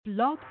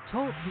Blog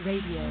Talk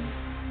Radio.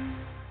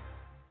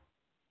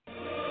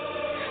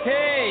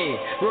 Hey,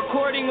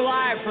 recording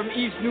live from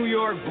East New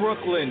York,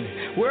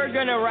 Brooklyn. We're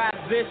gonna wrap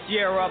this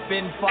year up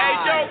in 5, hey,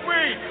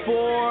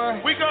 yo,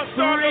 4, we gonna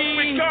start 3,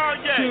 with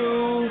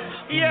Kanye.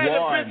 2, he had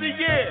 1. a busy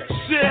year.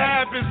 Shit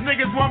happens,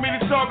 niggas want me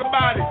to talk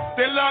about it.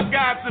 They love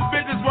gossip,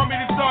 bitches want me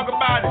to talk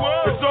about it.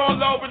 Whoa. It's all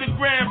over the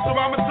gram, so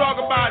I'ma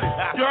talk about it.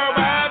 You heard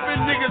what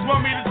happened? Niggas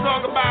want me to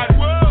talk about it.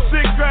 Whoa.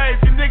 Shit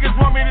crazy, niggas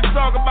want me to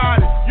talk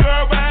about it. You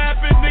heard what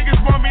happened? Niggas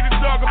want me to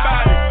talk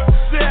about it.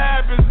 Shit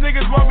happens,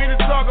 niggas want me to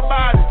talk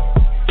about it.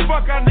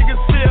 Fuck how niggas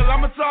feel,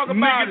 I'ma talk about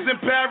niggas it. Niggas in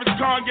Paris,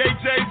 Kanye,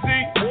 Jay-Z.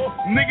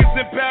 Niggas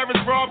in Paris,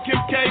 Rob,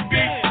 Kim, KB.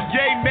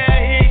 Yay, man,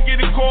 he ain't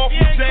get a call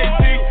from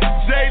Jay-Z.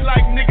 Jay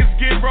like niggas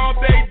get robbed,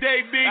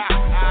 they be.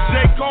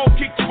 J. Cole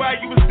kicked you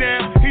out, you was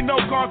down. He no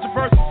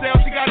controversial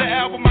sales, he got an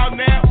album out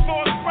now.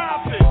 For the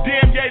profit.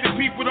 Damn, yeah, the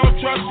people don't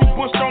trust you.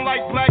 Bush don't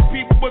like black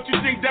people, but you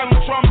think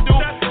Donald Trump do?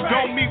 Right.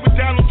 Don't meet with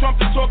Donald Trump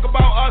to talk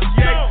about us,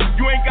 yeah. No.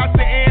 You ain't got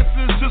the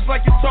answers, just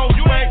like you told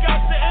you ain't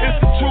got the answers. It's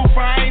the truth,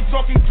 I ain't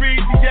talking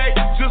greasy, yeah.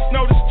 Just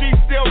know the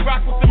streets still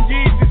rock with them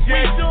Yeezys,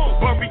 yeah.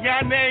 But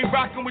Rihanna ain't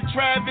rocking with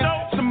Travis.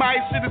 No. Somebody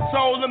should've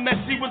told him that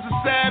she was a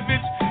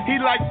savage. He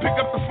like, pick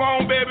up the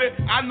phone, baby.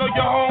 I know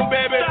you're home,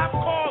 baby.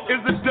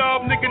 It's a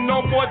dub, nigga,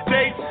 no more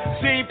dates.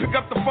 She ain't pick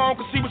up the phone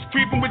cause she was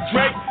creeping with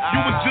Drake. You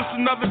was just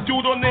another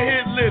dude on the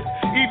hit list.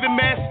 Even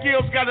Mad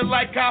Skills gotta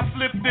like how I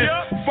flip this.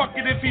 Fuck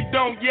it if he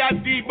don't, yeah, I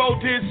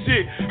Debo'd his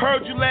shit.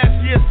 Heard you last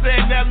year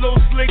saying that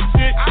little slick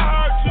shit. I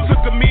heard you.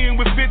 Took a million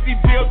with 50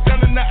 deals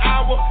done in the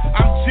hour.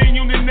 I'm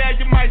genuine and now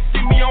you might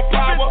see me on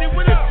power. If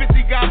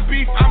 50 got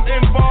beef, I'm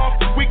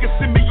involved. We can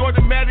send me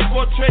automatic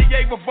or Trey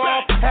A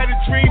revolve. Had a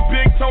dream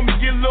big, told me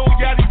get Lil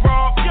Yachty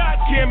raw.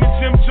 Kim and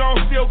Jim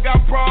Jones still got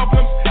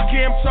problems.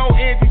 Kim told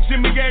Andy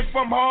Jimmy ain't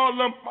from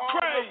Harlem.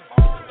 Crazy.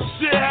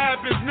 Shit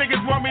happens,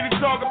 niggas want me to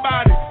talk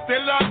about it. They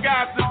love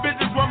gossip,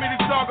 bitches want me to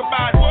talk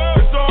about it.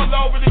 It's all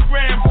over the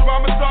gram, so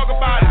I'ma talk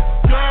about it.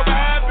 You heard what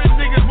happened,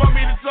 niggas want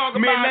me to talk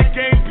about it. Man, that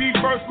game P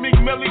versus Meek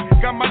Millie.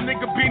 Got my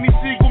nigga Beanie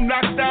Siegel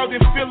knocked out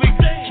in Philly.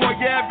 Troy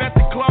Ave at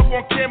the club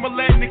on camera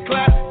letting it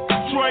clap.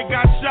 Troy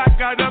got shot,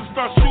 got up,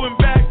 start shooting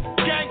back.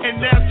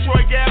 And now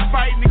Troy Ave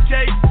fighting the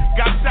case.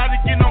 Got shot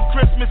again on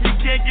Christmas, he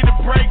can't get a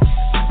break.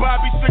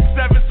 Bobby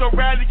 6'7", so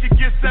Riley could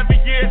get 7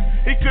 years.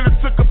 He could've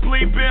took a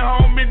plea, been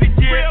home in the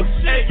year.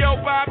 Hey yo,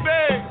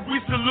 Bobby, we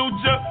salute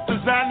ya.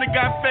 Designer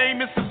got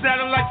famous and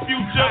sounded like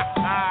Future.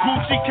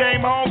 Gucci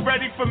came home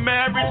ready for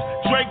marriage.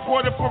 Drake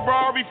bought a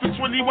Ferrari for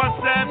 21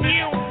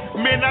 Savage.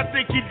 Man, I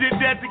think he did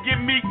that to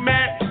get Meek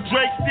mad.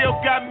 Drake still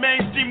got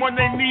mainstream on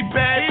their knee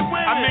pads.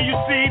 I mean, you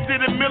see, he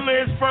did a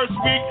Miller his first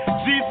week.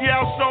 Jeezy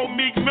outsold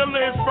Meek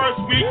Miller his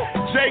first week.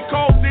 J.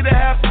 Cole did a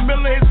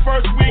 $500,000 his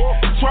first week.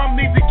 Trump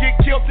needs to get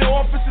killed in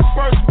office his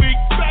first week.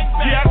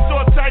 Yeah, I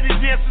saw Tidy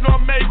dancing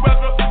on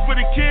Mayweather. For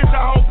the kids,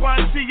 I hope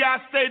I and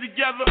T.I. stay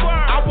together.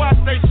 I watch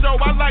they show,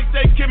 I like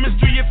their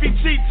chemistry. If he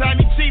cheat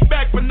time, he cheat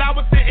back, but not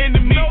with the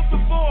enemy.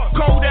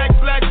 Kodak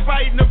Black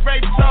fighting the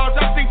rape charge.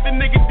 I think the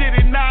nigga did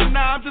it. Nah,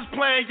 I'm just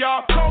playing,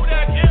 y'all.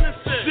 Kodak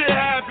innocent. Shit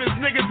happens,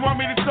 niggas want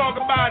me to talk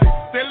about it.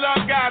 They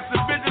love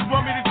gossip, bitches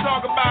want me to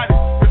talk about it.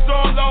 It's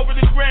all over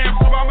the gram,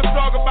 so I'ma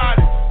talk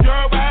about it. You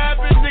heard what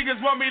happened? Niggas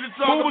want me to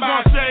talk about it. Who was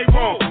on Shade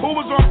Room? Who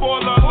was on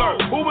Baller Alert?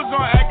 Who was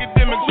on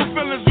Academics? Who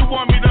feelings you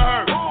want me to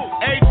hurt?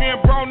 Adrian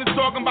Broner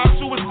talking about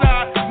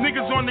suicide.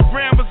 Niggas on the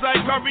gram was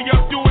like, hurry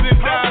up, do it and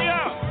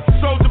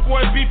die. Soulja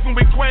Boy beefing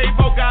with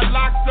Quavo, got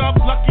locked up.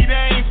 Lucky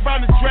they ain't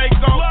found the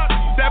Draco.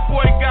 That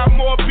boy got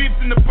more beef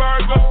than the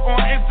burger. On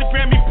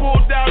Instagram he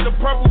pulled out the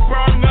purple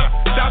burner.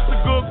 That's a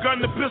good gun,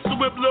 the pistol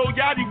whip Lil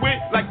Yachty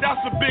with. Like that's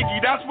a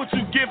biggie, that's what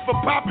you get for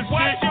popping shit.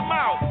 Watch your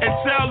mouth. And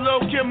tell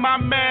Lil Kim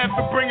I'm mad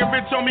for bringing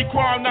Rich on me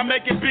Quan, not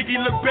making Biggie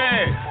look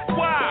bad.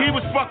 Wow. He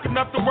was fucking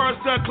up the words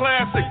to a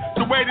classic.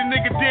 The way the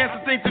nigga dance, I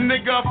think the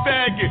nigga a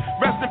faggot.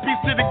 Rest in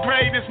peace to the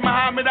greatest,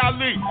 Muhammad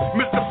Ali.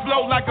 Mr.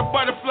 Flow like a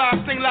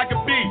butterfly, sing like a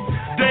bee.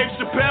 Dave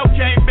Chappelle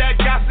came back,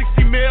 got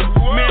 60 mil.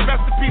 Man,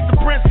 rest in peace to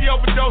Prince, he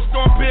overdosed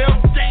on pills.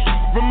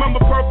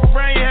 Remember Purple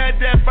Rain had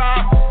that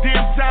vibe.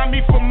 Damn time he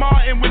for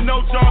Martin when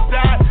no John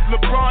died.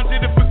 LeBron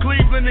did it for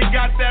Cleveland and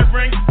got that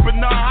ring.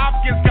 Bernard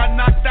Hopkins got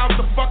knocked out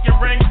the fucking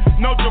ring.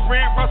 No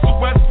Durant, Russell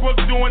Westbrook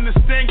doing this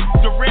thing.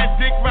 Durant,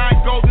 Dick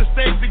Ryan, Golden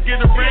State to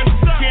get a ring.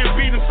 Can't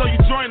beat him, so you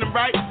join him,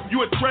 right?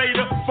 You a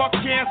traitor, fuck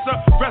cancer.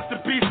 Rest in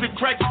peace to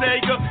Craig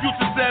Sager.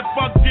 Future said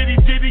fuck Diddy,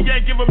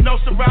 ain't give him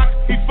no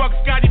Ciroc. He fucked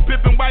Scottie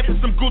Pippen,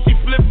 wiping some Gucci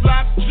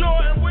flip-flops.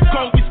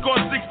 Kobe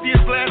scored 60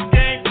 his last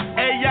game.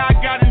 AI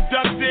got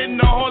inducted in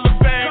the Hall of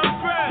Fame.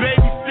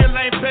 Baby still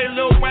ain't pay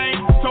Lil Wayne.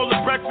 Told the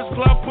Breakfast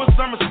Club put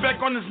some respect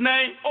on his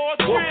name. All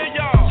three of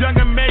y'all.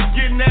 Younger May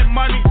getting that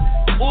money.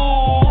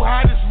 Ooh,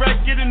 hottest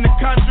record in the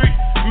country.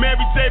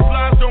 Mary J.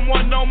 Blige don't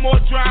want no more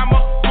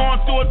drama.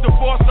 Going through a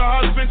divorce, her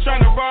husband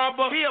trying to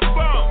rob her. He a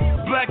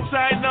bum. Black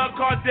China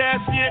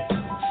Kardashian.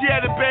 She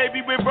had a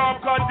baby with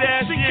Rob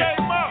Kardashian. She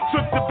came up.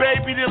 Took the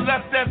baby, then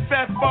left that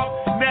fat fuck.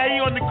 Now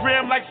he on the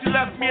gram like she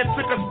left me and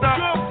took a stop.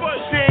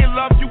 She ain't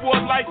love you or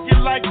like you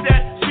like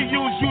that. She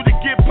used you to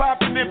get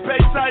poppin' and pay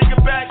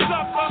Tiger back.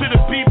 To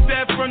the people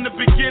said from the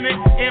beginning,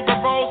 Amber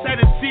Rose had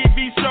a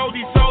TV show,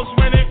 these hoes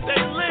winning.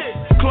 They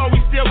lit.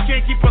 Chloe still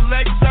can't keep her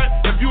legs shut.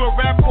 If you a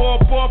rapper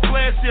or a ball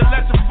player, she'll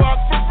let you fuck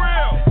for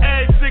real.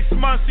 Every 6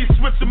 months she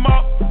switch them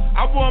up.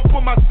 I won't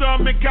put my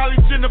thumb in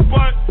college in the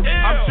butt. Ew.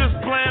 I'm just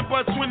playing,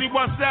 but 21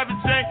 Savage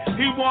ain't.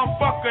 He won't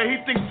fuck her, he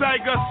thinks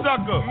Tiger a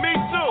sucker. Me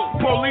too.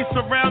 Police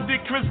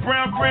surrounded Chris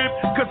Brown crib,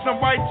 cause some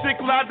white chick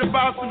lied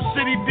about some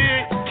shit he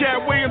did.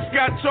 Cat Williams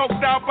got choked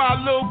out by a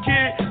little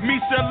kid.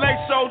 Misha Lake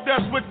showed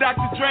us what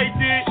Dr. Dre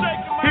did.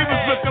 He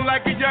was looking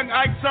like a young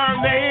Ike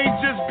Turner. He ain't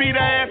just beat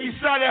her ass, he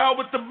shot at her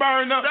with the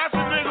burner. That's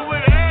a nigga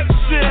with an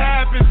attitude. Shit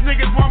happens,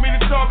 niggas want me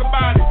to talk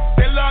about it.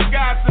 They love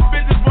gossip,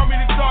 bitches want me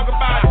to talk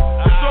about it.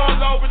 It's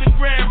all over the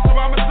gram, so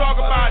I'ma talk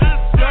about it.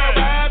 You know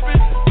what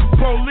happened?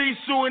 Police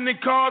shooting in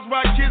cars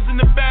while kids in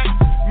the back.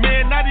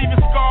 Man, not even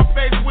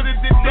Scarface would've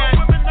did that.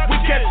 We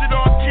catch it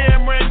on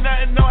camera and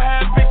nothing don't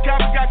happen.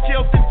 Cops got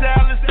killed in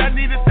Dallas, that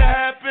needed to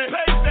happen.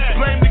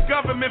 Blame the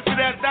government for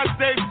that, that's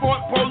their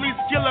fault. Police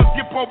kill us,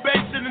 get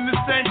probation in the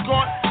same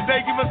court.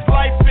 They give us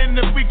life in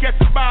if we catch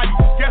a body.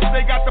 Guess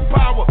they got the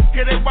power,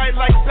 yeah, they white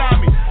like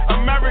Tommy.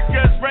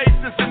 America's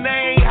racist and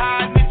they ain't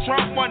hiding it.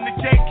 Trump won the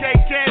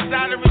KKK's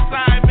out of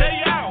retirement.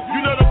 They out.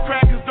 You know the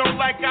crackers don't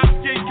like our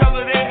skin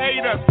color, they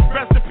hate us.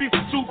 Rest in peace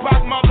to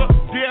Tupac, mother,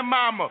 dear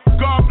mama.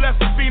 God bless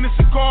the Phoenix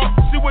and call.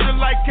 She would've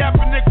liked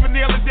Kaepernick for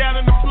kneeling down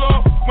on the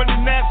floor. When the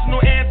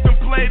national anthem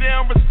play, they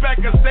don't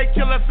respect us. They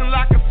kill us and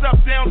lock us up,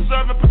 they don't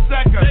serve and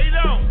protect us. They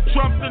don't.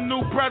 Trump the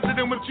new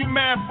president, what you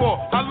mad for?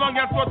 How long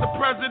y'all thought the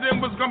president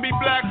was gonna be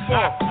black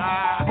for?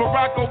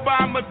 Barack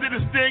Obama did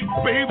his thing,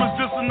 but he was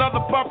just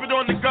another puppet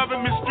on the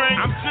government string.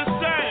 I'm just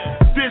saying.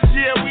 This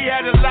year we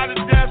had a lot of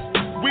deaths.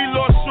 We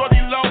lost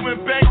Shorty Low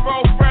and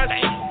Bankroll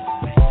Fresh.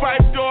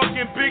 Fife Dog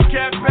and Big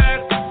Cat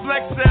Pass.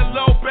 Flex said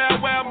low,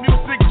 Bow Wow,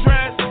 music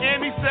trash.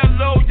 And he said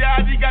low,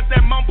 y'all, he got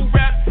that mumble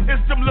rap.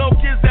 It's them little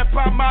kids that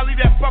pop Molly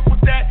that fuck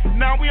with that.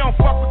 Now we don't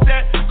fuck with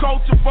that.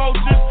 Culture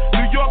vultures.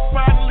 New York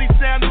finally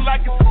sounded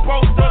like it's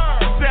supposed to.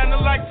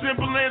 Sounded like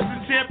Timberlands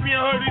and champion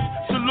hoodies.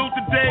 Salute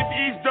to Dave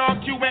East,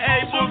 Dog, Q and A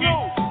Boogie.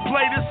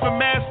 Play this for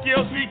mad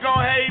skills, he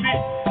gon' hate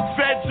it.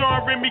 Fat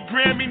John, Remy,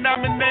 Grammy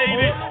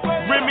nominated.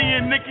 Remy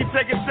and Nicki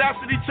taking shots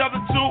at each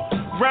other too.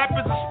 Rap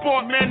is a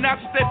sport, man, that's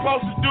what they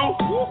supposed to do.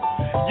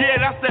 Yeah,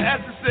 that's the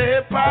essence of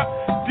hip hop.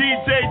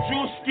 DJ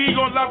Drewski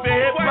gon' love the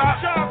hip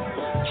hop.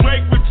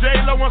 Drake with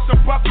J-Lo on some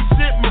puffy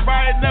shit.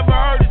 Mariah never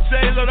heard of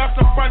J-Lo, that's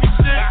some funny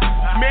shit.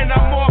 Man,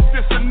 I'm off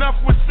this, enough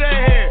with say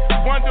here.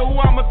 Wonder who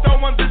I'ma throw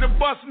under the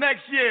bus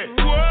next year.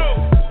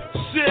 Whoa.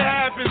 Shit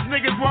happens,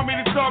 niggas want me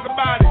to talk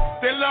about it.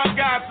 They love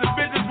gossip,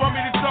 bitches want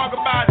me to talk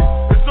about it.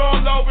 It's all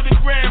over the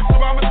gram, so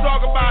I'ma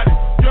talk about it.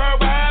 You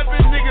heard what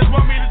happened? Niggas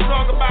want me to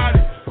talk about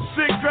it.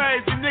 Shit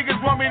crazy, niggas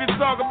want me to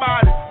talk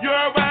about it. You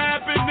heard what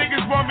happened?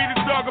 Niggas want me to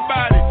talk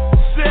about it.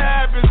 Shit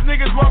happens,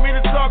 niggas want me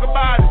to talk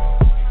about it.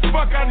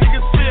 Fuck how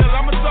niggas feel,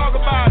 I'ma talk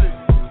about it.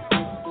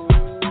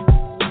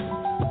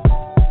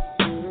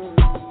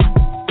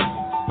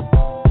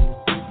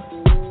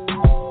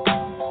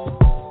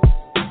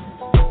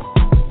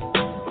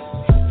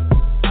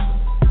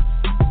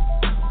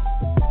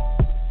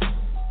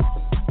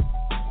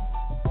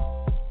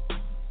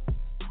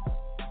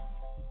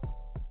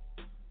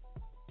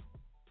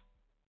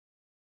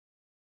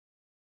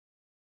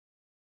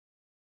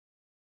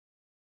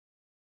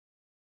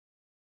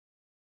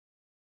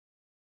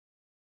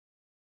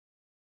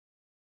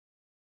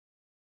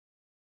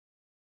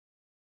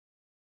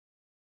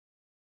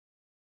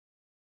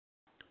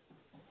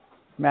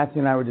 Matthew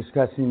and I were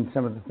discussing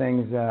some of the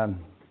things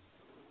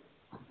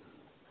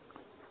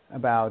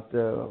about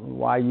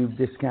why you've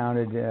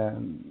discounted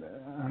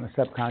on a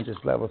subconscious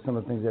level some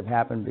of the things that have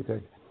happened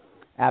because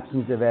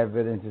absence of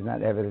evidence is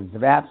not evidence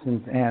of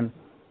absence. And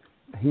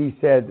he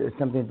said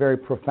something very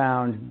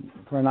profound.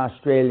 For an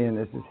Australian,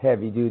 this is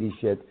heavy-duty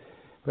shit.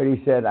 But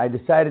he said, I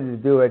decided to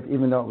do it,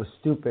 even though it was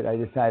stupid, I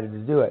decided to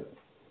do it.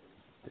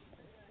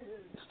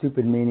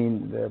 Stupid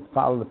meaning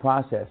follow the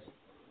process.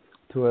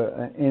 To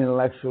an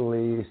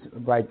intellectually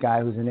bright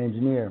guy who's an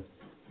engineer.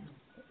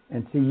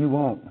 And see, you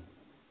won't.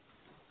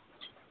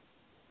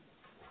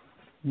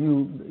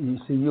 You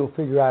see, you'll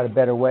figure out a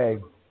better way.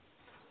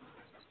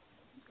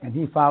 And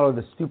he followed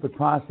a stupid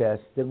process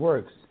that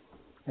works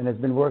and has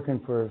been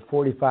working for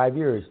 45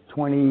 years,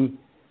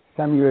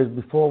 20-some years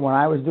before when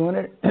I was doing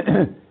it,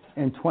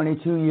 and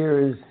 22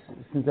 years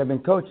since I've been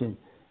coaching.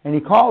 And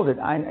he called it.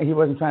 He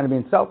wasn't trying to be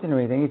insulting or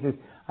anything. He says,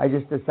 I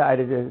just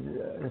decided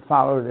to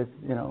follow this,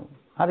 you know.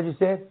 How did you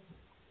say it?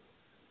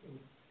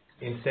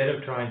 Instead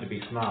of trying to be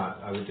smart,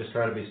 I would just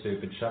try to be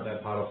stupid, shut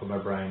that part off of my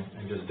brain,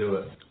 and just do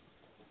it.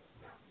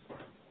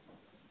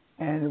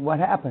 And what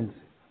happens?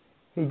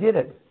 He did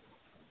it.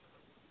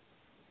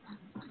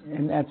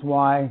 And that's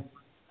why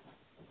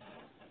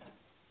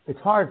it's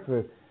hard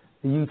for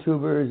the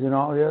YouTubers and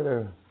all the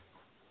other,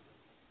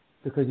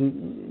 because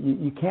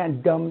you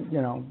can't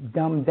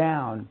dumb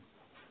down.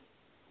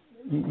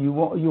 You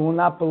will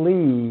not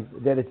believe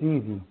that it's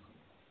easy.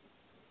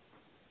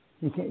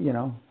 You can't,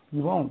 you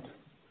won't.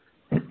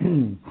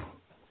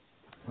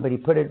 But he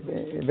put it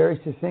very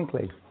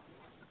succinctly.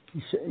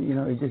 He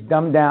just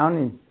dumbed down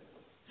and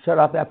shut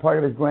off that part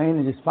of his brain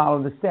and just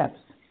follow the steps.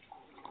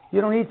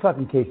 You don't need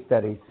fucking case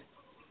studies.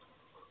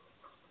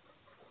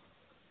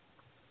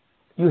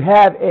 You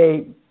have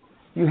a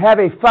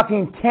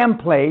fucking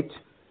template.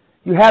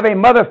 You have a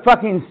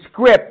motherfucking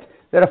script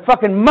that a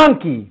fucking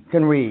monkey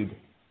can read.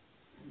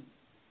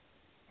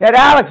 That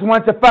Alex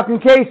wants a fucking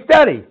case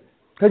study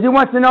because he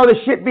wants to know the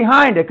shit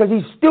behind it because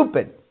he's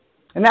stupid.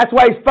 And that's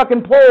why he's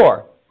fucking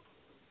poor.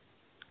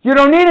 You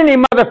don't need any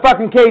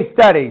motherfucking case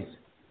studies.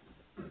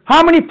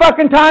 How many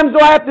fucking times do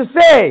I have to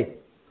say?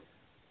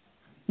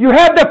 You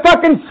have the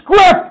fucking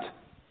script.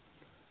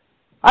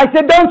 I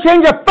said don't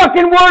change a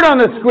fucking word on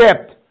the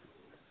script.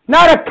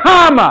 Not a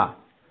comma.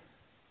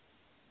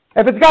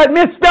 If it's got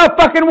misspelled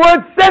fucking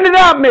words, send it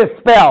out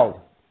misspelled.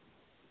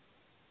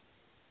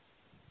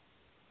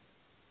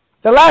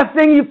 The last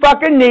thing you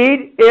fucking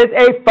need is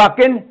a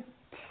fucking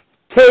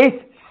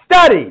case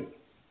study.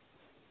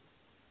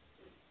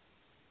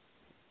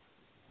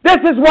 This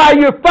is why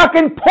you're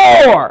fucking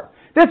poor.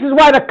 This is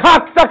why the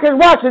cocksuckers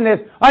watching this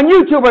on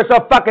YouTube are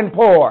so fucking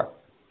poor.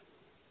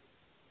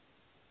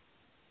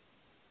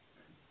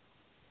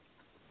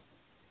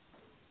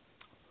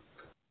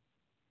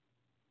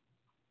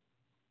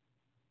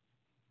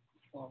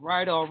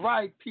 All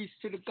right. Peace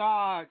to the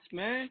gods,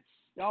 man.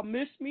 Y'all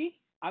miss me?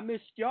 I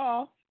missed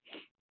y'all.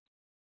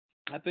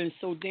 I've been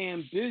so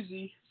damn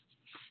busy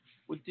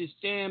with this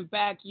damn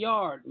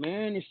backyard,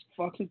 man. It's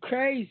fucking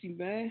crazy,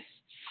 man.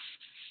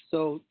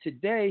 So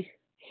today,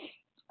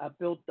 I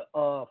built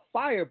the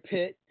fire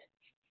pit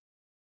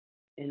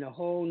in the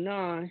whole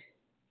 9.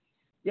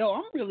 Yo,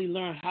 I'm really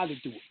learning how to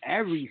do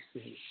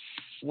everything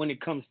when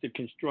it comes to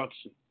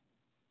construction.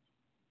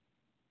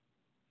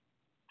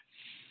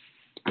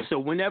 So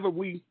whenever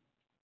we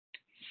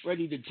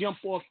ready to jump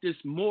off this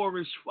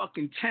Moorish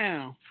fucking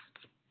town,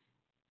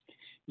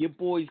 your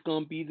boy's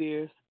gonna be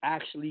there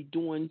actually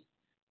doing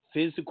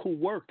physical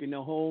work in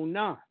the whole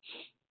 9.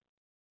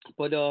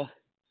 But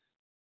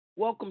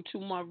welcome to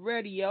my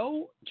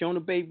radio, Jonah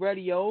Bay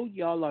Radio.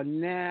 Y'all are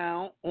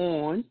now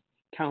on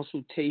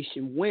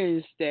Consultation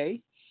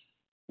Wednesday,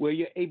 where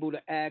you're able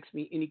to ask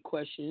me any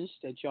questions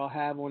that y'all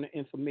have on the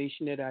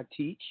information that I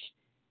teach,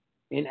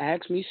 and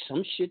ask me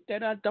some shit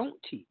that I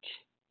don't teach.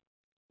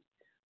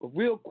 But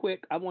real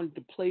quick, I wanted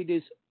to play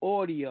this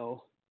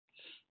audio.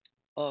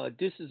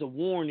 This is a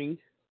warning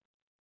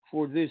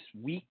for this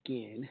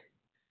weekend.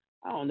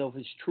 I don't know if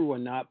it's true or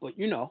not, but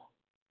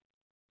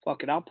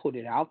fuck it, I'll put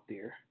it out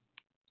there.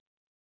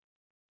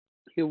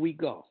 Here we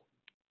go.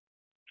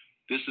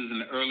 This is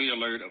an early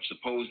alert of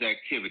supposed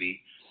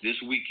activity this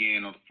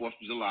weekend on the 4th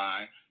of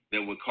July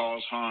that would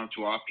cause harm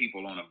to our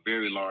people on a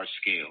very large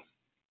scale.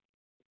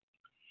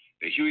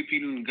 The Huey P.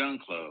 Newton Gun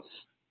Club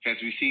has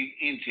received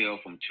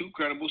intel from 2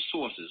 credible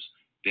sources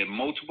that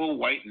multiple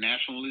white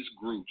nationalist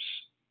groups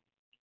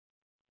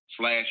 /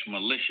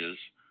 militias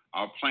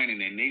are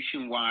planning a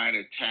nationwide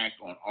attack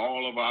on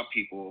all of our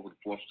people over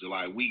the 4th of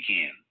July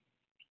weekend.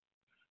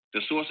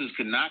 The sources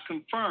could not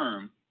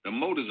confirm the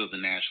motives of the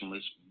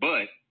nationalists,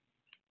 but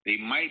they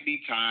might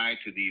be tied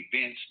to the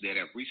events that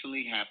have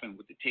recently happened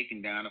with the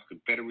taking down of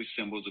Confederate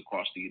symbols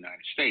across the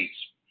United States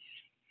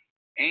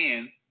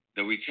and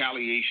the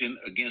retaliation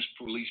against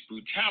police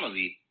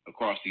brutality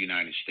across the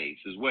United States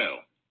as well.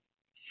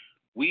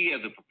 We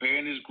as a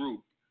preparedness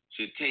group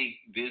should take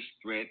this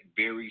threat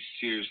very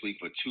seriously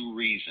for 2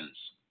 reasons.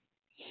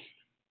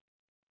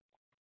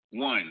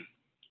 1,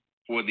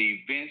 for the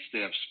events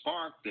that have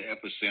sparked the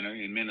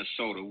epicenter in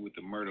Minnesota with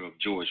the murder of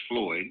George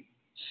Floyd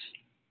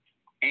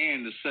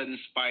and the sudden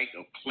spike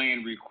of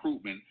Klan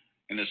recruitment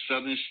in the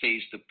southern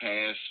states the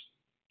past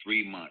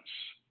 3 months.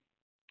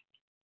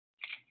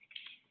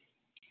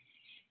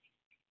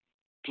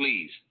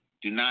 Please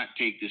do not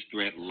take this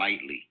threat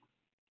lightly,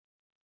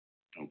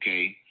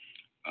 okay?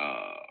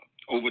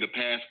 Over the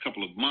past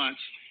couple of months,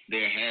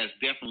 there has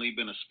definitely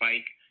been a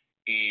spike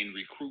in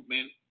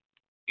recruitment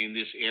in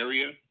this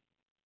area.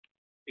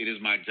 It is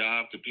my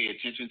job to pay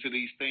attention to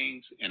these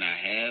things, and I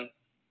have.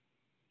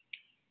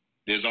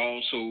 There's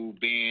also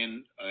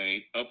been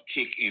an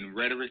uptick in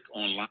rhetoric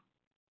online.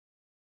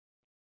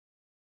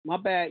 My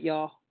bad,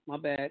 y'all. My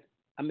bad.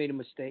 I made a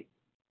mistake.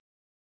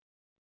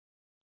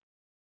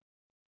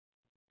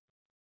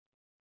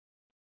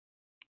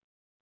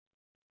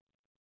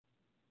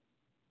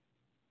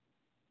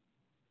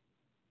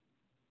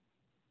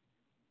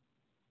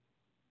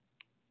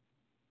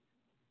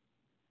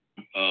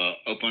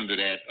 Up under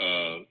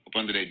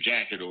that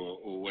jacket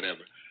or whatever.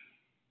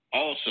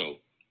 Also,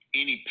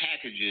 any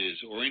packages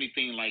or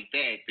anything like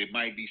that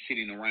might be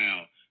sitting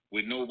around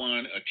with no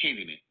one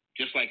attending it.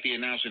 Just like they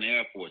announce in the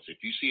airports.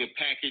 If you see a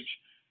package,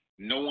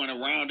 no one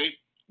around it,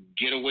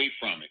 get away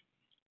from it.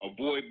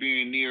 Avoid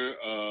being near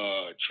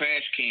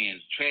trash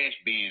cans, trash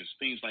bins,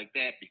 things like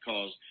that,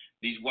 because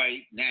these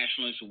white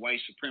nationalists and white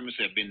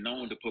supremacists have been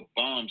known to put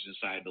bombs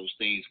inside those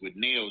things with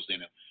nails in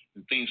them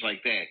and things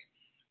like that.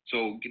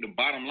 So the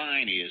bottom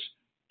line is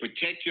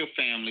protect your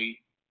family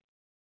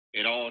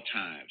at all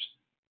times.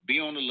 Be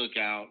on the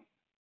lookout.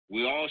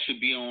 we all should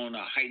be on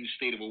a heightened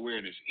state of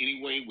awareness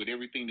anyway with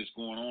everything that's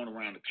going on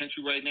around the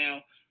country right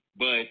now.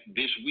 But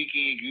this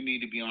weekend, you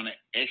need to be on an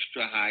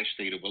extra high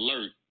state of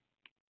alert.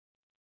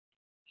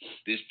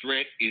 This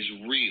threat is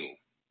real.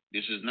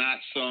 This is not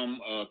some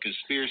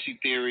conspiracy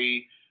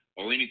theory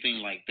or anything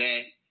like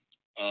that.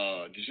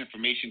 This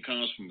information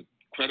comes from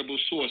credible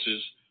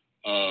sources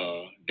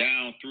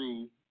down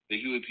through the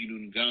Huey P.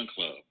 Newton Gun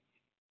Club.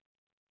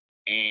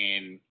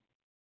 And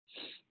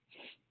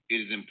it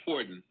is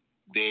important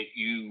that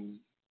you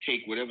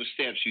take whatever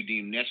steps you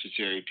deem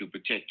necessary to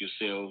protect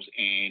yourselves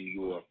and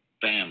your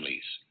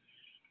families.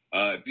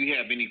 If you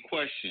have any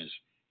questions,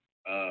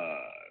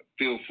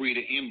 feel free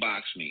to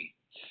inbox me.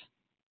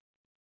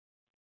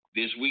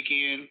 This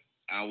weekend,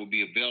 I will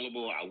be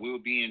available. I will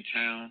be in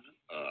town.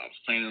 I was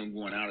planning on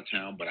going out of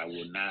town, but I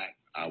will not.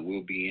 I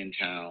will be in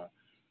town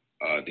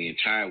the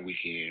entire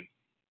weekend.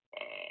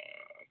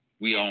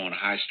 We are on a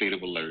high state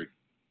of alert.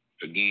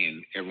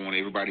 Again,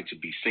 everybody to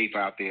be safe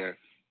out there,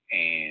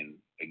 and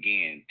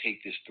again,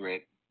 take this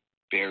threat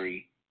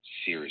very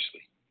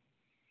seriously.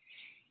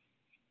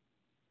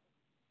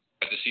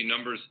 To see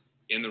numbers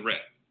in the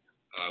red.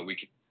 We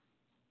can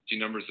see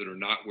numbers that are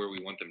not where we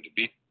want them to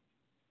be.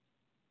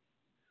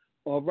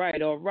 All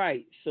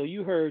right. So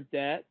you heard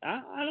that.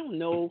 I don't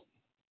know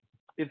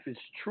if it's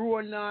true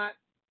or not,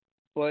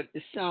 but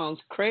it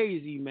sounds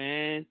crazy,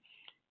 man.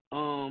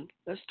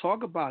 Let's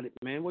talk about it,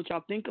 man. What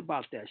y'all think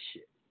about that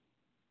shit?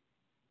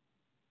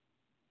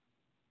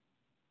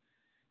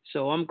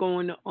 So I'm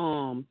going to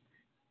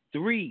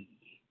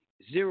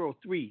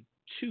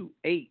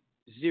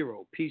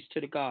 303280. Peace to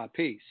the God.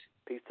 Peace.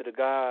 Peace to the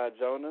God,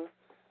 Jonah.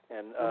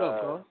 And what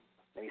up, bro?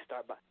 Let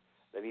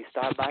me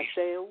start by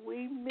saying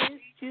we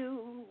missed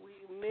you.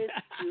 We missed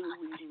you.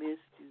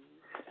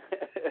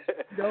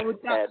 No,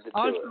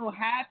 I'm so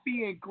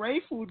happy and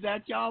grateful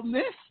that y'all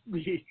missed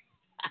me.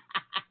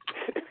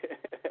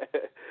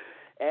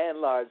 And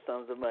large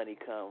sums of money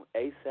come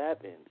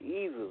ASAP and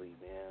easily,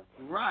 man.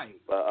 Right.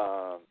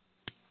 But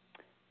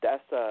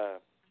that's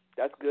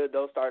good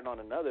though. Starting on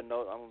another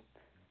note,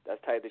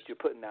 that's tight that you're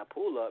putting that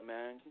pool up,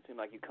 man. You seem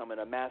like you're coming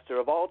a master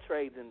of all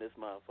trades in this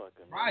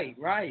motherfucker. Man.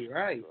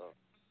 Right. So,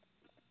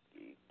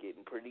 you're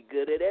getting pretty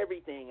good at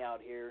everything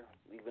out here,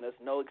 leaving us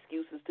no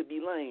excuses to be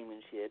lame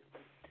and shit.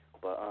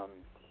 But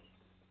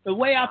the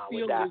way I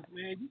feel is,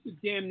 man, you can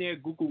damn near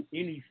Google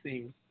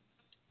anything,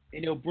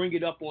 and they'll bring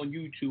it up on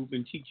YouTube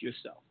and teach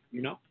yourself.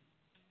 You know?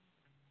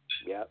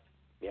 Yep.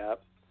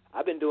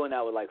 I've been doing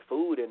that with like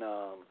food and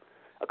a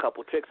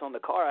couple tricks on the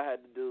car I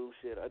had to do.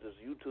 Shit, I just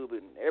YouTube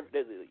it and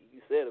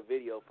you said a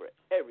video for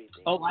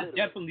everything. Oh, I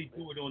definitely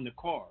do it on the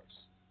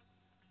cars.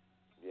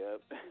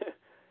 Yep,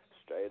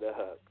 straight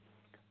up.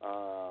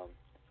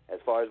 As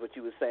far as what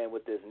you were saying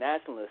with this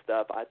nationalist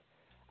stuff, I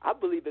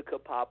believe it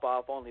could pop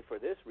off only for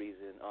this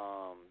reason,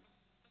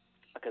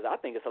 because I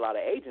think it's a lot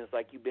of agents,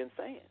 like you've been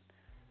saying.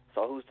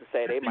 So who's to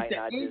say they might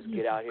not just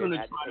get out here and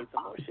agitate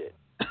some more shit?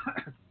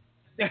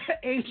 The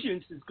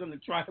agents is going to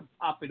try to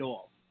pop it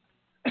off.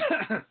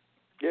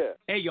 Yeah.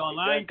 Hey, y'all,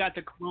 exactly. I ain't got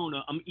the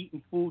corona. I'm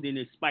eating food and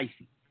it's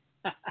spicy.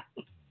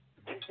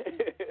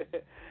 Shit.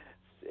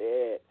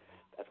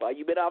 That's why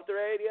you been off the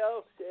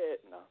radio?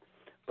 Shit. No.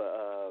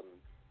 But,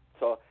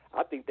 so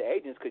I think the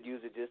agents could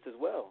use it just as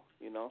well,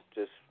 you know,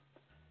 just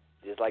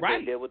like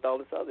they did with all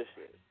this other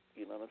shit.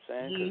 You know what I'm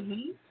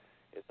saying?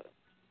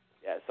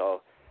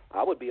 So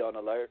I would be on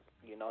alert,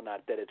 you know,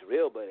 not that it's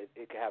real, but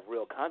it could have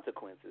real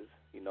consequences,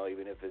 you know,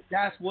 even if it's...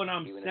 That's what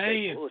I'm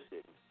saying.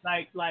 Bullshit,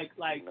 like,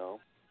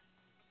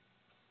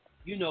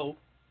 you know,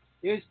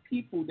 there's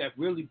people that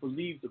really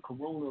believe the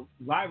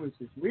coronavirus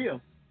is real.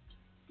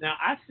 Now,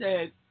 I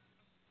said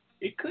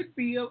it could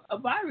be a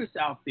virus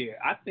out there.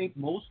 I think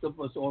most of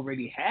us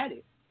already had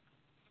it,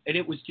 and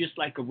it was just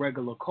like a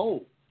regular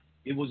cold.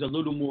 It was a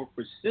little more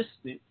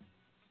persistent.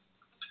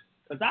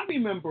 Because I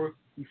remember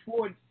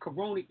before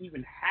corona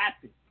even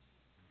happened,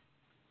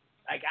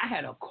 like I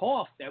had a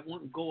cough that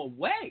wouldn't go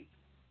away.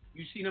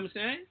 You see what I'm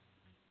saying?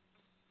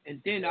 And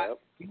then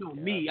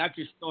me, I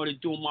just started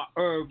doing my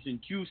herbs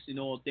and juicing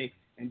all day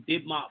and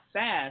did my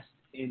fast,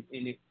 and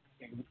it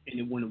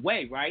went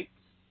away, right?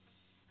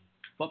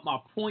 But my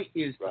point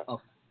is the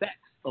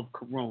effects of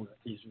corona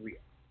is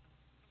real.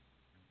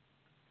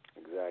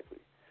 Exactly.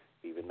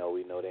 Even though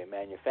we know they're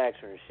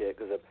manufacturing shit,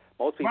 because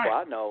most people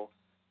I know,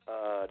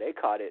 they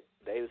caught it.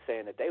 They were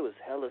saying that they was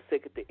hella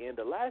sick at the end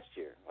of last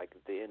year, like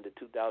at the end of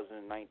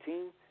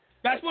 2019.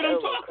 That's what I'm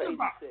talking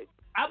about. Sick.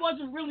 I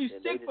wasn't really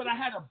sick, but I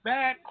had a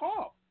bad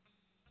cough.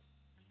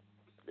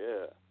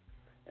 Yeah.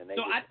 And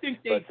so I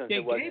think they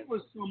gave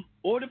us some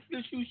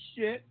artificial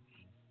shit,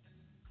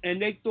 and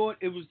they thought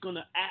it was going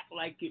to act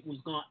like it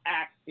was going to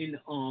act in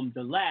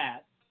the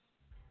lab,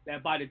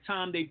 that by the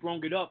time they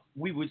brung it up,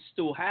 we would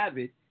still have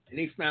it, and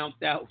they found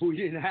out we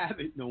didn't have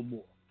it no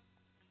more.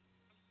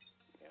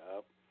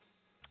 Yep.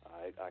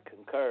 I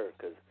concur,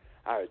 because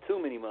I heard too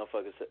many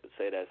motherfuckers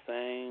say that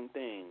same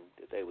thing,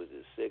 that they was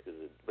as sick as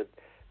it. But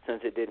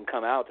since it didn't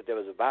come out that there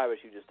was a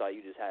virus, you just thought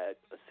you just had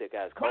a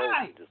sick-ass cold.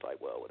 Right. You're just like,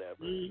 well,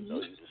 whatever. You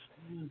know, you just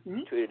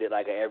treated it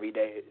like an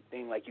everyday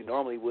thing, like you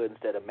normally would,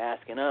 instead of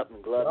masking up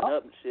and gloving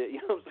up and shit.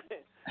 You know what I'm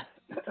saying?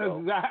 So,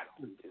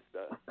 exactly.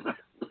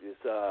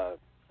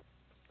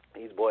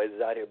 These boys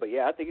is out here, but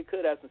yeah, I think it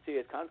could have some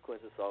serious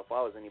consequences. So if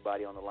I was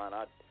anybody on the line,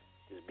 I'd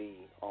just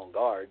be on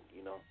guard,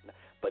 you know.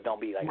 But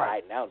don't be like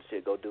hiding out and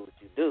shit. Go do what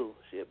you do,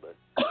 shit. But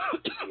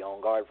be on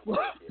guard for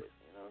that shit.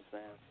 You know what I'm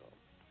saying? So.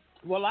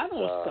 Well, I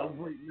don't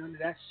celebrate none of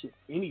that shit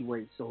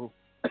anyway, so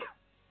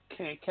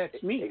can't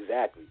catch me.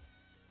 Exactly.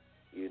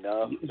 You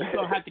know? You're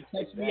going to have to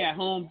catch me at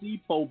Home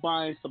Depot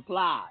buying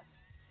supplies.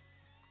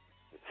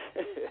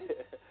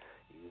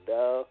 You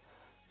know?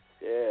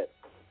 Shit.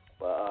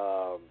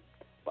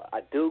 But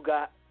I do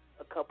got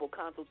a couple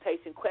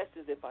consultation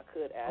questions if I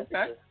could ask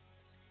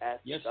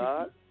yes,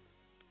 God.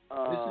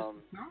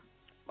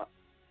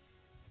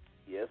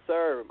 Yes,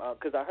 sir.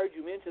 Because I heard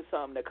you mention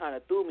something that kind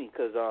of threw me.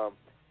 Because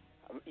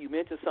you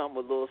mentioned something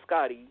with Lil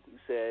Scotty. You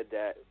said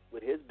that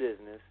with his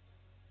business,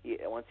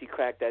 once he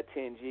cracked that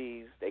 10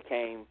 G's, they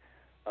came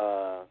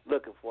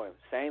looking for him.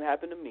 Same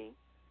happened to me.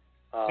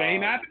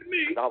 Same happened to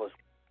me.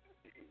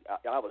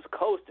 I was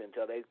coasting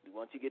until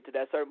once you get to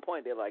that certain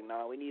point, they're like,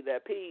 "Nah, we need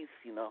that piece,"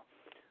 you know.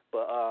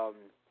 But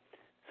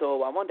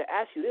so I wanted to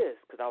ask you this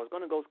because I was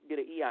going to go get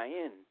an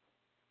EIN,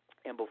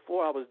 and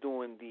before I was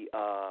doing the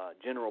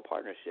general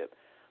partnership,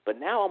 but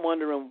now I'm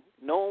wondering,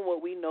 knowing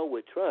what we know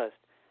with trust,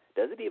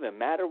 does it even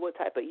matter what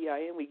type of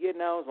EIN we get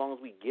now as long as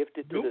we gift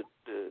it to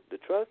the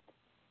trust?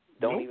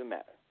 Don't even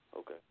matter.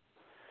 Okay.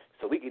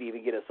 So we could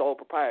even get a sole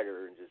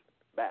proprietor and just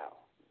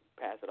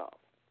pass it off,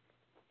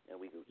 and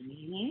we could.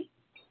 Mm-hmm.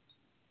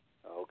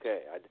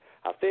 Okay,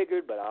 I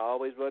figured, but I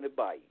always run it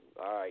by you.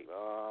 All right.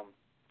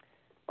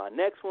 My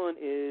next one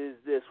is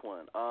this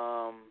one.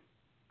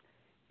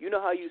 You know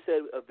how you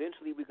said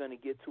eventually we're going to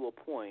get to a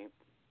point,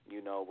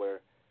 you know, where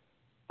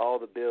all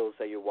the bills,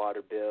 say your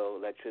water bill,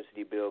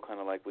 electricity bill,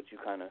 kind of like what you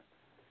kind of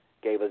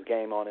gave us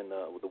game on in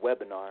the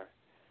webinar.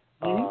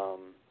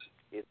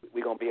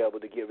 We're going to be able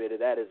to get rid of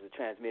that as a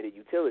transmitted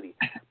utility.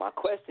 My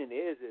question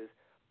is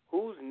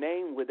whose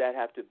name would that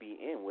have to be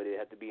in? Would it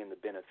have to be in the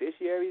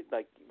beneficiaries?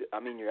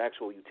 Your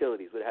actual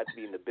utilities. Would it have to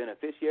be in the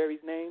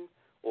beneficiary's name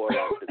or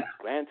like the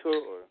grantor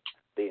or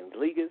the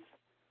legas?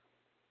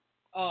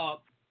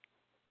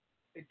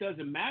 It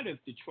doesn't matter if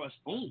the trust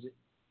owns it.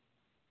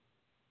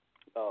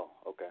 Oh,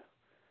 okay.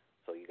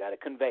 So you got to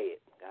convey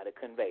it.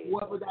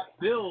 Whoever that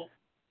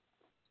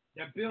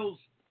bill's,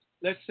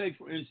 let's say,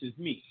 for instance,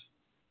 me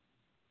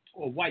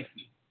or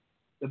wifey.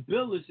 The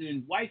bill is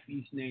in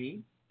wifey's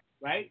name,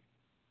 right?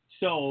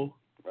 So,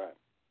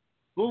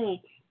 boom,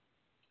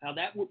 how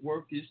that would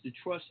work is the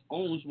trust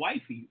owns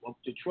wifey. Well,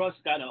 the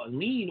trust got a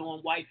lien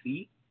on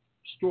wifey,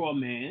 straw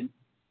man,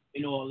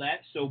 and all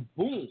that. So,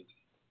 boom,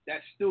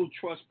 that's still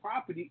trust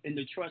property, and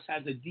the trust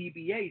has a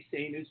DBA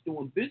saying it's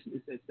doing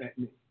business as that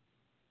name.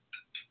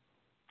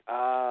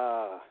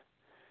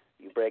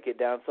 You break it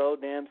down so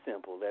damn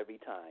simple every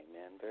time,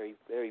 man. Very,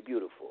 very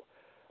beautiful.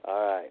 All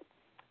right.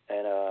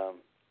 And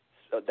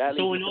so that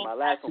leads me to my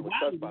last one with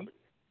trust property.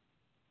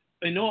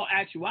 In all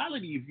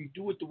actuality, if you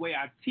do it the way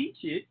I teach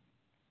it,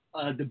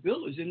 the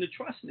bill is in the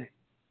trust name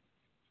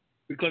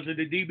because of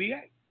the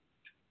DBA.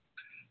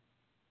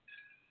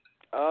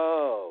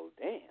 Oh,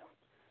 damn.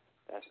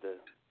 That's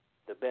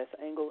the best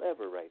angle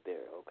ever right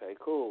there. Okay,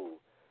 cool.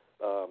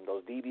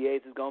 Those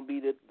DBAs is going to be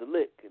the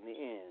lick in the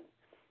end.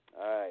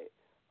 All right.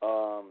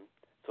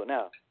 So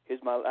now,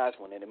 here's my last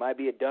one, and it might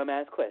be a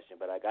dumbass question,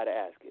 but I got to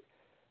ask it.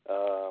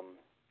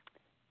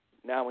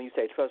 Now, when you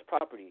say trust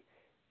property,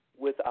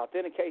 with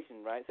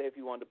authentication, right, say if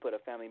you wanted to put a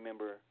family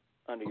member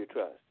under your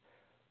trust,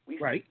 we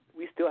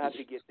still have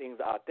to get things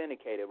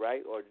authenticated,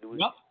 right? Or do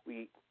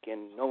we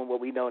can, knowing what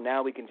we know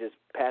now, we can just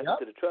pass it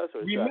to the trust,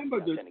 or is it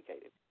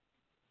authenticated?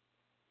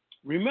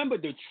 Remember,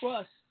 the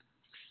trust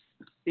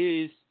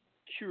is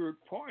secured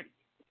party.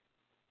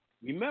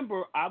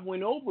 Remember, I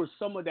went over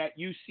some of that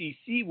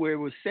UCC where it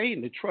was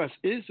saying the trust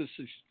is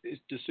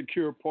the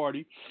secure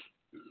party.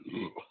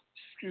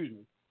 Excuse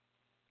me.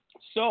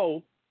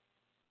 So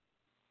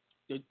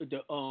the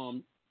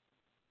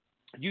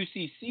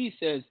UCC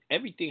says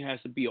everything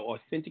has to be an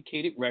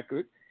authenticated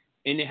record,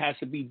 and it has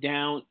to be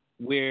down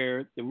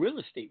where the real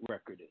estate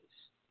record is.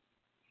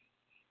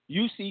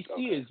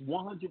 UCC is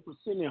 100%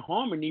 in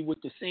harmony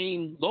with the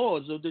same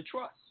laws of the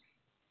trust.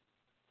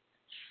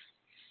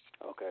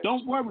 Okay.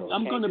 Don't worry,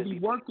 I'm going to be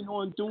working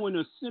on doing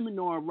a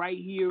seminar right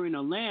here in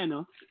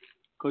Atlanta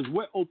because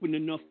we're open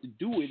enough to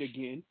do it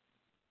again,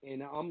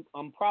 and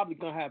I'm probably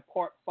going to have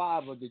part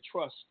 5 of the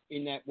trust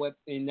in that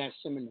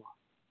seminar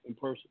in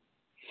person.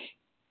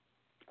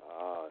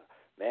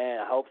 Man,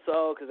 I hope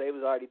so, because they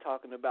was already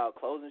talking about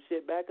closing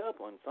shit back up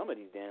on some of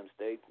these damn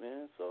states,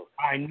 man. So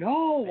I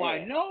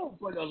know,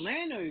 but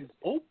Atlanta is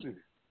open.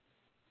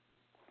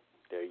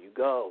 There you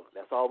go.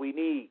 That's all we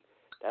need.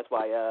 That's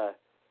why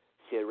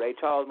Ray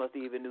Charles must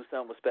have even knew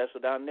something was special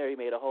down there. He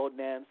made a whole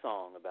damn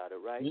song about it,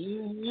 right?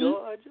 Mm-hmm.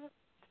 Georgia?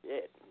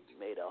 Shit. He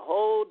made a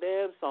whole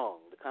damn song.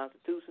 The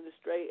Constitution is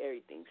straight,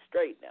 everything's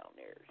straight down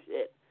there.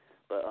 Shit.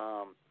 But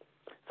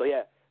so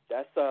yeah,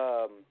 that's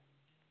all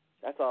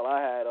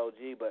I had,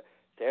 OG. But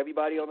to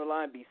everybody on the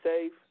line, be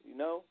safe.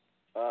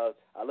 I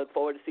look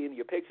forward to seeing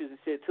your pictures and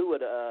shit too.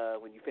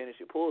 When you finish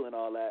your pool and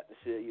all that and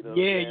shit. You know.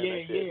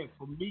 Yeah.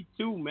 For me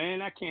too,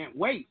 man. I can't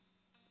wait.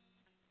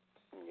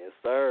 Yes,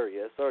 sir.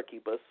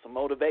 Keep us some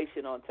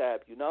motivation on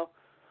tap. But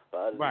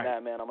other than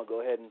that, man, I'm gonna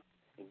go ahead and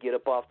get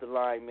up off the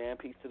line, man.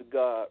 Peace to the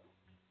God.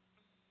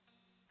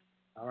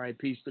 All right,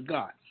 peace to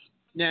God.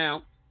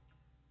 Now,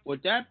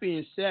 with that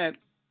being said,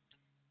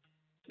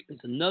 there's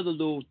another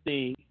little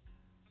thing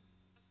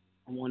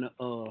I want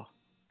to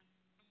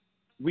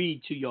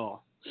read to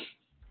y'all.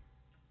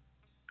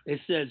 It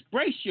says,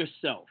 brace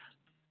yourself.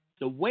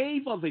 The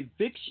wave of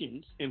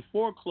evictions and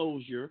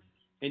foreclosure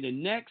in the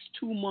next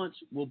 2 months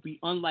will be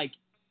unlike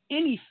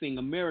anything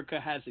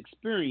America has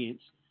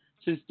experienced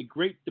since the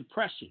Great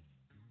Depression.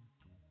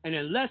 And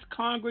unless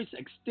Congress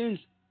extends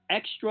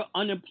extra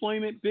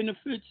unemployment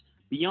benefits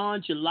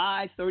beyond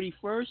July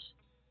 31st,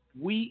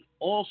 we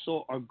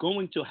also are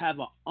going to have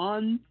an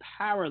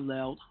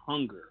unparalleled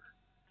hunger.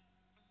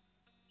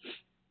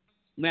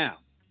 Now,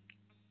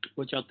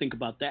 what y'all think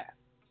about that?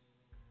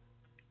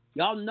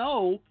 Y'all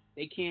know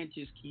they can't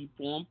just keep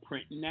on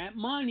printing that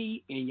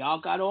money, and y'all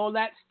got all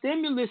that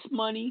stimulus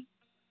money.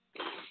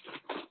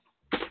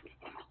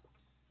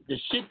 The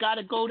shit got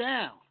to go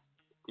down.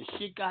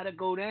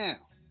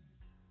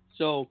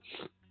 So,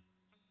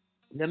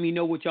 let me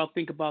know what y'all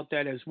think about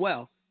that as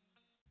well.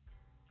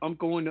 I'm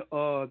going to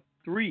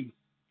 313-207.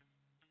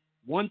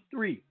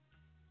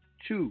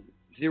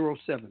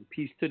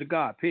 Peace to the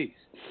God. Peace.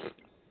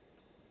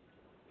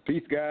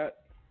 Peace, God.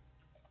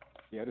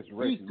 Yeah, this is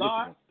Ray from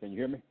Michigan. Can you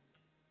hear me?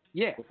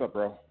 Yeah. What's up,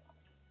 bro?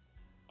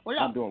 What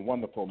up? I'm doing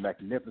wonderful,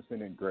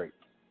 magnificent, and great.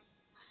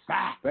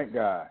 Fact. Thank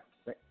God.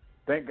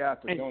 Thank God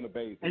for Jonah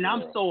Bays. And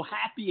I'm so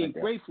happy and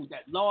grateful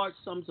that large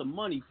sums of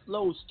money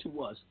flows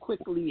to us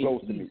quickly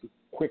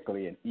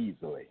and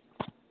easily.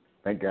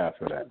 Thank God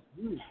for that.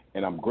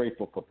 And I'm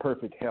grateful for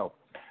perfect health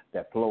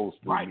that flows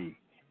through me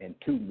and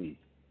to me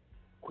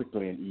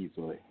quickly and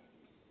easily.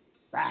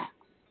 Fact.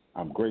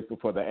 I'm grateful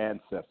for the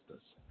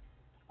ancestors.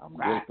 I'm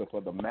grateful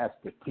for the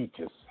master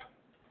teachers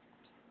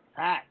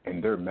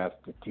and their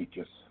master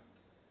teachers.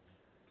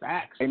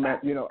 Facts. Hey,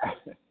 man,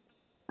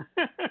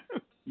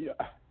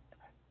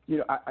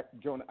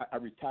 Jonah, I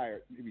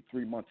retired maybe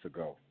 3 months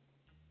ago.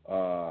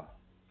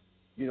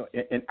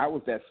 And I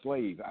was that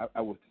slave.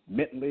 I was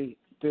mentally,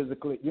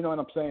 physically, you know what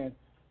I'm saying?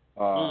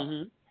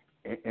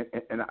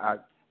 And I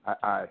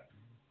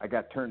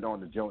got turned on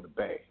to Jonah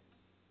Bay.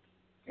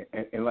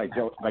 And like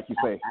you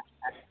say,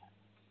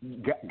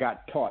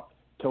 got taught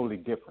totally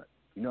different.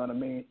 You know what I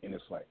mean? And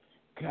it's like,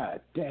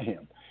 God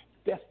damn,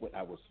 that's what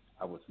I was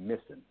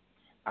missing.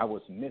 I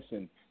was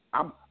missing.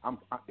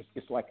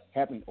 It's like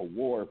having a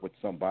war with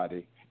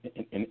somebody,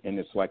 and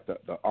it's like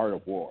the art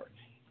of war.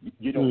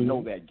 You don't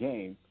know that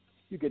game.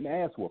 You get an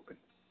ass whooping.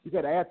 You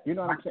got ass. You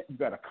know what I'm saying? You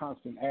got a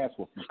constant ass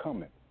whooping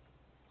coming.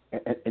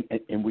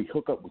 And we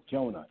hook up with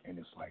Jonah, and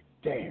it's like,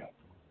 damn.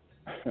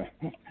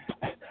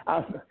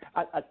 I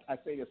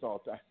say this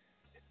all the time.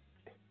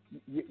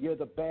 You're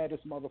the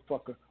baddest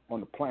motherfucker on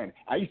the planet.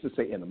 I used to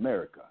say in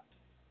America,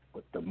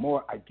 but the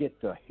more I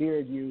get to hear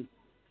you,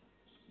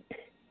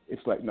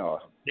 it's like, no.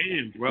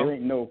 Damn, bro. There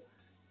ain't no.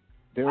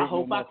 I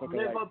hope I can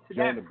live up to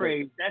that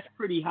praise. That's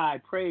pretty high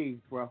praise,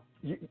 bro.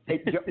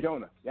 Hey,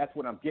 Jonah, that's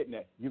what I'm getting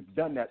at. You've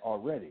done that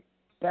already.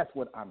 That's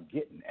what I'm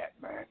getting at,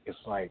 man.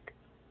 It's like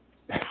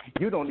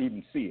you don't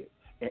even see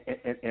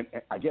it, and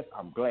I guess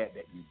I'm glad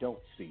that you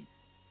don't see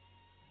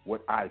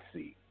what I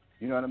see.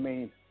 You know what I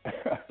mean?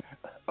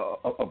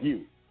 of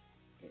you.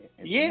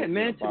 And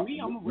man. To me,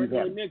 I'm a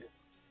regular nigga.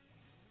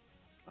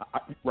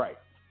 Right,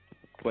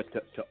 but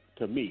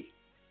to me,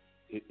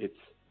 it's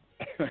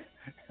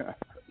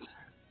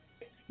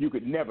you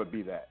could never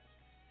be that.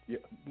 You're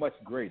much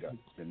greater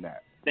than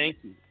that.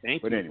 Thank you,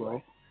 anyway,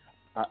 bro.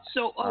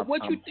 So,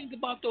 what you think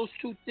about those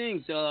two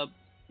things?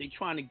 They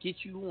trying to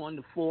get you on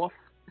the 4th,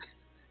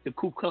 the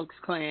Ku Klux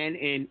Klan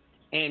and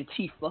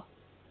Antifa.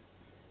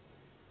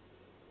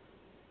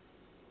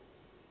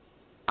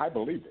 I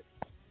believe it.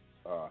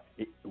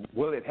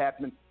 Will it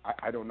happen?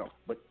 I don't know,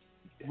 but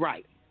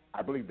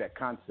I believe that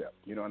concept.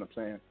 You know what I'm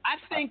saying? I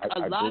think a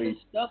lot of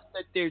stuff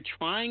that they're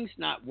trying is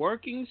not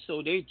working,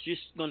 so they're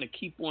just gonna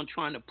keep on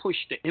trying to push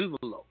the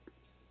envelope.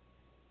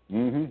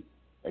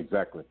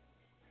 Exactly.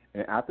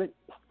 And I think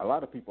a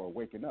lot of people are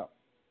waking up,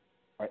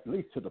 or at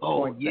least to the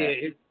point. Oh yeah,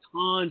 it's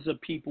tons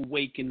of people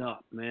waking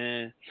up,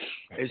 man.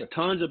 There's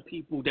tons of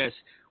people that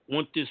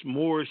want this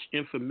Moorish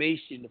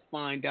information to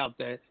find out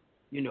that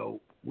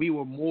we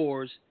were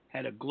Moors,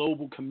 had a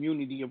global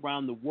community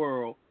around the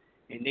world,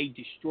 and they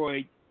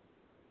destroyed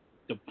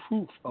the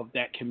proof of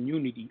that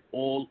community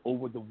all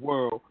over the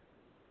world.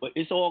 But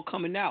it's all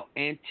coming out.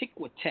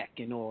 Antiquitech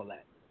and all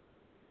that.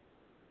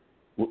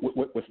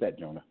 What's that,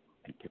 Jonah?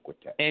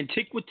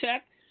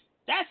 Antiquitech?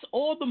 That's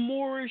all the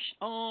Moorish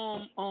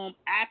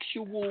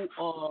actual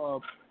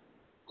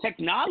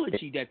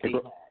technology that they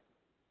had.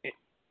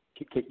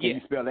 Can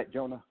you spell that,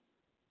 Jonah?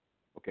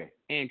 Okay.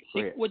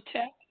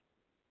 Antiquitech.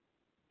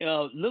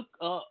 Look.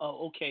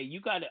 Okay. You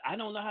got to. I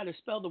don't know how to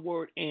spell the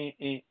word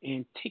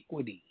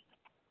antiquity.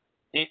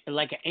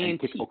 Like an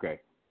antique. Okay.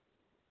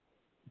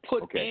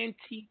 Put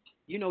antique.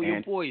 You know,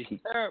 your boy is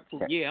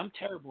terrible. Yeah, I'm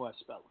terrible at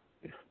spelling.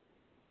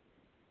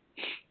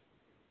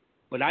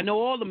 But I know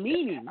all the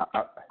meanings.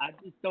 I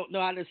just don't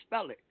know how to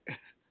spell it.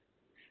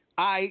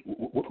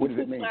 What does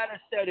it mean?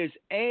 Said is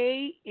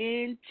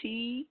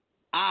ANTIQ.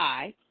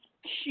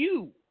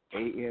 ANTIQ.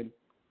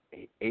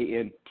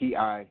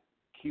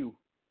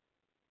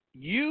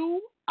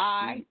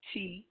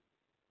 UITECH.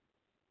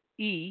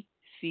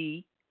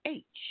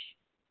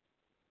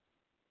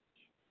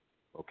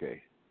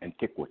 Okay.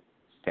 Antiquity.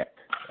 Tech.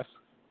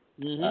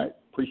 Mm-hmm. All right.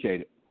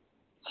 Appreciate it.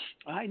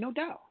 All right, no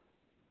doubt.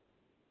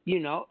 You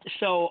know,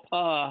 so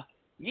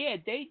yeah,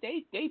 they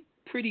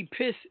pretty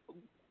pissed.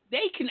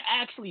 They can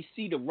actually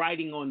see the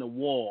writing on the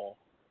wall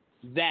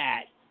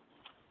that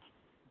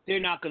they're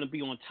not going to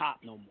be on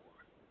top no more.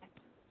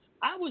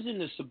 I was in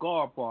the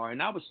cigar bar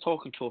and I was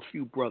talking to a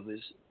few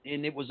brothers,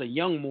 and it was a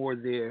young Moor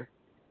there.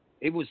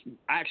 It was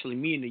actually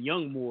me and the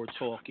young Moor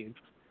talking,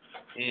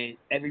 and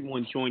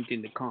everyone joined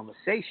in the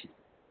conversation.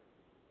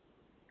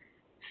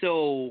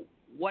 So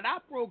what I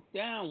broke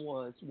down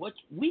was what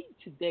we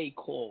today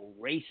call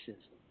racism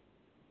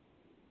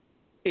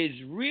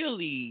is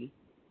really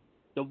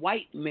the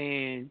white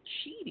man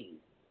cheating.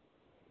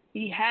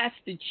 He has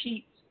to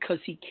cheat because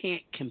he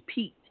can't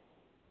compete.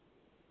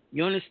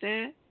 You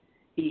understand?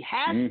 He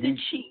has to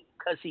cheat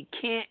because he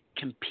can't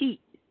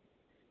compete.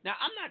 Now,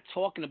 I'm not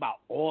talking about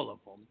all of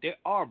them. There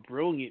are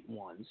brilliant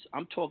ones.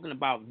 I'm talking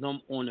about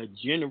them on a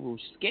general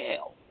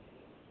scale.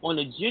 On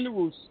a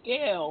general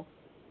scale,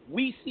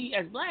 we see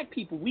as black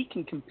people, we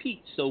can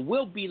compete. So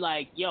we'll be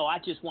like, yo, I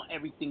just want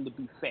everything to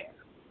be fair.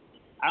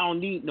 I don't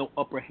need no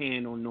upper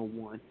hand on no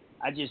one.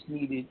 I just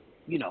need it,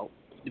 you know,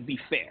 to be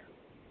fair.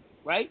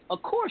 Right?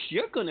 Of course,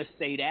 you're going to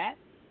say that.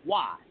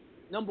 Why?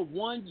 Number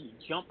one, you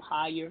jump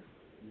higher, you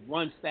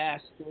run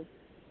faster,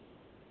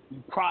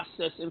 you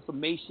process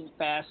information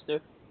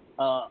faster.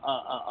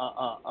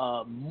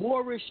 A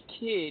Moorish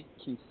kid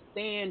can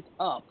stand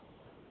up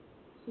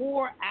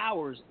 4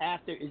 hours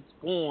after it's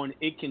born,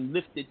 it can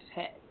lift its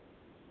head.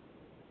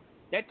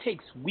 That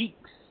takes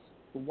weeks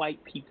for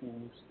white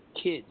people's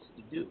kids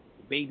to do,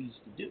 for babies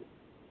to do.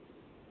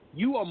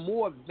 You are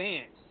more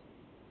advanced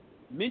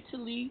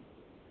mentally,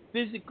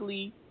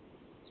 physically,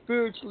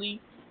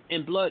 spiritually,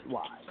 and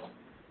blood-wise,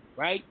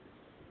 right?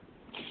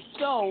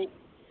 So,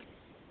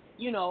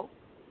 you know,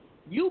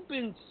 you've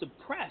been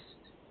suppressed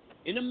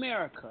in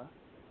America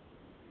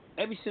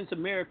ever since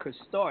America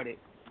started,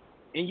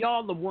 and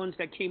y'all the ones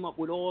that came up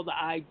with all the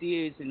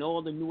ideas and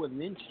all the new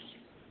inventions.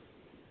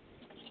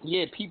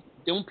 Yeah,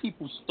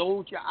 people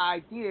stole your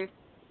idea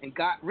and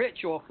got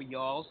rich off of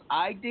y'all's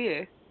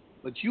idea,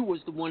 but you was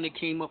the one that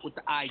came up with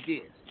the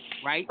ideas,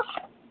 right?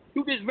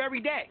 To this very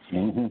day.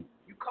 Mm-hmm.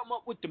 You come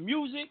up with the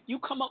music, you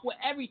come up with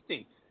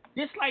everything.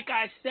 Just like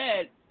I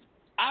said,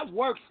 I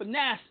worked for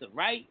NASA,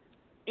 right?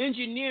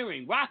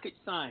 Engineering, rocket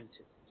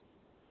scientist.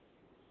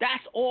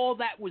 That's all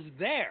that was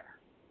there.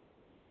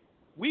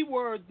 We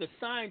were the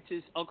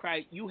scientists.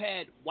 Okay, you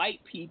had white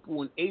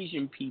people and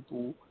Asian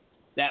people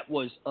that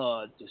was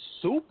the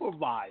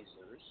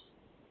supervisors,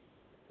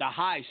 the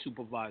high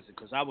supervisor,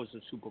 because I was a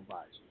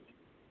supervisor,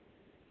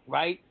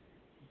 right?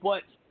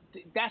 But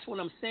that's what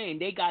I'm saying.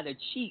 They got to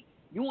cheat.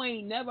 You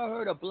ain't never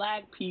heard of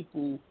black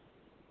people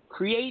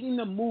creating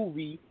a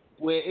movie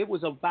where it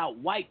was about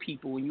white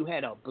people and you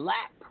had a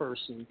black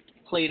person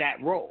play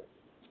that role.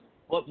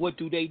 But what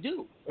do?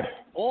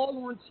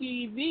 All on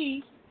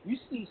TV, you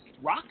see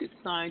rocket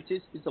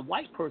scientists is a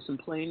white person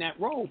playing that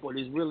role, but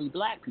it's really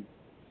black people.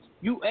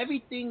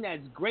 Everything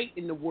that's great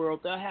in the world,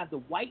 they'll have the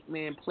white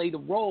man play the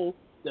role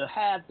to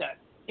have the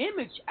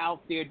image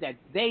out there that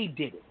they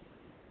did it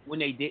when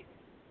they didn't.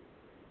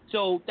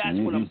 So that's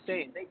what I'm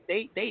saying.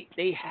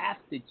 They have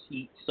to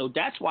cheat. So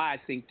that's why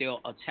I think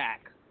they'll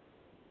attack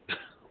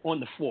on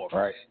the 4th.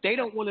 Right. They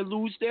don't want to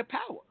lose their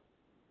power.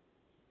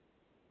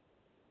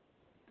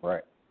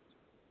 Right.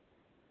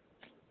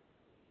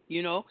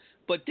 You know,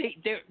 but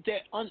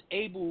they're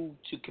unable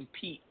to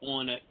compete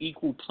on an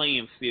equal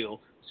playing field,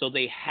 so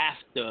they have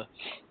to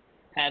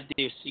have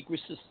their secret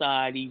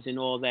societies and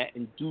all that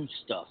and do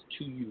stuff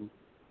to you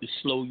to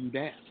slow you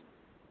down.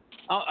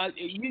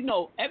 You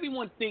know,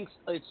 everyone thinks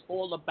it's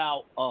all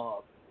about,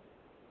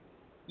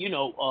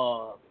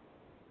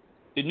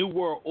 the New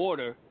World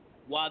Order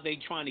while they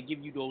trying to give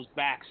you those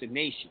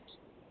vaccinations.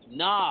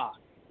 Nah,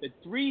 the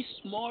 3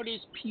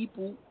 smartest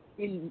people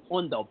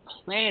on the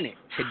planet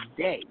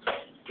today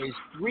is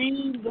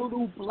 3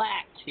 little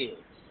black kids.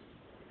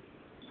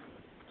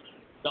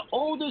 The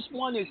oldest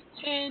one is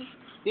 10,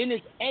 then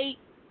it's 8,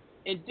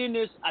 and then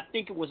there's, I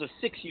think it was a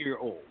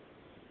 6-year-old.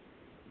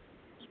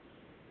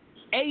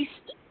 Aced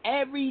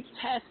every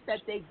test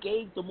that they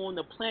gave them on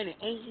the planet.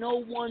 Ain't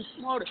no one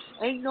smarter.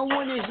 Ain't no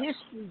one in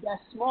history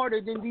that's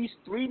smarter than these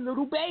 3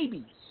 little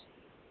babies.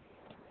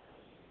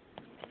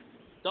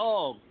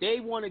 Dog, they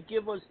want to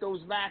give us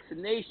those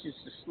vaccinations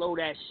to slow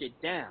that shit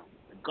down.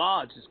 The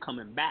gods is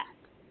coming back.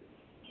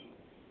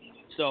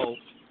 So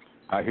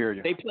I hear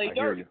you. They play I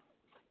hear dirty. you.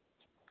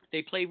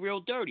 They play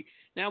real dirty.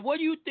 Now, what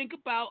do you think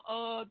about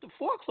the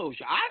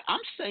foreclosure? I'm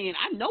saying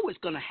I know it's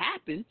going to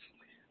happen.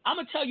 I'm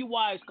going to tell you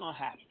why it's going to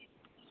happen.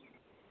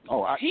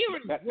 Here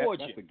in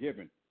Georgia. That's a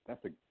given.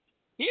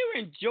 Here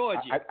in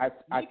Georgia, I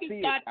niggas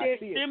see got it.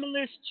 their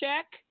stimulus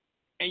check,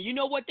 and you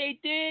know what they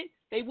did?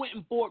 They went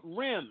and bought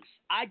rims.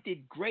 I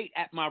did great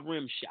at my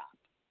rim shop,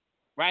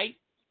 right?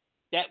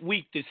 That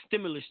week, the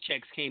stimulus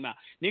checks came out.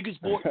 Niggas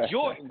bought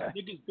Jordans.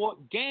 Niggas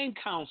bought game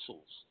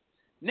consoles.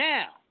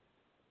 Now,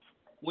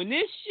 when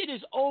this shit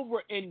is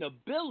over and the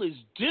bill is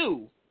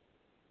due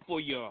for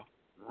your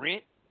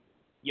rent,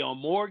 your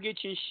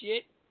mortgage and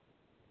shit,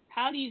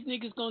 how these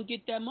niggas gonna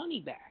get that money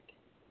back?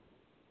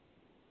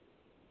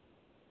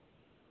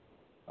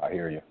 I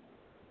hear you.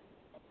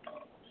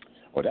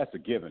 Well, that's a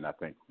given, I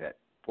think, that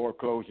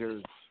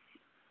foreclosures,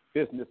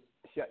 business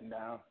shutting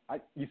down.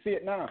 You see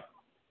it now.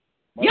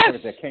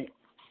 Motherfuckers that can't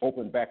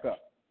open back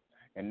up.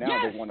 And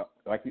now they want to,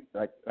 like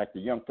the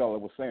young fella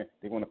was saying,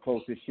 they want to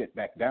close this shit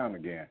back down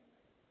again.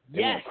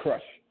 They want to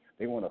crush.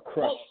 They want to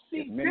crush. Well,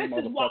 see, as many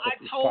this is why I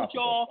told possible.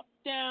 y'all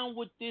down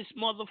with this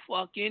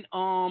motherfucking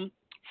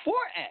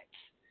Forex.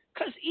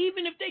 Because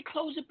even if they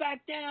close it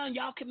back down,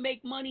 y'all can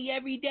make money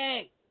every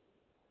day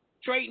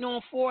trading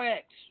on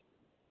Forex.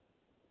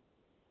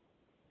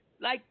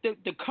 Like,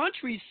 the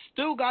countries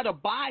still got to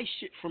buy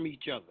shit from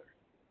each other.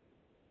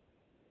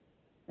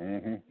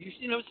 Mm-hmm. You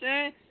see what I'm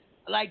saying?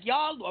 Like,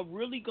 y'all are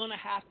really going to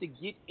have to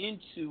get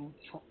into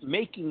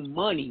making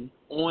money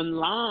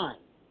online.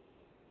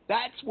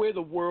 That's where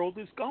the world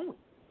is going.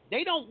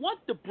 They don't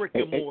want the brick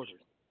and mortar.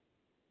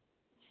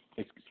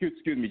 Excuse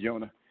me,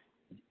 Jonah.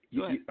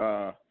 Go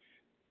ahead.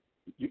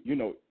 You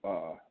know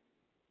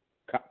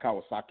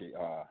Kawasaki,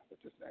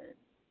 what's his name?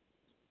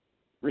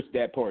 Rich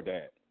Dad, Poor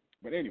Dad.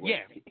 But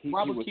anyway,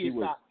 Robert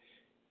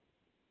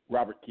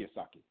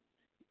Kiyosaki.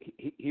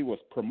 He was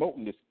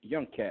promoting this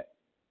young cat.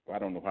 I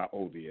don't know how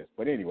old he is,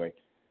 but anyway,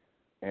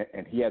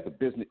 and he has a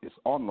business. It's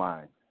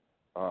online.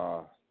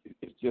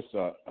 It's just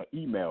a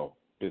email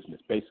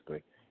business,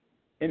 basically.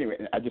 Anyway,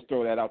 I just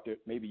throw that out there.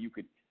 Maybe you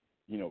could,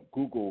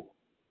 Google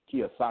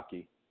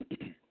Kiyosaki,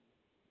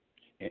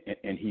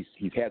 and he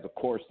has a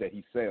course that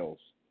he sells.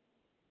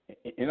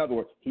 In other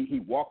words, he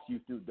walks you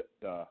through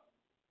the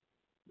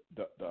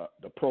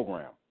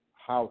program,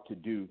 how to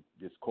do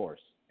this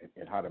course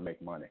and how to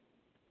make money,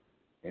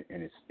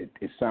 and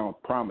it sounds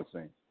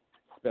promising,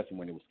 especially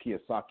when it was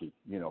Kiyosaki,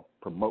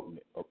 promoting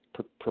it or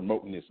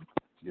promoting this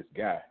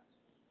guy.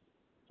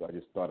 So I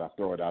just thought I'd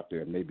throw it out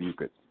there. Maybe you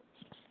could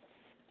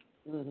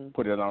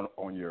put it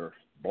on your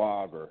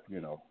blog or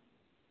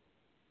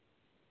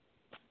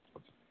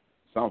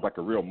Sounds like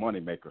a real money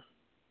maker.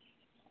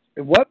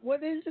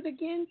 What is it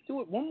again?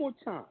 Do it one more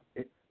time.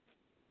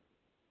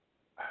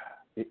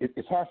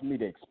 It's hard for me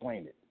to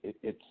explain it.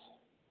 It's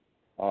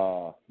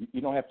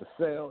you don't have to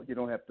sell, you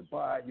don't have to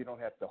buy, you don't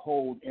have to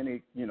hold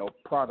any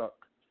product.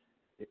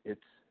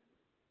 It's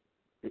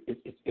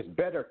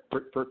better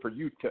for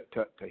you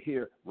to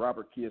hear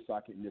Robert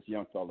Kiyosaki and this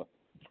young fella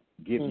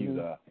give you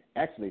the.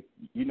 Actually,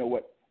 you know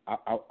what?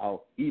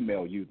 I'll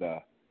email you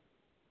the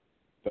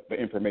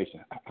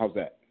information. How's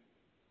that?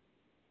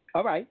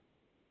 All right.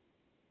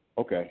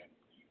 Okay.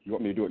 You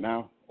want me to do it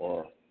now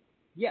or?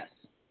 Yes.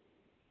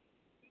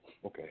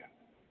 Okay.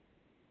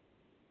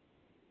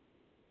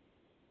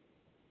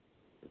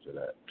 Where's it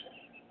at?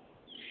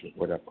 Shit,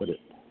 where'd I put it?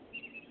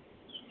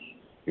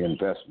 The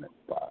investment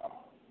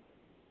file.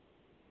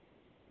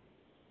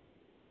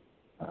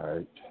 All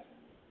right.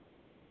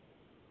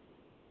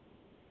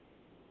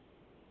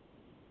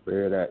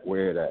 Where that?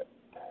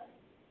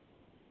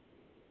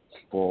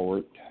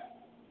 Forward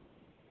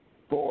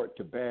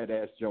to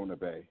badass Jonah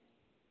Bay.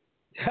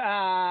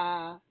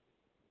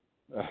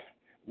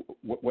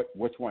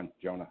 Which one,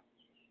 Jonah?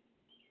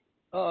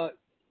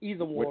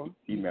 Either or.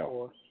 Email. Either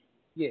or.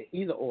 Yeah,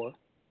 either or.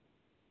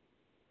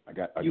 I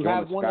got you Jonah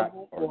have one Scott of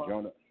them, or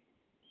Jonah.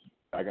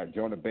 I got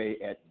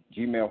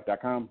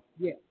jonahbay@gmail.com.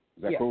 Yeah.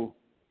 Is that cool?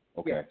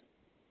 Okay. Yeah.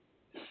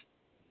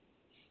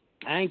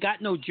 I ain't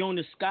got no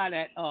Jonah Scott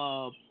at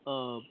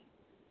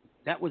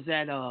that was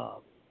at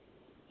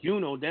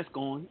Juno. That's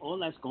gone. All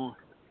that's gone.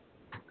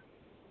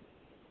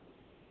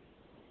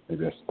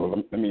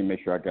 Let me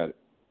make sure I got it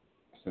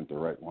sent the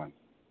right one.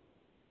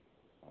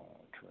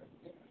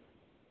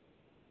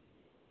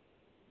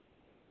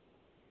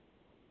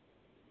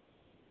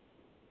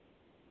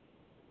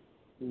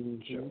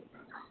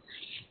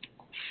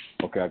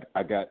 Okay,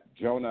 I got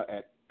Jonah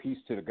at Peace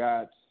to the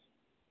Gods.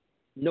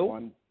 Nope.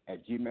 One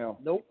at Gmail.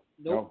 Nope.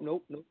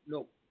 No?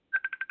 Nope.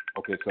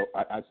 Okay, so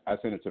I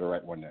sent it to the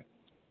right one then.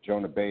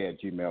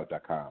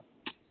 jonahbay@gmail.com.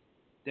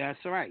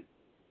 That's right.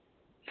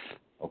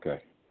 Okay.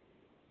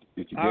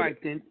 Did you All get right,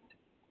 it? then.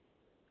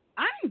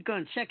 I ain't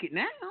going to check it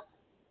now.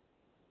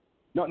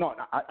 No,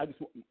 I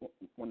just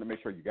wanted to make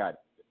sure you got it.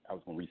 I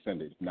was going to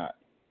resend it if not.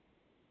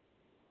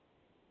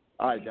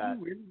 All right, guys.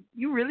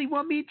 You really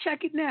want me to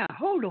check it now?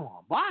 Hold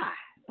on. Why?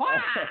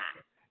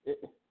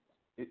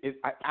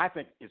 I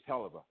think it's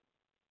hell of a.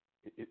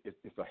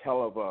 It's a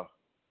hell of a.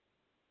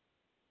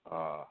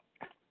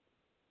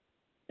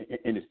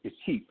 and it's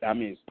cheap. I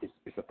mean,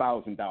 it's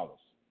 $1,000,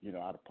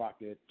 out of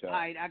pocket. All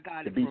right, I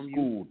got to it be from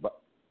schooled, you.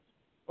 but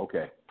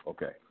okay.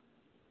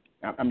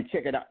 I mean,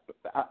 check it out.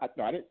 I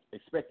didn't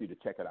expect you to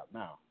check it out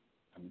now.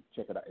 I mean,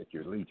 check it out at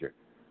your leisure.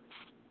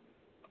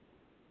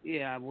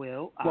 Yeah, I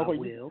will.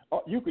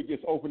 You could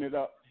just open it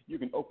up. You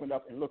can open it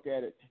up and look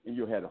at it, and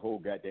you'll have the whole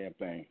goddamn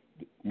thing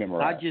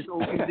memorized. I just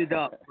opened it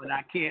up, but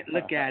I can't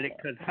look at it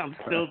because I'm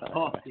still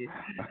talking.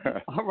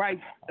 All right.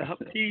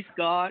 Peace,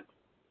 God.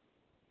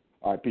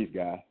 All right, peace,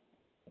 guy.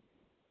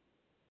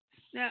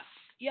 Now,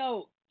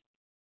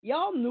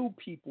 y'all new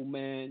people,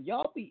 man,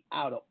 y'all be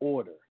out of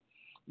order.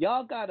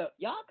 Y'all gotta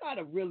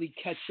really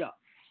catch up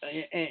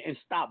and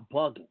stop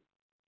bugging.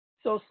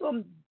 So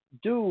some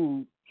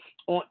dude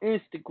on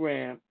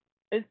Instagram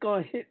is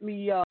gonna hit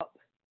me up.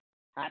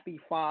 Happy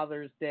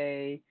Father's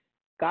Day.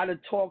 Gotta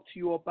talk to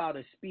you about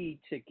a speed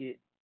ticket.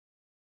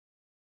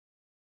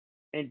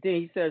 And then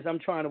he says, I'm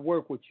trying to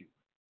work with you,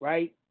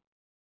 right?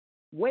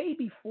 Way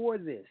before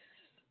this,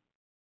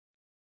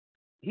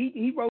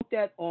 he wrote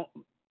that on.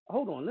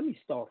 Hold on, let me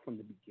start from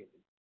the beginning.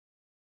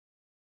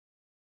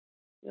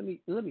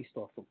 Let me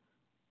start from.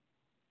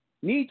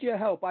 Need your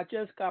help. I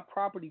just got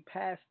property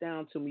passed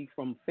down to me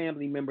from a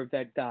family member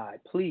that died.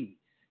 Please.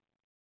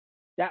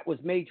 That was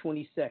May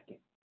 22nd.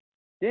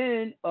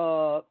 Then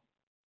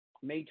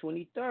May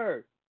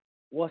 23rd.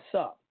 What's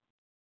up?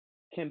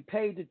 Can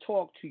pay to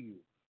talk to you.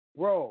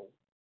 Bro,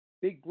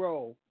 big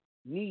bro,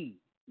 need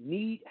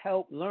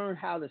help. Learn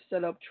how to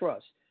set up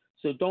trust.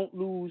 So don't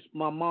lose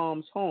my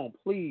mom's home.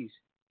 Please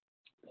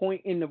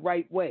point in the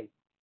right way.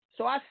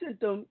 So I sent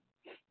them,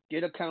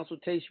 get a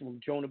consultation from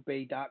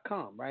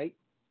jonahbay.com, right?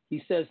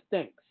 He says,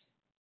 thanks.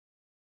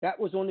 That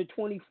was on the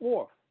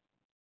 24th.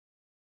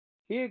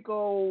 Here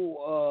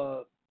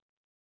go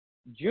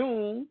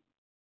June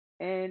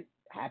and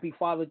happy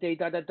Father's Day,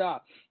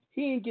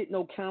 He ain't get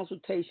no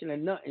consultation or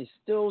nothing.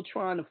 Still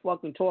trying to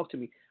fucking talk to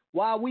me.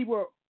 While we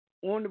were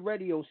on the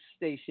radio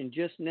station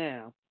just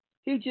now,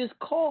 he just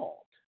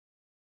called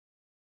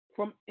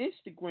from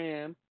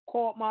Instagram,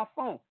 called my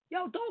phone.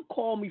 Yo, don't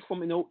call me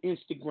from no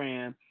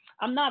Instagram.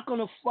 I'm not going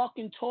to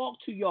fucking talk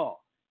to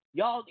y'all.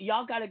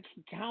 Y'all got a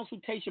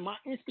consultation. My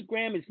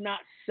Instagram is not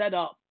set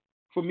up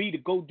for me to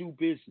go do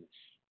business.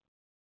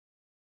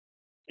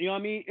 You know what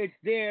I mean? It's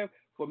there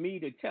for me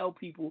to tell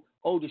people,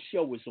 oh, the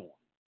show is on.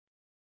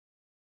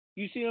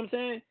 You see what I'm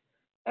saying?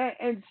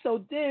 And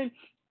so then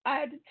I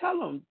had to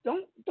tell him,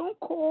 don't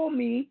call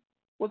me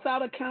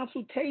without a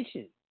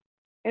consultation.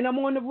 And I'm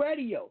on the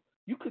radio.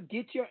 You could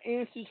get your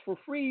answers for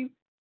free,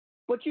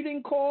 but you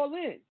didn't call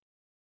in.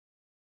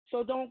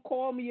 So don't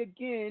call me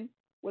again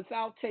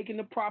without taking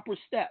the proper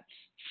steps.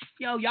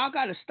 Yo, y'all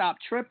got to stop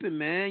tripping,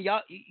 man.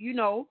 Y'all,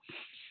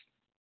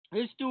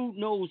 this dude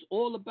knows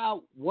all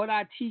about what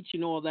I teach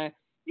and all that.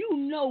 You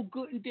know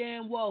good and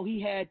damn well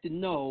he had to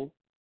know,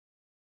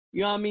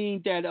 you know what I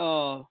mean, that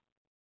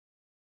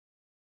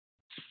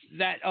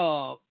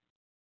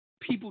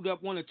people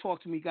that want to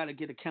talk to me got to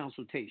get a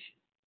consultation.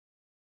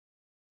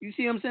 You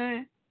see what I'm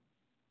saying?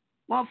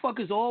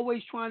 Motherfuckers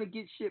always trying to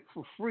get shit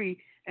for free,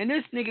 and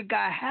this nigga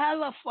got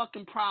hella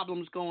fucking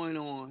problems going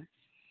on,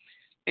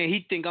 and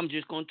he think I'm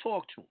just going to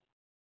talk to him.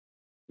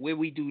 Where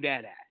we do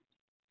that at?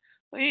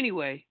 But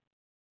anyway,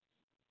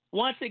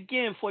 once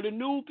again, for the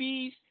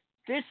newbies,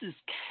 this is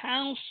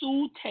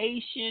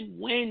Consultation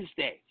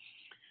Wednesday,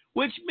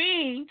 which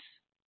means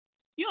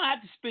you don't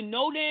have to spend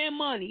no damn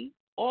money.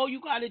 All you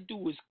got to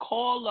do is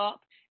call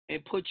up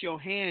and put your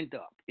hand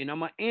up, and I'm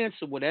going to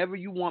answer whatever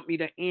you want me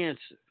to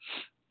answer,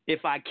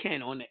 if I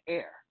can, on the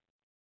air.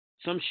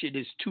 Some shit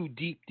is too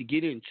deep to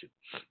get into.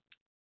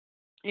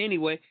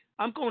 Anyway,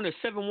 I'm going to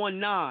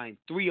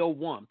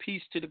 719-301.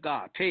 Peace to the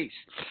God. Peace.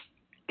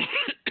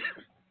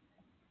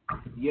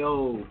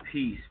 Yo,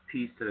 peace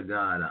to the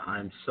God.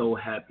 I'm so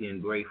happy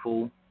and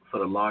grateful for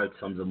the large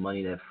sums of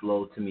money that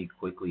flow to me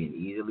quickly and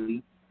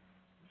easily.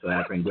 So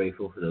happy and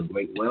grateful for the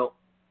great wealth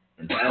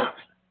and health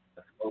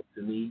that flows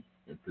to me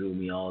and through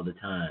me all the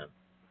time.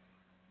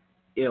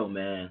 Yo,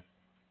 man,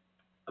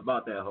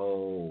 about that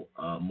whole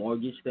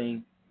mortgage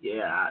thing,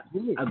 yeah,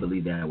 I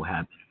believe that will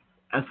happen.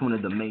 That's one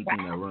of the main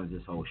things that runs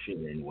this whole shit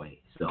anyway.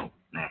 So,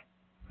 nah.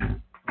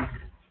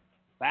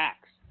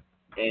 Facts.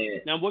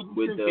 And now, what do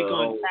you think they're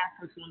going to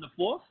tax us on the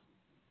 4th?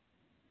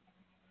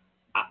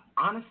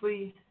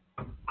 Honestly,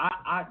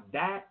 I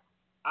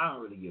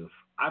don't really give.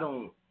 I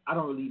don't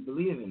really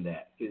believe in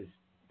that, because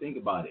think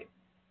about it.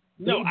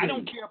 No, I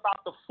don't care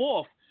about the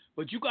 4th,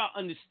 but you got to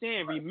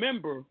understand.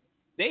 Remember,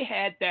 they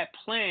had that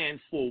plan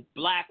for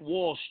Black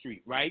Wall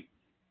Street, right?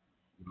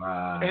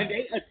 Right. And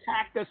they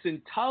attacked us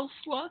in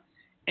Tulsa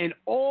and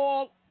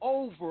all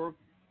over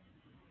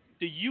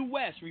the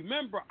U.S.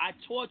 Remember, I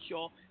taught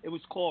y'all it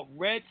was called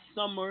Red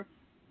Summer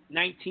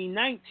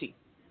 1919.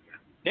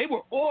 They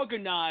were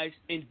organized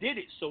and did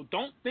it, so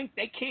don't think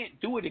they can't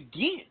do it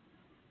again.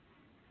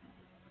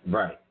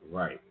 Right.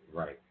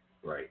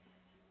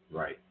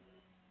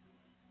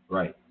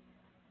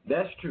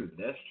 That's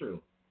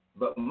true.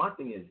 But my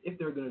thing is, if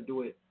they're going to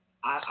do it,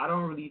 I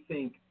don't really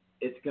think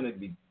it's going to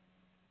be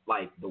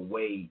like the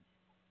way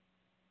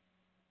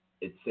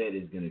it said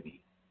it's going to be.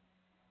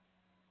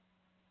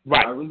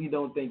 Right. I really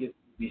don't think it's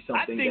be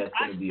something that's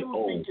going to be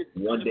one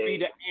day. Be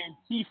the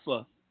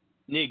Antifa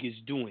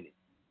niggas doing it.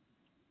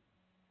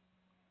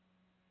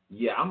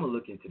 Yeah, I'm gonna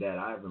look into that.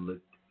 I haven't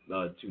looked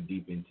too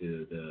deep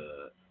into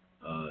the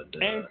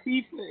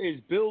Antifa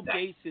is Bill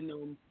Gates and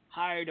them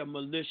hired a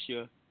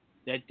militia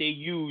that they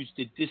use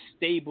to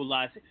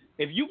destabilize it.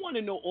 If you want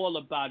to know all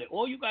about it,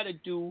 all you got to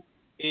do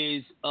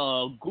is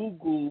go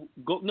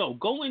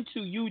into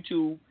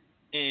YouTube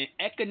and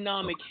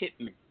economic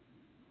hitmen,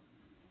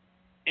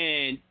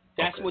 and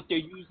that's what they're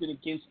using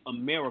against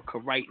America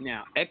right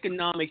now.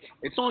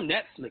 It's on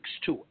Netflix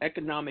too.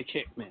 Economic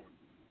hitman.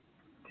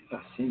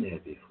 I've seen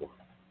that before.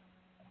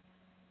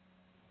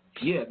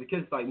 Yeah,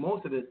 because like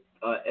most of the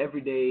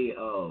everyday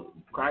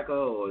cracker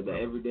or the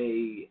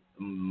everyday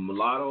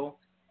mulatto,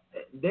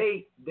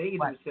 they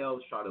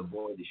themselves try to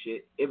avoid the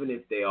shit, even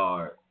if they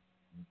are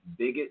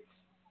bigots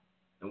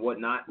and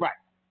whatnot. Right.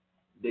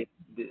 They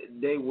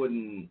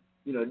wouldn't,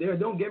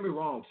 don't get me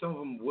wrong, some of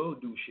them will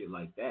do shit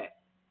like that,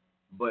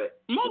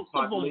 but most the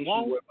of them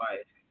won't.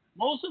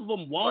 Most of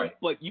them won't, right.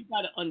 But you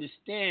got to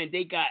understand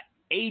they got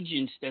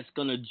agents that's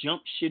gonna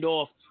jump shit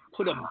off,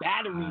 put a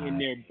battery in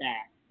their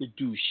back to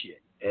do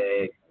shit.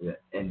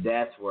 And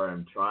that's where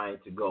I'm trying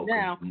to go.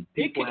 Now,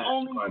 it can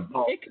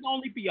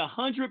only be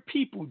 100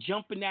 people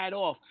jumping that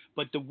off,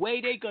 but the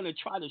way they're going to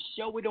try to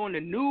show it on the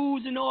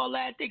news and all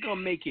that, they're going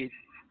to make it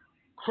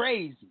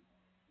crazy.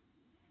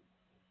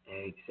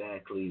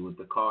 Exactly. With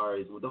the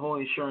cars, with the whole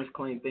insurance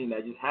claim thing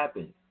that just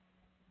happened.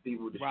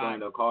 People destroying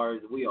their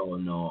cars, we all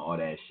know all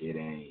that shit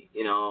ain't,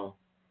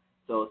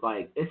 So it's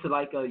like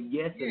a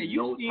yes and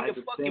no type of thing. Yeah, you see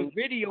the fucking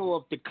video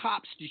of the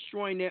cops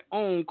destroying their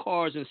own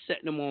cars and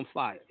setting them on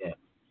fire. Yeah.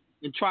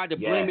 And tried to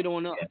blame it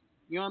on us. Yeah.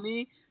 You know what I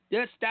mean?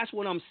 That's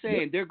what I'm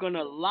saying. Yeah. They're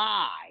gonna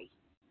lie.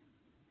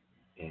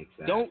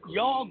 Exactly. Don't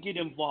y'all get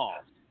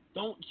involved.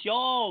 Don't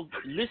y'all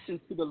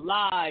listen to the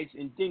lies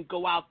and then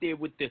go out there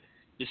with the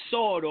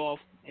sword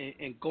off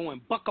and going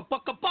bucka.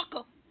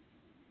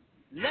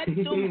 Let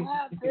them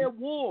have their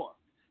war.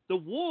 The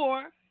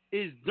war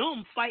is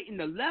them fighting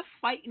the left,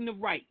 fighting the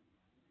right.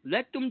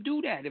 Let them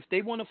do that if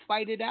they want to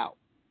fight it out.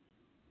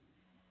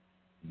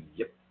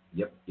 Yep.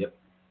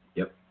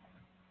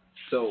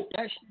 So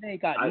that shit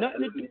ain't got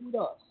nothing to do with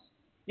us.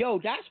 Yo,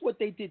 that's what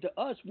they did to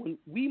us when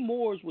we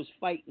Moors was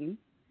fighting.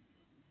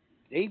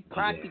 They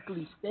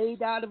practically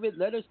stayed out of it,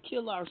 let us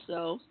kill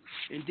ourselves,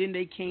 and then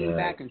they came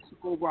back and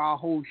took over our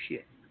whole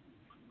shit.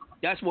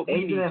 That's what we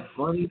need. Isn't that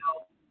funny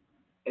though?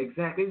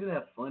 Exactly. Isn't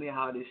that funny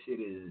how this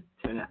shit is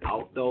turning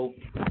out though?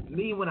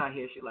 Me, when I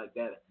hear shit like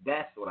that,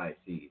 that's what I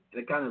see.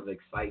 And it kind of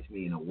excites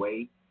me in a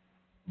way,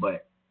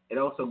 but it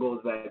also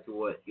goes back to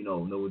what,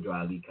 Noah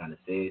Ali kind of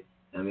said.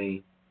 I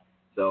mean,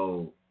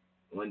 so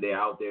when they're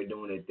out there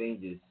doing their thing,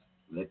 just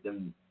let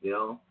them,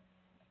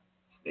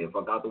 stay the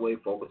fuck out the way,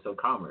 focus on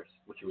commerce.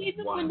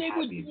 Even when they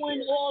were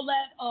doing all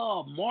that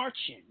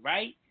marching,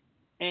 right?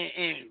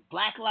 And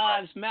Black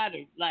Lives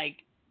Matter,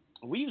 like,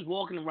 we was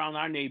walking around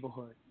our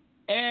neighborhood.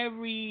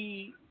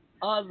 Every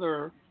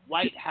other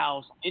White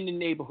House in the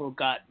neighborhood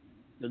got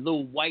the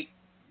little white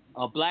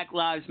Black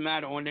Lives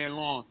Matter on their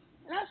lawn.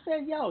 And I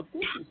said, yo,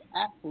 this is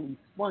actually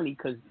funny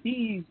because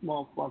these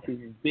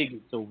motherfuckers is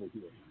bigots over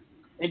here.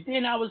 And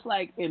then I was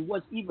like, and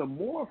what's even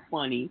more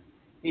funny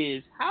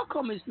is how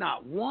come it's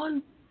not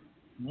one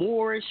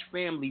Moorish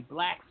family,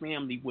 black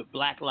family with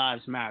Black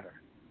Lives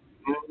Matter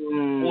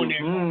on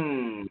their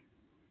lawn?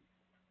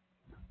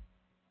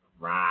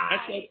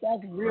 Right.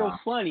 That's real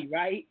funny,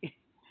 right?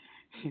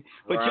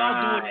 But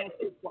y'all doing that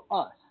shit for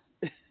us.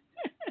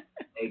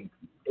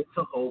 It's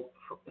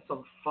a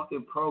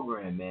fucking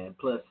program, man.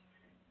 Plus,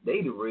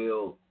 they the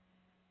real,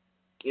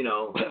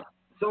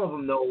 some of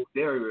them know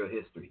their real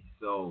history.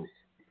 So.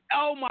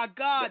 Oh my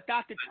God,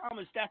 Dr.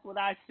 Thomas, that's what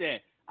I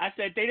said. I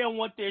said they don't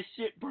want their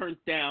shit burnt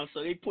down,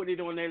 so they put it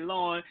on their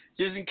lawn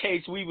just in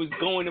case we was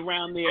going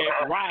around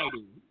there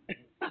rioting.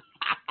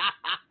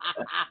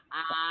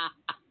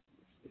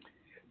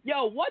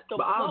 Yo, what the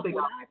fuck would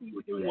I be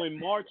doing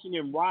marching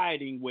and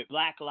rioting with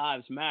Black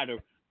Lives Matter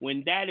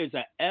when that is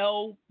a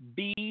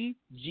LBGT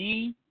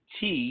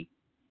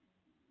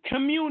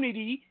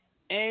community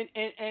and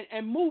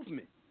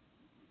movement?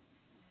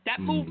 That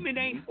movement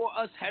ain't for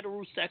us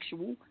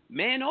heterosexual,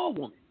 man or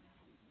woman.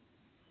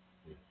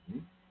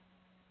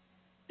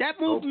 That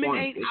movement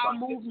ain't our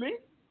movement.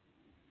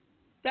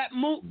 That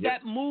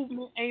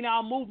movement ain't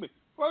our movement.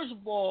 First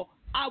of all,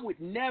 I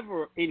would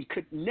never and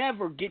could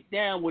never get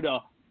down with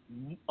a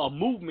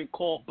movement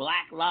called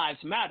Black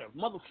Lives Matter.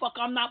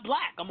 Motherfucker, I'm not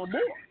black. I'm a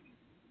Moor.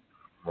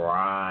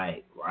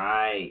 Right.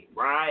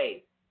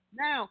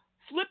 Now,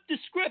 flip the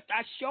script.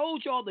 I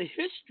showed y'all the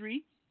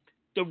history.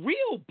 The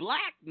real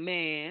black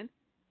man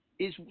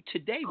is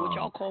today what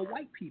y'all call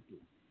white people.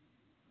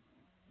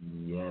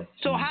 Yes.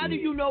 So how do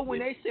you know when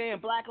they saying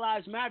Black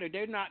Lives Matter,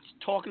 they're not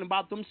talking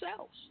about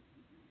themselves?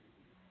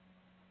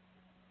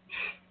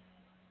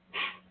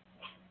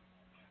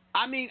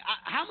 I mean,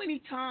 how many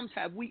times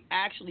have we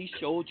actually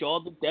showed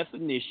y'all the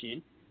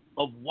definition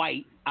of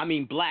black,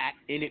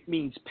 and it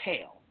means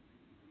pale?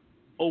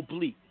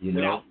 oblique, You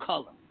know? without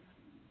color.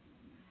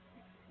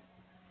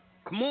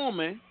 Come on,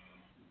 man.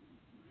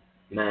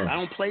 Man, I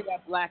don't play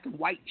that black and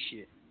white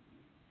shit.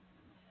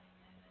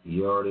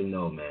 you already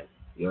know, man.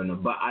 You already know.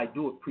 But I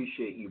do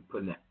appreciate you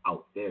putting it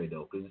out there,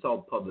 though, because it's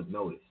all public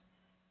notice.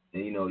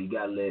 And, you know, you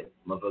got to let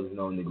motherfuckers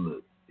know, nigga,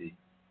 look, this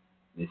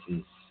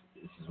is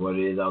what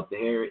it is out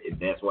there. If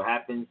that's what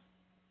happens,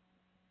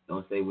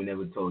 don't say we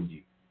never told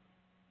you.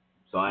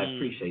 So I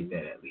appreciate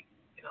that, at least.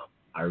 You know,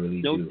 I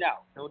really do.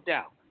 No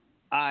doubt.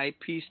 All right,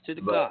 peace to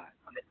the But, God.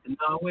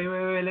 No, wait.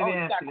 Let me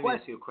ask you a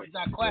question. You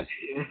got question?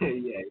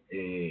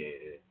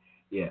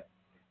 Yeah.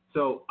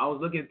 So I was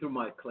looking through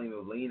my claim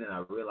of lien, and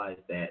I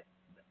realized that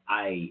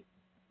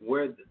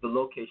where the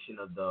location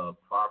of the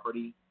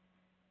property,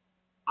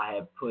 I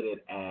had put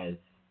it as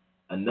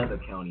another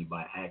county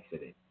by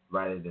accident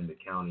rather than the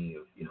county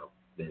of, you know,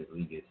 Ben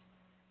Legis.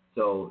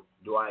 So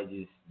do I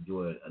just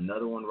do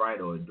another one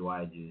right, or do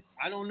I just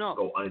I don't know.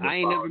 go under the I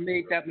ain't never property?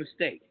 made that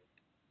mistake.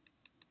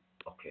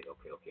 Okay.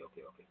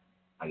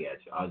 I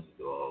got you. I'll just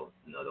do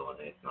another one.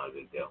 It's not a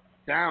big deal.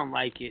 Sound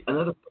like it.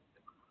 Another.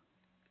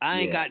 I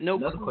ain't got no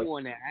another clue question.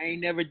 on that. I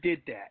ain't never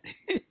did that.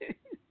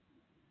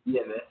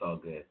 Yeah, man, that's all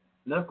good.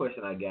 Another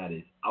question I got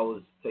is, I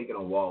was taking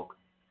a walk,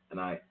 and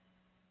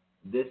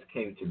this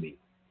came to me.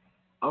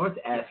 I want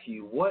to ask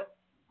you, what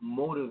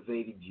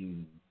motivated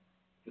you?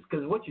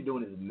 Because what you're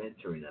doing is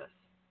mentoring us,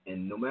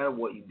 and no matter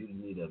what you do, you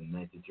need a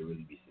mentor to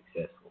really be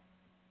successful.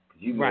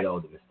 Because you made all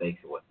the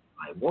mistakes and what.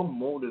 Like, what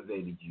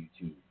motivated you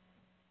to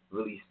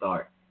really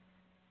start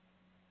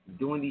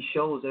doing these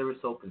shows ever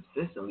so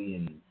consistently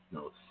and, you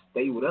know,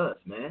 stay with us,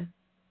 man?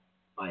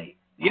 Like,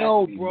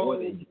 yo, bro,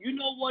 you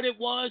know what it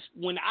was?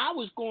 When I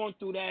was going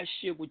through that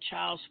shit with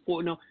child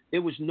support,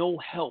 there was no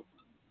help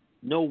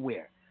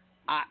nowhere.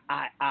 I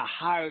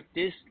hired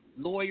this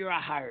lawyer,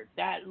 I hired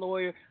that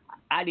lawyer.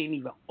 I didn't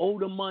even owe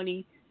the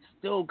money,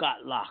 still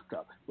got locked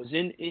up. Was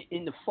in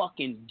the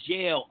fucking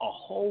jail a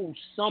whole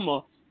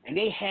summer, and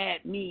they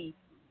had me.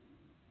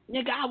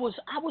 Nigga, I was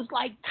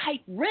like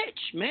type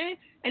rich, man.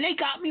 And they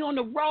got me on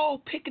the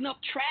road picking up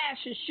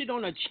trash and shit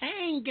on a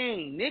chain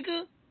gang,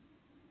 nigga.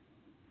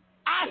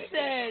 I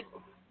said,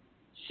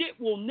 shit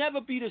will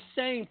never be the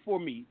same for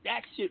me.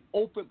 That shit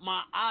opened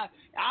my eyes.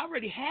 I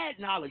already had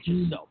knowledge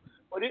of self,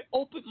 but it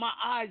opened my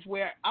eyes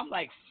where I'm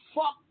like,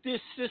 fuck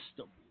this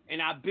system.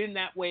 And I've been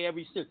that way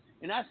ever since.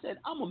 And I said,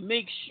 I'm going to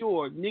make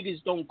sure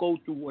niggas don't go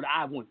through what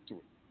I went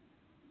through.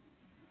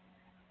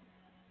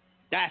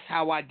 That's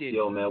how I did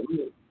it. Man,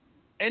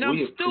 and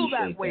I'm still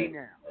that way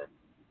now.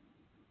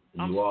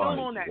 I'm still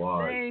on that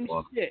same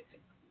shit.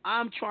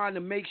 I'm trying to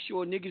make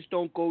sure niggas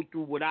don't go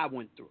through what I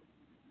went through.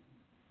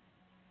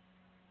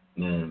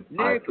 Man,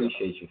 I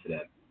appreciate you for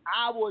that.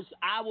 I was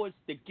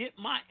to get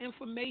my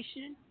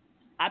information.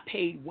 I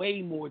paid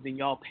way more than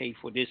y'all pay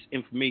for this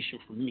information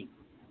from me.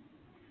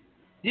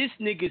 This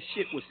nigga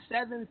shit was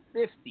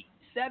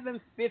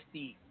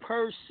 $750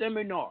 per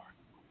seminar,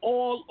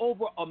 all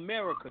over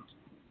America.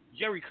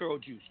 Jerry Curl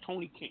Juice,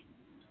 Tony King.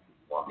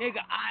 Wow.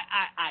 Nigga,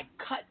 I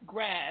cut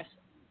grass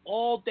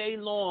all day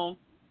long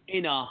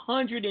in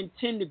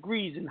 110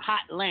 degrees in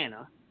hot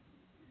Atlanta.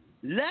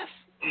 Left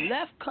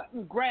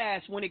cutting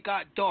grass when it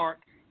got dark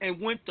and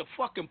went to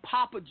fucking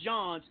Papa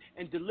John's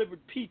and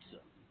delivered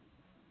pizza.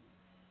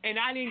 And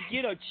I didn't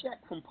get a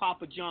check from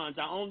Papa John's.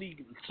 I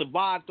only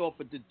survived off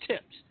of the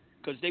tips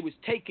because they was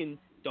taking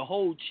the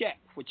whole check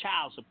for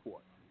child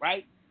support,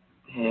 right?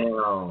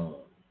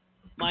 Hell.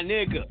 My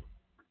nigga.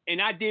 And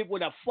I did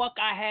what the fuck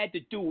I had to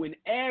do. And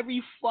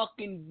every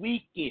fucking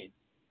weekend,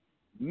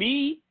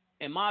 me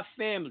and my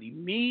family,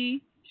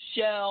 me,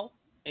 Shell,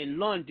 and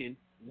London,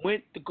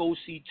 went to go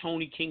see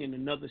Tony King in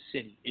another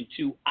city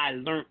until I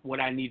learned what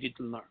I needed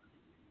to learn.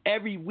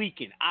 Every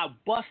weekend, I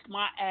bust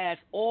my ass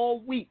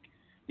all week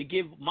to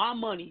give my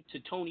money to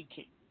Tony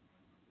King.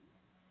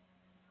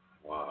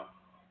 Wow.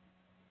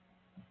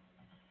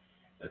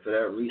 And for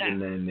that reason,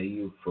 man, may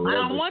you forever.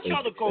 I don't want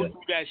y'all to go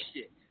through that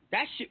shit.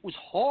 That shit was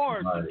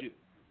hard to do.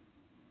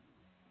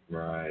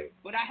 Right.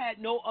 But I had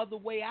no other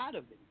way out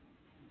of it.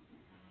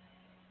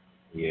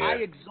 Yeah. I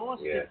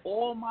exhausted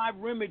all my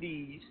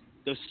remedies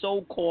the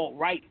so-called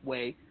right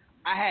way.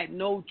 I had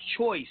no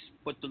choice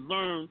but to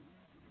learn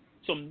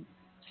some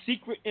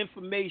secret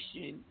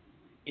information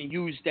and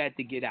use that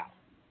to get out.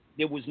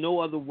 There was no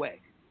other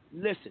way.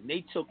 Listen,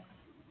 they took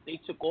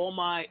all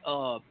my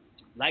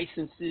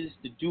licenses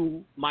to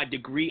do my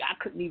degree. I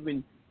couldn't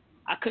even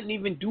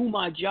do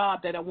my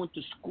job that I went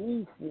to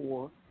school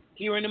for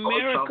here in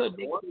America.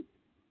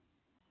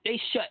 They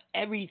shut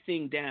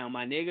everything down,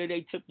 my nigga.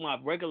 They took my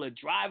regular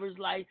driver's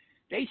license.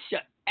 They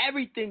shut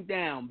everything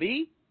down,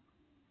 B.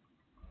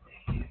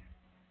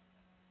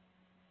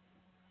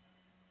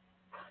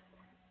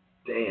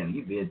 Damn,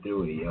 you been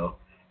through it, yo.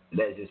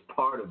 That's just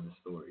part of the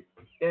story.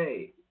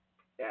 Hey,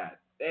 god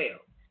damn.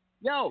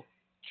 Yo,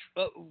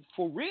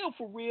 for real,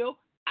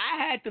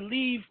 I had to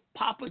leave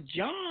Papa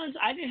John's.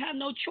 I didn't have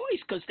no choice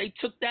because they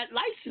took that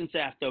license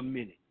after a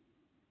minute.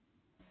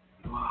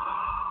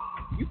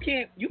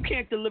 You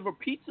can't deliver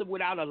pizza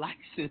without a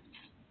license.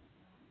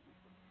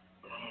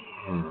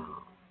 Damn.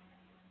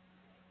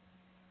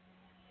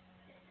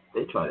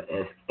 try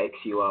to X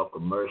you out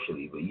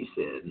commercially, but you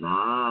said,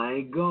 nah, I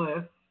ain't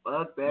going.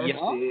 Fuck that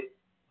shit.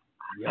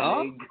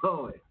 I ain't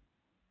going.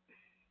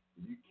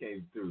 You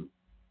came through.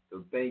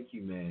 So thank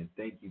you, man.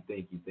 Thank you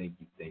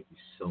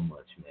so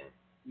much,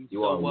 man.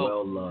 You are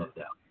well loved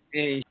out.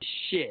 And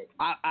shit,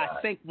 I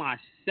thank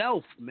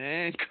myself,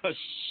 man, because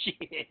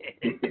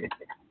shit.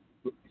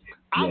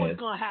 I was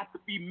going to have to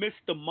be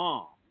Mr.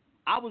 Mom.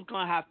 I was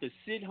going to have to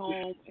sit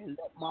home and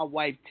let my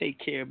wife take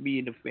care of me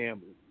and the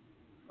family.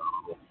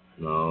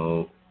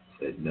 No.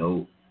 Said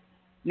no.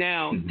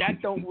 Now,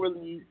 that don't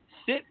really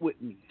sit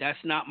with me. That's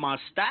not my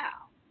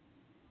style.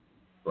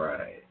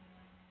 Right.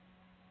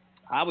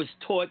 I was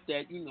taught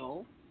that,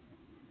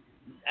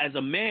 as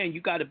a man,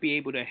 you got to be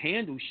able to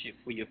handle shit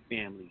for your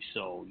family.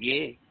 So,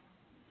 yeah.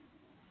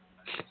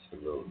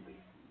 Absolutely.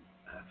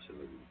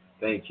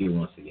 Thank you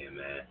once again,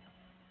 man.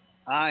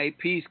 All right,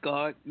 peace,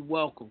 God. You're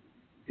welcome.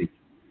 All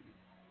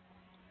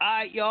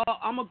right, y'all.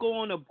 I'm gonna go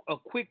on a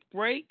quick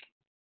break.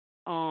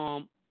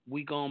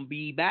 We gonna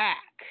be back.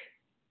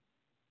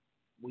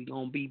 We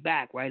gonna be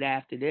back right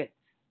after this.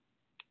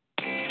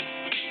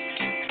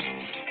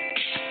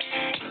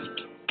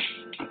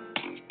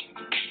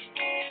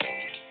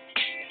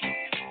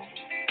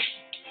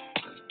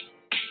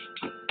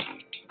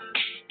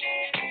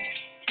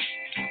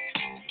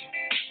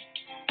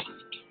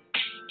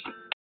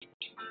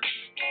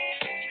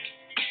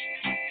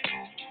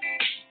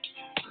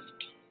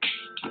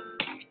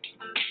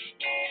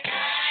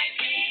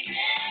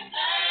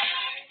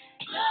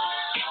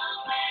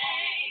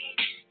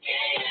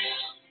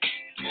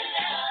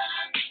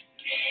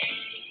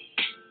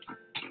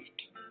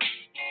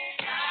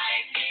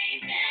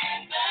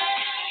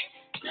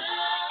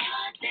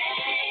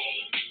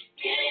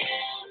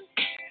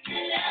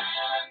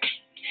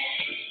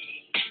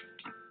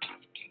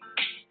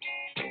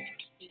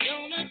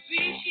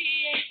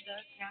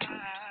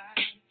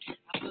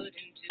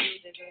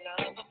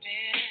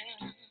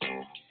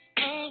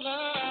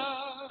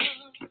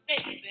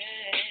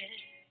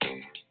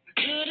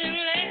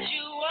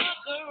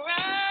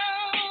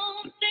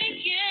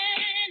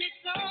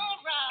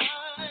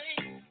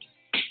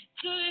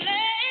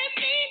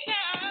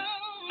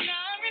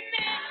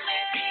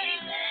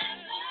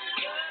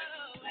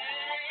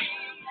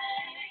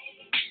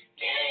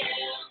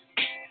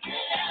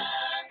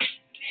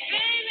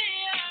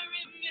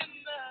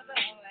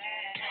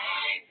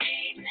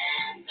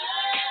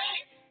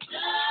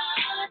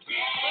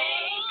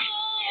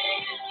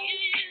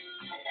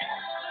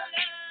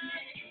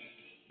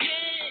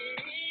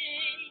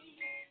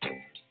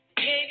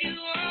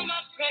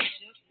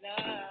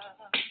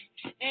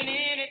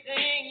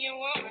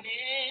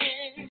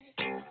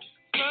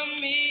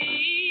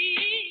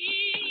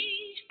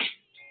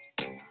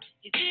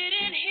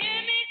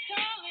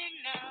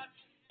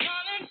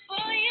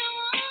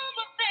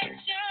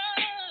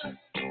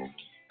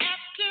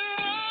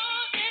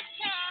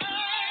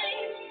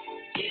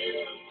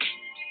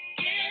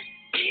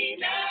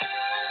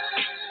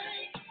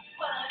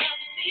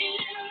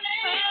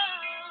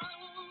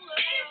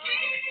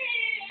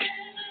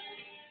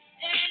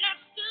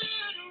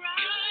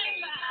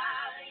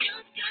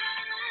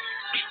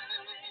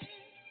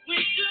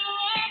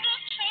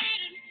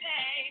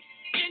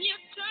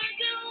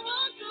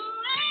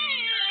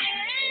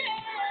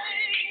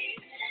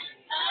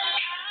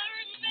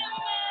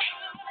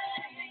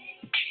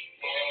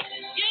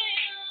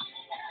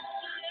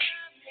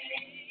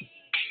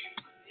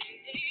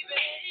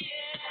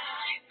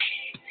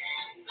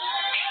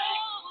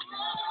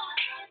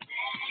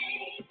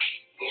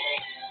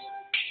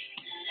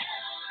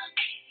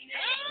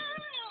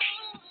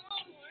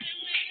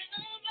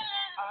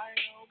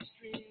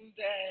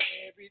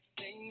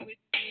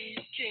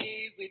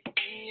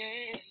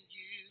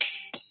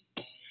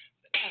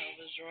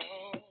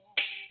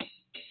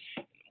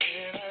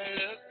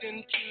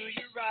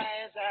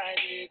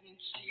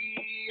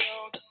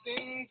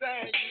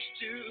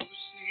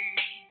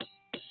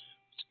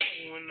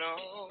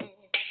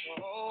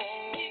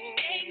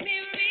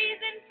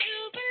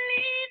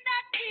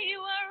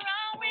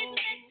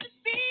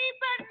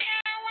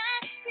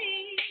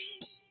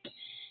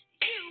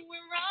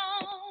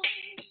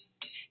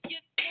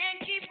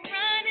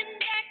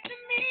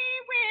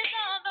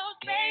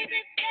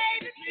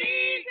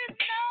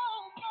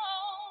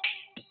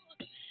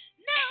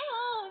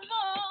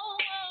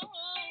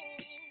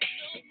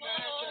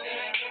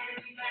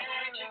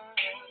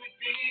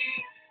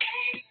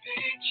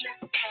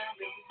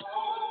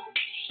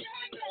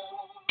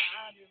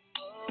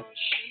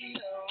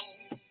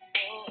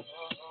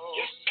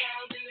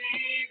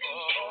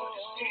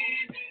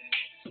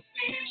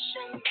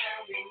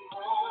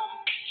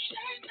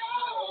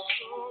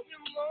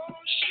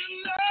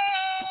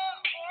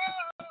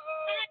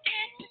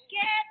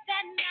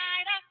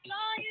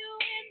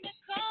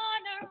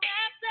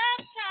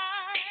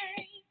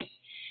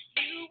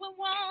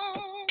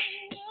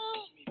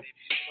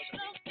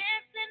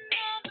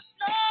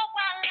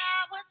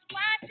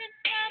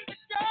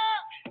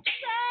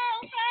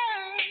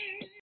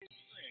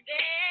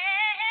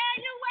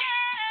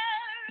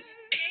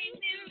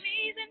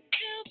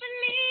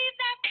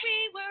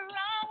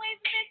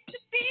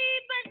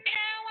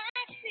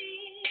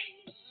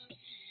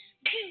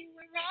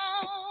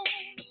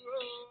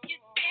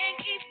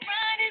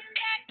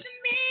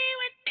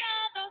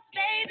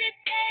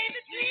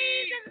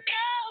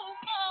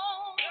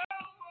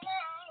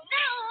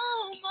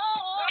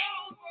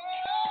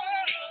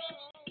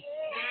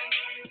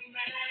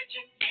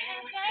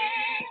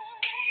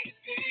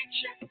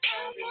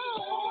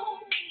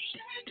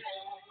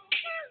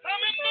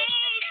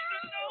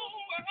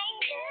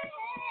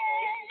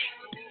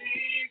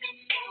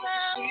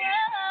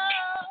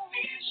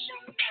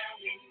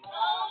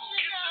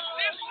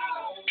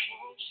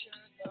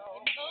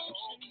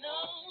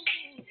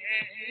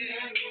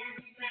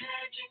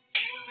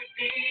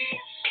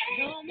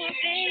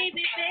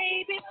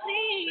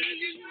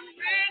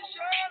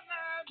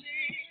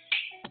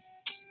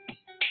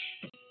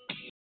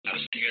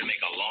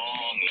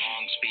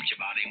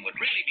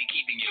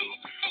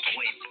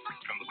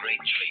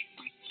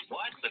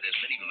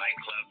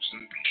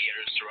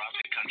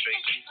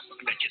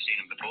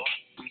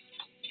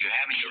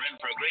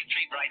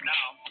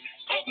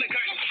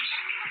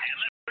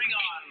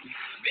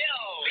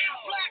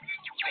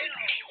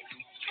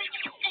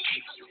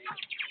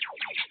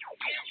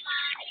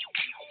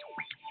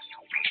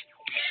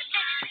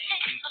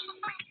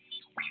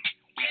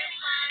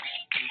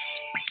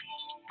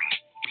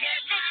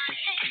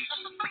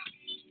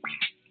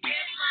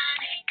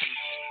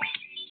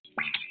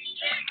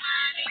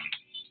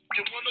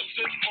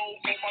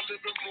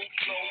 move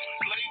slow.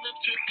 Play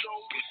Nintendo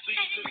with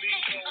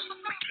seasoning low.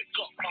 Pick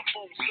up my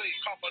phone, say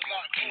Papa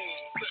not home.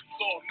 Flips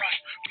all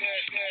night,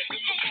 mad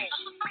in the moon.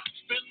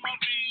 Spin my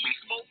weed,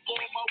 smoke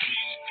all my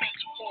weed.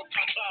 Catch more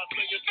time,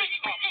 say a big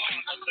hot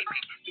line. I say,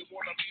 you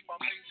wanna be my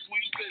main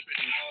sweet baby,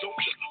 don't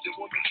you? You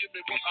wanna give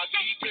me what I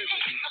need, baby.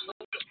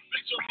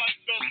 Picture life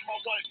as my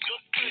wife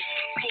just did.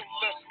 Full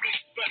left, big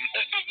fat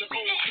X and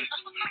old bitch.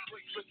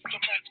 Breakfast to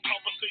match,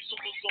 conversation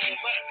was all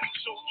that.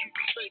 Showed you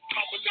the same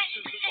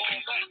combinations and all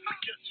that.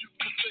 Guess you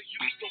could say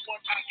you's the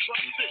one I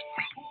trusted.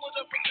 Who would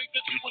ever think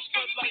that you would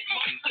spread like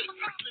mustard?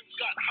 Things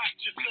got hot,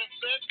 you sent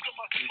feds to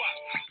my spot.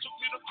 Took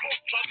me to court,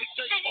 tried to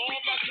take all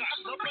I got.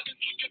 Another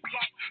intricate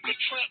plot. The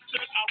tramp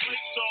said I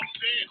raped her.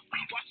 Damn,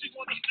 why she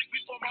wanna stick me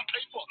for my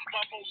paper?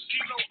 My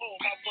Moschino home,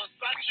 my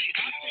Versace.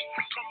 I think,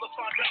 come to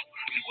find out,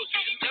 you was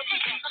hitting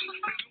everybody. You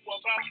knew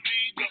about me,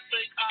 the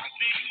fake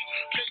ID.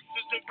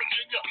 Cases in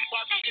Virginia,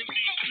 body in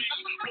D.C.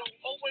 Won't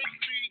always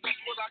be,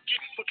 that's what I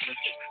get for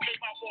tricking.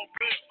 Came out on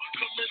bail,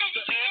 commenced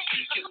to ass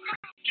kicking.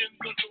 In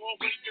the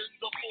doorway, in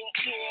the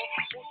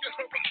 4-4. Won't you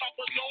hurt a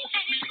copper, don't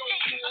hit me no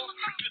more.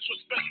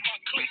 Disrespect my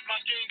clip, my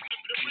game's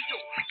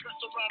imperial. Mess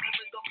around and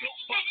made a milk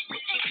box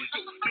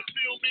material. You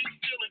feel me?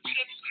 Stealing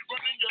chips,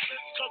 running your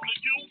lips cause of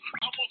you.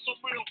 I want some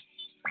real.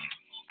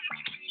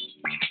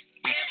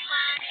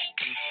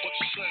 What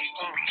you say,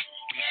 What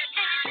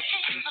you say,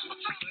 what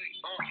you say,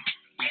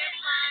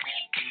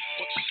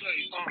 What you say,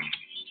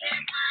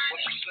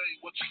 What you say,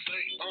 what you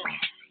say,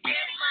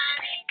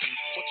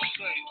 What you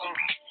say,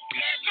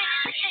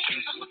 What you say,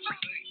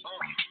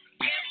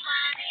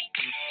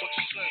 what you say, What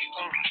you say,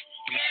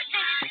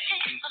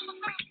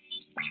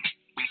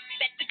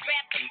 Better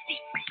grab the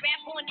seat,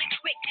 grab on it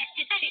quick as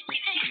your shit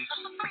get deep.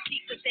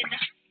 Deeper than the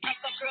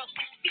other girl's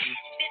feet.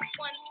 This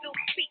one's still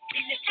sweet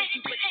in this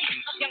isn't for cheap.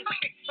 Young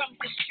trick from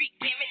the street,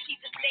 guaranteed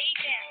to stay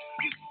down.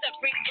 Used to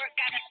bring work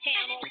out of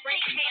town on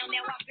Breakdown,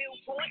 now I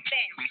billboard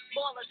down.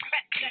 Ballers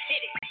prep to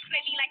hit it,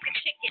 play me like a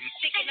chicken,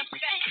 sticking them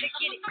fast to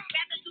get it.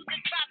 Rather do the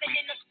driving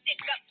than the stick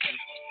up chick.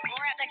 Or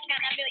rather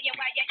count a million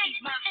while you eat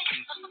my.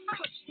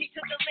 Push me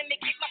to the limit,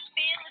 get my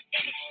feelings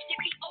in it. Get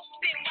me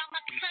open while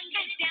my tongue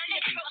goes down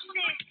your throat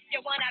in. You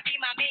wanna be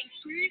my main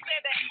squeeze,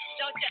 baby?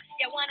 Don't you?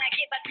 You wanna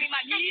get between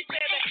my knees,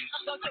 baby?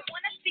 Don't you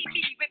wanna see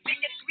me ripping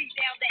your three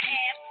down the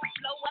ass?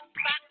 Blow up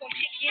spots gon'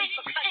 kick in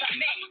because I'm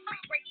mad.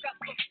 Break up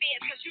for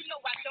fears cause you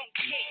know I don't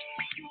care.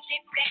 You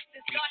get back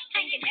and start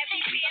singing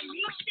everywhere.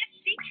 Me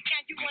shifty,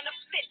 now you wanna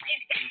flip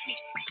and hit me.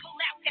 Pull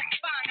out that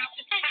spine, I'll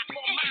just tap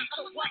on mine.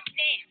 So what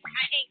now?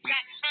 I ain't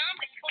got time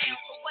to clown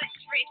for what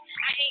trick.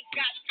 I ain't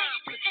got time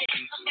for this.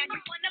 Now you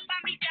wanna buy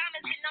me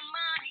diamonds in the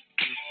money.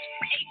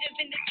 Agent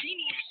been the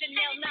genie,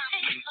 Chanel 9.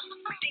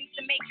 Things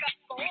to make up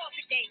for all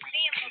the games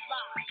and the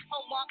lies.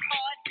 Homework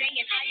hard,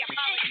 saying I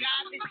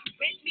apologize. Is you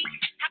with me?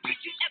 How could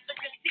you ever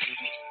deceive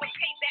me? But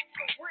payback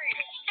for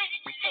real.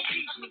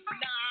 Believe me,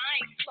 nah, I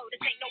ain't slow.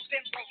 This ain't no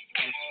bimbo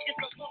flow. Just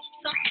a little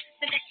something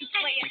to let you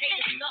play and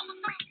haters know. What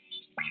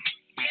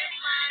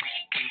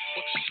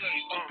you say,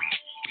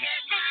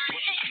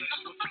 What you say, what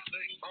you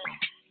say,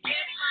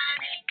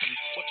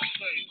 What you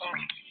say,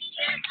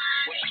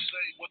 What you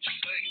say, what you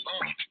say,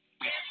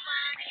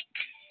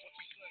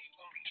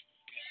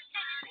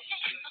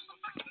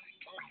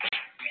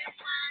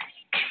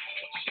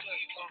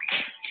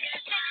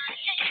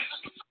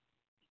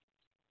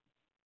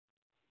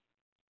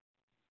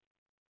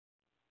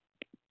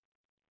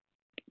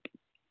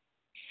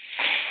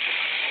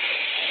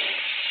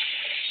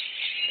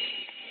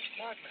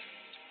 Madman.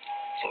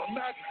 For a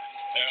madman.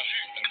 Air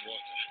and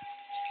water.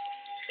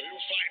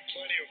 You'll find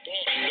plenty of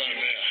both down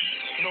there.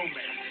 No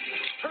man.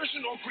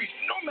 Person or breed.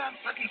 No man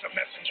threatens a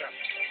messenger.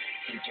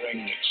 You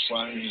bring the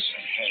sons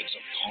and heads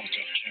of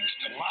conquered kings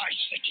to my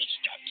city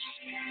steps.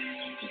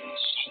 You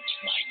insult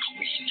my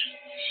queen.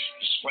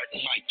 You threaten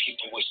my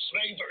people with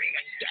slavery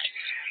and death.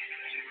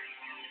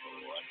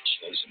 Oh, I've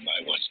chosen my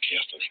words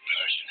carefully,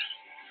 Persian.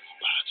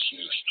 Perhaps you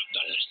should have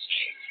done the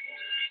same.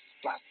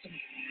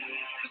 Blasphemy.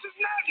 This is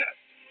madness.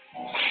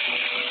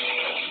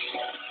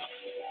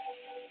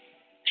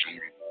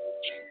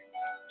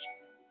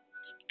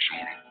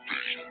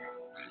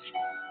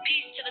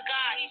 Peace to the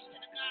gods.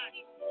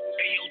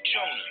 Hey, yo,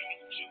 Jonah.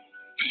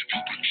 These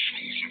people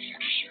chosen for this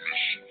mission.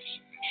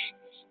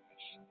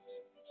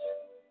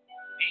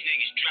 These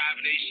niggas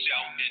driving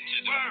themselves into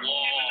the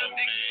wall,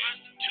 man.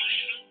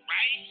 Constitutional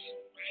rights.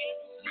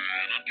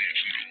 Man, I need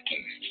you to go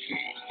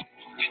forward.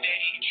 Today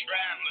ain't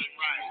traveling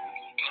right.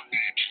 I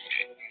need you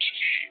to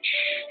teach.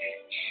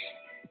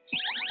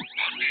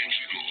 I need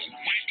you to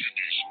awaken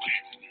these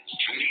people.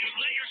 You need to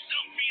let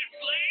yourself be a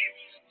slave?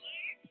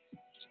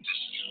 This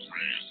is your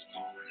last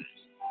story.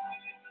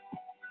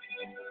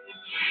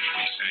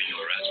 You say you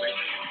arrest me?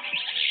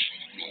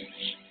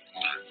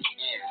 No,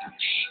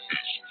 that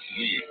cause is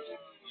me.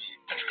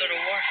 Let's go to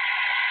war.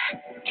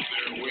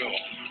 There will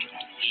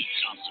be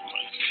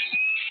consequences.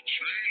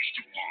 Change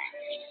the world.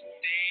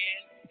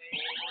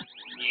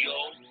 Stand on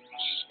your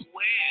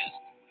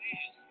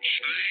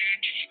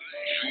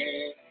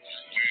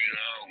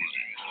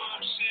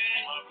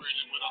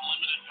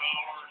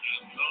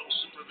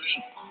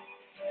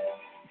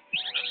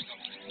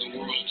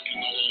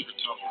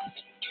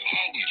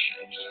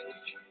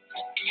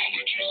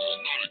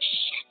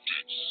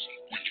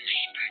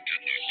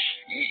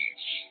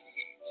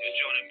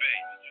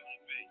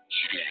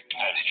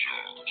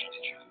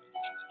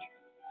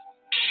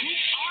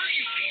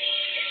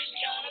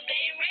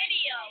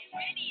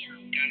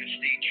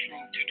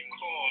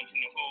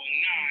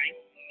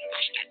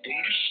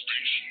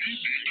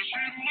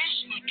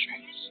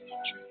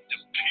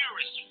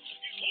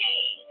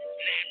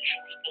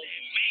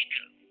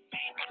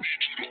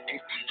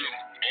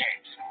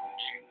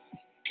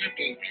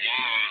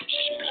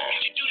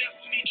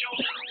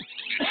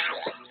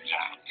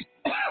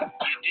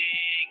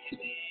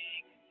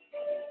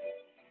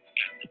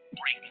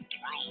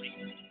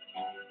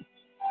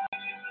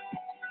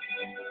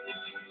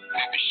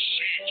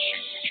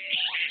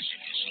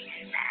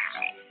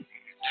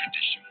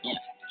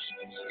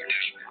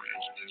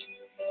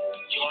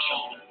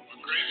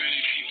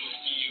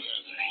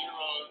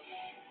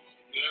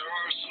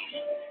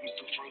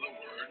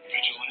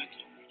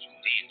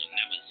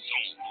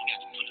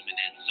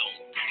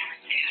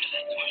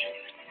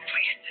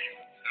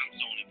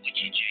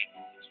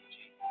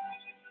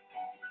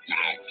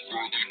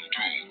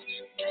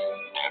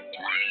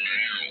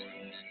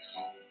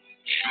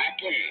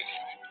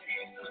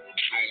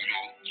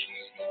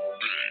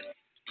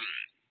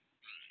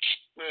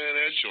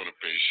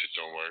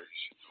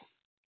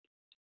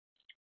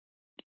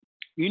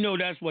You know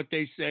that's what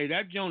they say.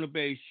 That Jonah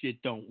Bay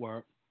shit don't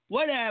work.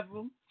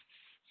 Whatever.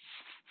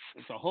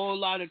 It's a whole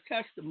lot of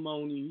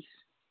testimonies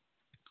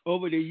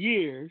over the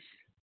years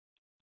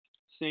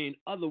saying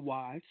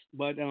otherwise.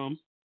 But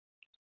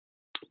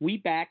we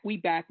back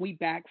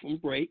from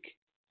break.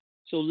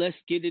 So let's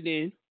get it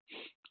in.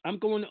 I'm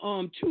going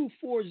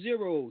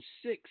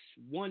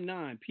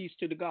 240619. Peace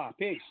to the God.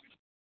 Peace.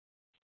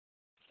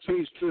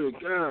 Peace to the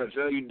guys.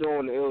 How you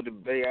doing, Elder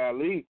Bay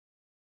Ali?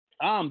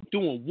 I'm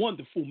doing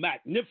wonderful,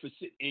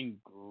 magnificent, and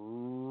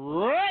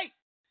great.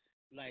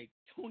 Like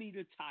Tony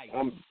the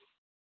Tiger.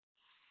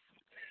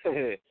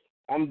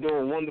 I'm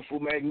doing wonderful,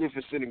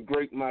 magnificent, and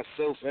great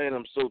myself, and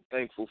I'm so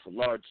thankful for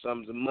large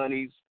sums of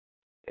monies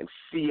and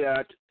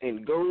fiat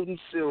and gold and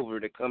silver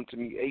that come to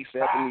me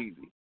ASAP and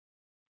easy.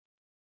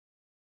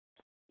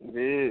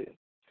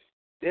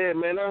 Yeah,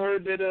 man, I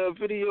heard that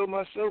video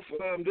myself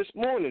this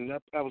morning.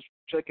 I was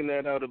checking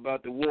that out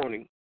about the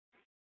warning.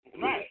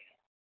 Right.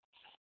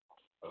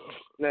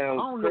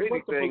 Now,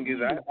 crazy thing is,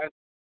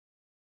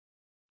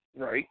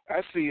 I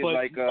see it but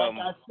like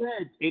I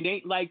said, it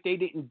ain't like they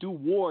didn't do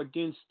war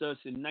against us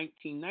in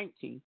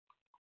 1919.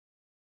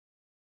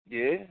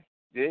 Yeah,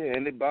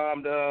 and they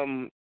bombed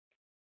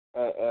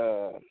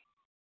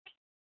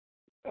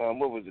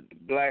what was it, the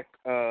black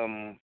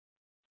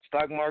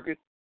stock market?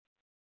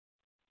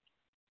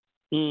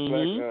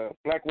 Mm-hmm.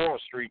 Black Wall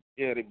Street.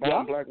 Yeah, they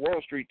bombed Black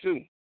Wall Street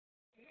too.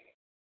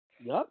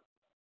 Yep.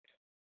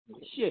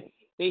 Shit,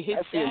 they hit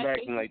I see them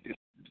acting like this.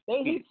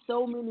 They hit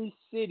so many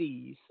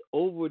cities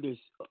over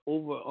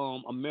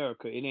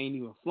America. It ain't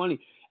even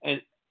funny.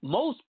 And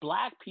most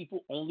black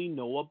people only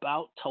know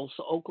about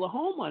Tulsa,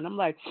 Oklahoma, and I'm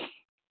like,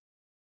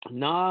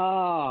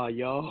 nah,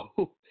 yo,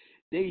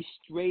 they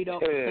straight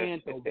up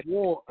planned a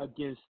war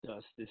against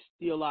us to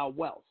steal our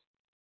wealth.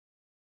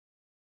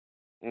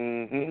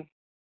 Mhm.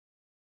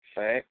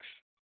 Facts.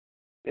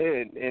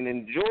 Yeah, and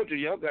in Georgia,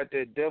 y'all got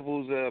that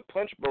Devil's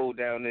Punch Bowl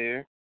down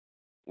there,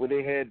 where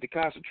they had the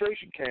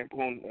concentration camp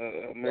on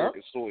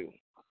American soil.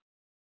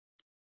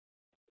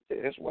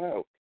 Yeah, that's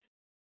wild.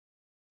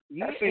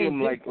 Yeah, I see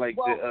them like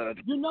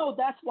you know,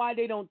 that's why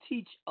they don't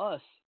teach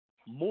us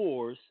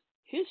Moors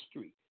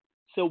history,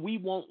 so we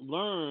won't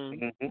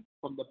learn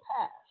from the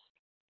past,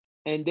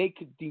 and they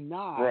could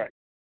deny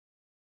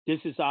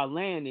this is our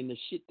land and the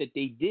shit that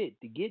they did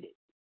to get it.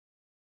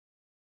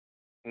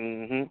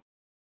 Mhm.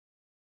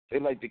 They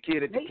like the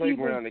kid at the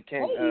playground that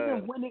can't.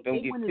 They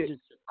went into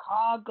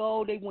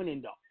Chicago. They went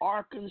into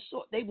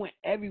Arkansas. They went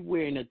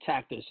everywhere and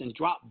attacked us and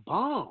dropped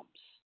bombs.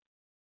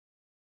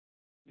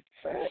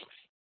 Facts.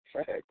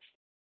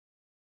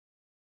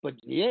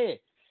 But yeah,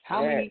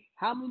 how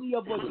many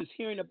of us is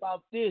hearing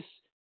about this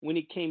when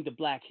it came to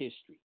Black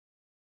history?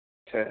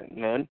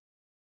 None.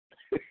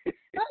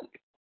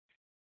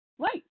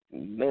 Right.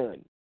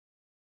 None.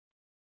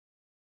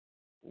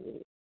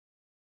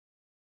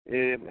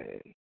 Yeah,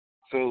 man.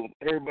 So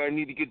everybody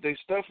need to get their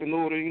stuff in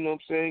order, you know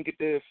what I'm saying, get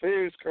their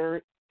affairs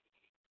current.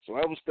 So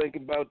I was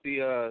thinking about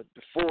the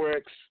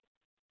Forex,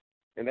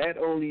 and that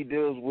only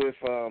deals with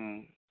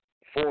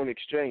foreign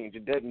exchange.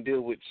 It doesn't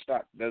deal with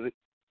stock, does it?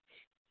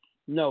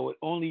 No,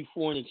 only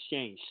foreign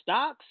exchange.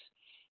 Stocks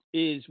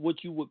is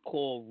what you would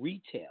call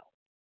retail.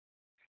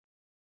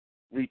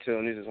 Retail,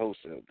 and this is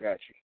wholesale. Got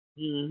you.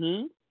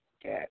 Mm-hmm.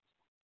 Got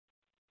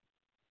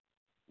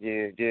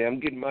it. Yeah, I'm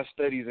getting my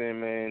studies in,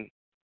 man.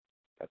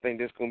 I think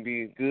that's going to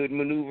be a good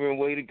maneuvering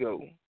way to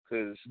go.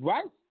 Cause,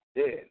 I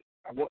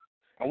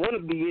want to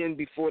be in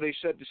before they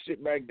shut the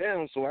shit back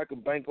down so I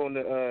can bank on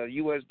the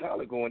U.S.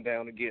 dollar going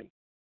down again.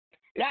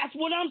 That's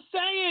what I'm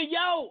saying,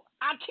 yo.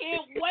 I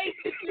can't wait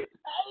to get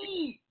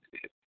paid.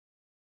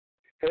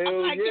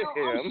 Hell like, yeah.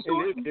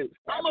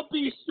 I'm going to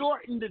be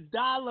shorting the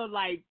dollar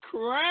like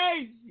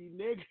crazy,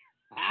 nigga.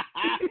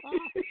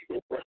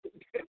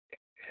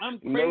 I'm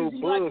crazy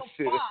like a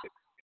fox.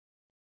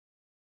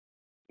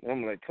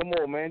 I'm like, come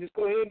on, man, just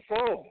go ahead and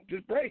fall.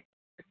 Just break.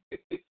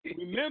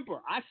 Remember,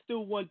 I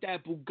still want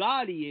that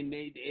Bugatti, and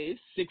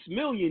it's $6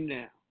 million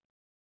now.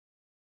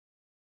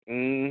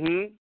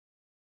 Mhm.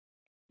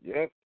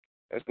 Yep,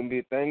 that's gonna be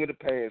a thing of the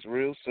past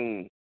real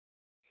soon.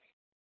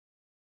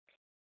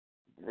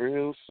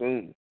 Real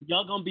soon.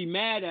 Y'all gonna be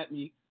mad at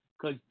me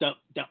because the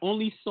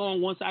only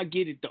song, once I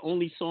get it, the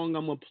only song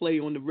I'm gonna play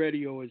on the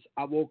radio is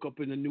 "I Woke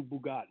Up in a New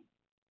Bugatti."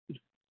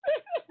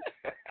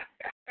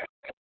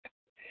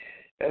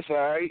 That's all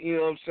right, you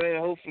know what I'm saying?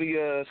 Hopefully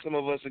some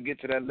of us will get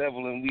to that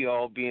level and we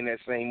all be in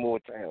that same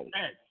Motown.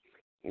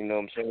 You know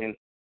what I'm saying?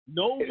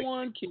 No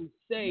one can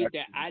say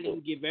that I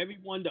didn't give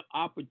everyone the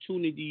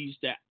opportunities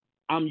that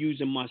I'm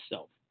using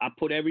myself. I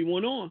put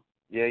everyone on.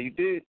 Yeah, you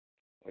did.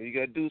 All you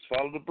got to do is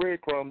follow the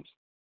breadcrumbs.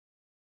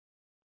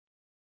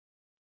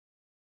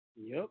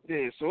 Yep.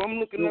 Yeah, so I'm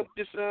looking up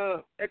this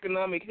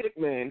economic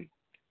hitman.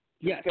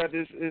 Yes. Got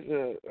this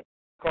is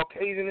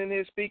Caucasian in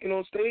here speaking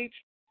on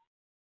stage?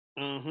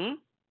 Mm-hmm.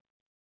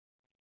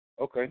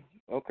 Okay.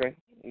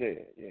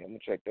 Yeah, I'm going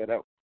to check that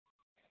out.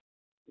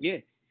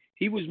 Yeah.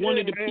 He was one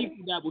of the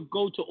people that would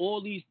go to all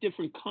these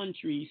different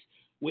countries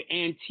with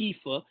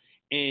Antifa,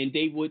 and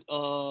they would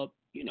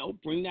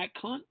bring that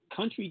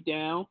country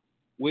down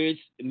where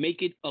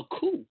make it a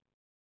coup.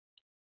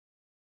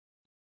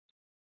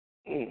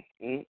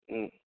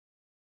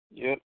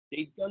 Yep.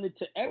 They've done it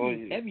to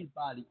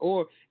everybody.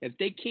 Or if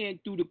they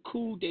can't do the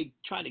coup, they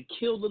try to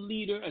kill the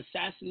leader,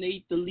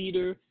 assassinate the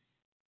leader.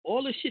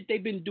 All the shit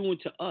they've been doing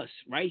to us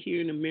right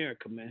here in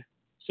America, man.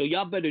 So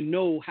y'all better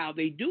know how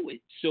they do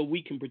it so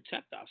we can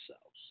protect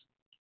ourselves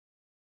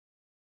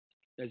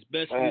as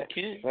best we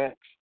can.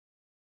 Facts.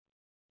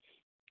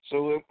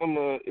 So is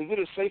it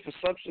a safe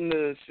assumption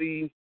to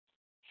see,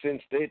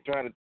 since they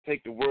try to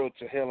take the world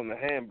to hell in a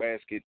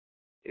handbasket,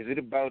 is it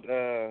about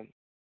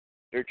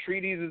their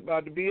treaties is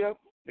about to be up,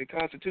 their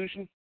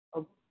constitution?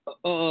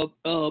 Well,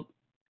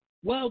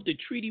 the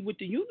treaty with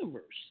the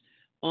universe.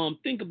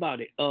 Think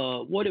about it.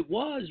 What it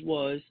was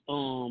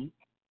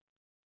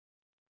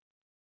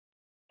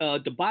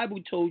the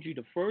Bible told you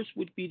the first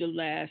would be the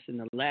last and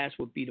the last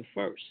would be the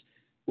first.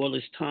 Well,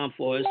 it's time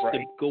for us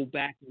to go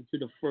back into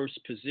the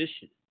first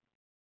position.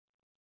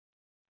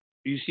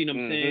 You see what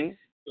I'm saying?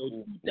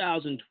 So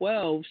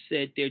 2012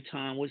 said their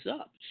time was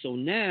up. So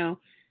now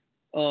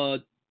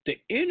the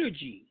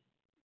energy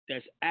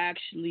that's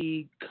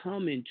actually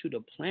coming to the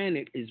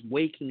planet is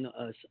waking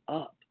us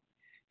up.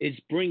 It's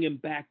bringing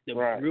back the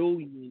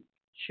brilliant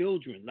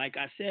children. Like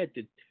I said,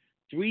 the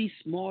 3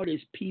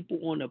 smartest people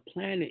on the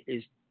planet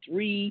is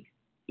 3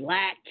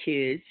 black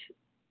kids,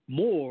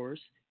 Moors,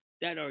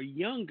 that are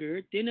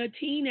younger than a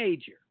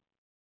teenager.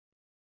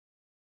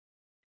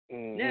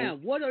 Now,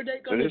 what are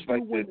they going to do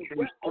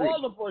when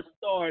all of us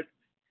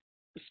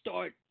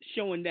start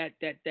showing that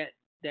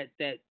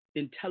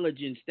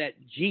intelligence, that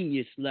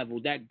genius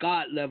level, that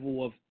God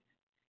level of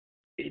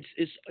it's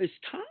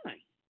time.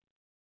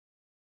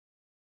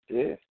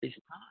 Yeah, it's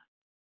time.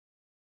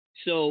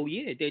 So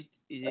yeah,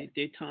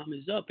 their time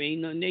is up.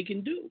 Ain't nothing they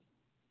can do.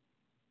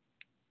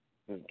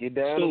 Get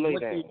down so and lay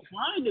what down. they're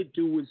trying to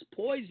do is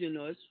poison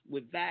us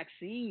with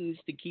vaccines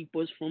to keep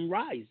us from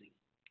rising.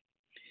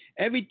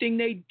 Everything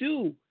they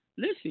do,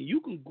 listen, you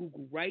can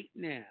Google right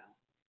now,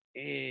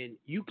 and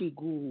you can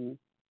Google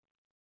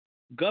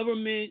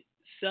government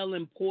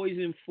selling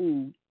poison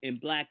food in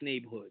black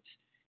neighborhoods.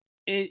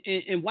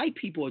 And white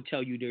people will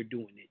tell you they're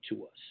doing it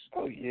to us.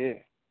 Oh, yeah.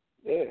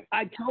 Yeah.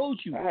 I told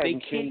you, they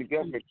can't the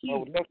government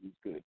compete. Nothing's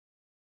good.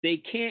 They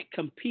can't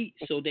compete,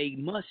 so they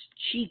must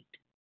cheat.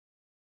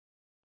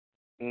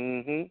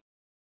 Yep.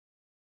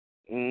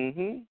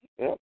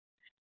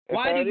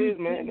 Why how do it you is,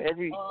 man.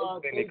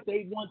 think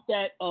they want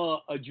that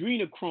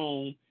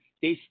adrenochrome?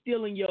 They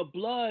steal in your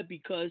blood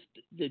because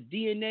the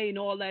DNA and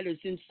all that is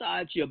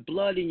inside your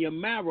blood and your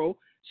marrow.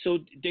 So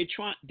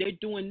they're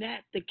doing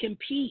that to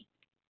compete.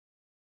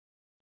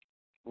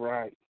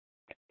 Right.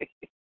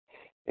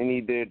 They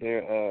need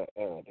their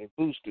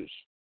boosters.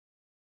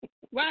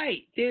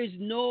 Right. There's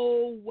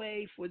no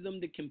way for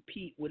them to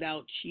compete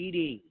without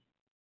cheating.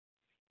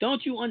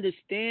 Don't you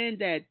understand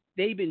that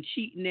they've been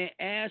cheating their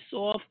ass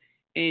off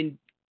and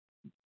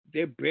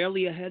they're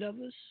barely ahead of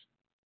us?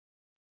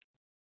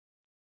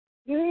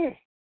 Yeah.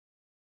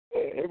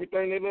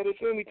 Everything they let us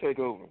in, we take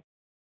over.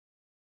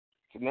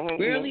 So now,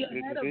 barely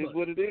ahead of us.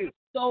 What it is.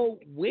 So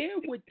where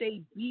would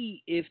they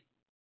be if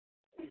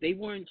they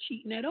weren't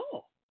cheating at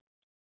all?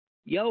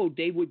 Yo,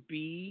 they would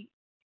be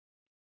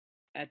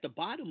at the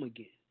bottom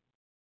again.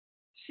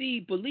 See,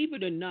 believe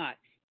it or not,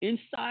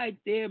 inside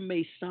their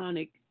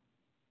Masonic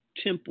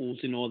temples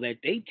and all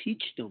that, they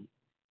teach them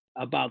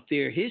about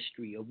their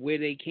history of where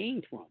they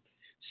came from.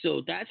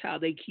 So that's how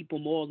they keep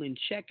them all in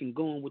check and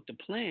going with the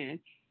plan,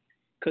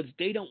 because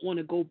they don't want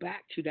to go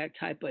back to that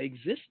type of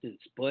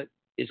existence. But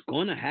it's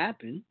going to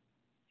happen.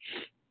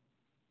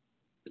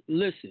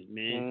 Listen,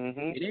 man,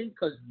 it ain't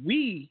because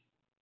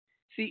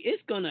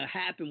it's going to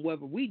happen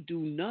whether we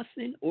do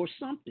nothing or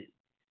something,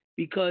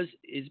 because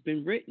it's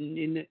been written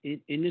in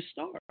the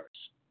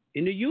stars,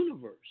 in the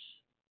universe.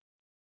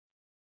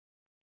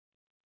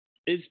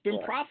 It's been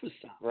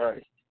prophesied.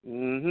 Right.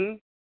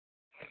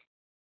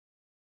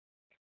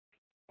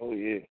 Oh,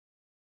 yeah.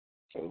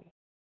 So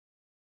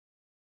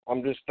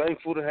I'm just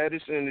thankful to have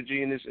this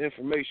energy and this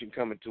information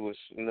coming to us,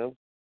 you know.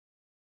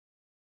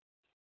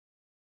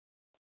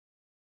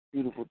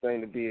 Beautiful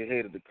thing to be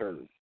ahead of the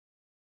curve.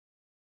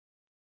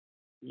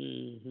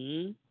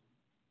 Yes,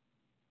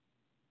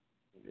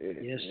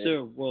 Yeah.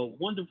 sir. Well,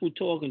 wonderful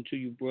talking to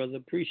you, brother.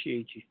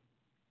 Appreciate you.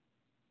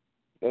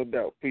 No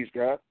doubt. Peace,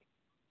 God.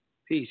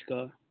 Peace,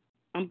 God.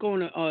 I'm going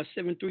to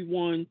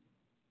 731-267.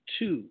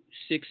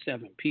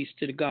 Peace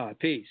to the God.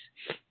 Peace.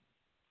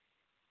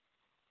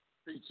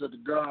 Peace to the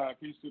God.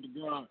 Peace to the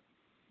God.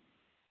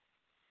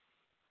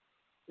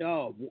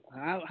 Yo,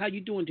 how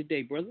you doing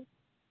today, brother?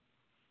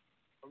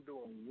 I'm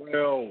doing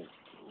well,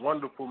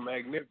 wonderful,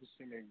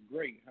 magnificent, and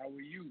great. How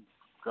are you,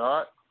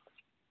 God?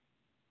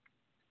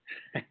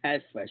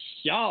 That's for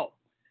sure.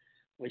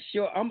 For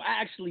sure. I'm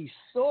actually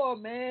sore,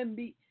 man.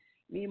 Me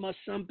and my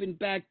son been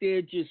back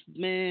there just,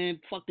 man,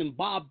 fucking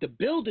Bob the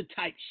Builder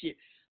type shit.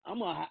 I'm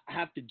going to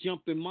have to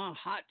jump in my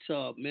hot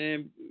tub,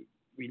 man,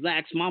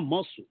 relax my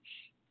muscles.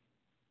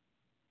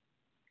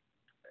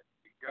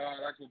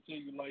 God, I can tell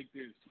you like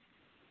this.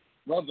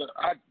 brother,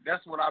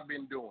 that's what I've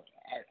been doing.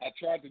 I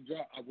tried to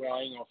drop. Well,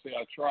 I ain't gonna say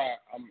I tried.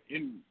 I'm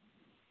in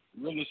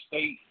real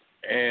estate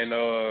and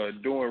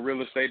doing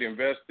real estate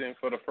investing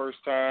for the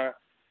first time.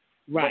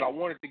 Right. But I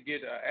wanted to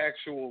get an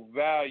actual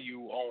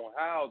value on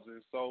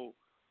houses. So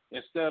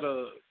instead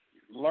of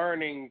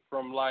learning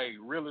from like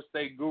real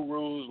estate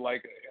gurus,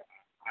 like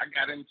I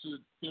got into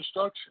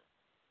construction.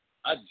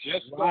 I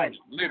just started,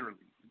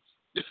 literally.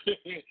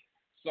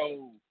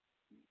 So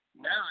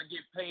now I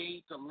get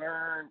paid to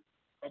learn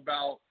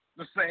about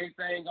the same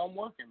thing I'm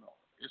working on.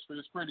 It's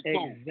pretty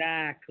cool.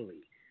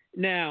 Exactly.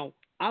 Now,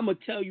 I'm going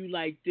to tell you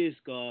like this,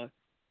 God,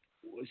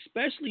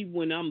 especially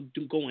when I'm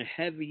going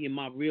heavy in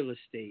my real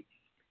estate,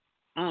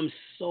 I'm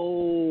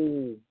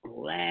so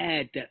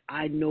glad that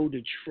I know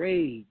the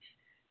trades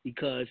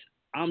because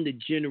I'm the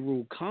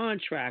general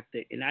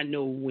contractor and I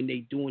know when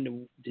they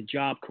doing the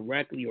job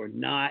correctly or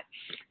not.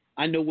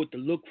 I know what to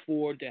look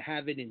for to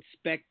have it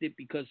inspected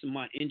because of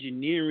my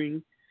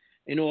engineering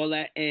and all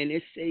that. And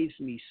it saves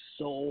me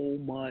so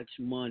much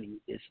money.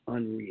 It's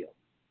unreal.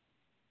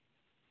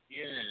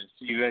 Yeah,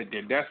 see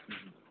that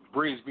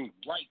brings me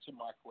right to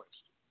my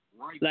question.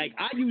 Like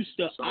I used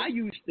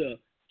to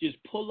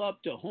just pull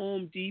up to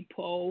Home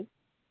Depot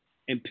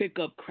and pick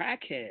up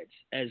crackheads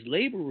as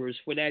laborers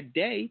for that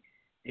day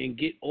and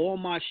get all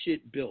my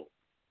shit built.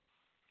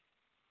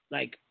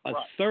 Like a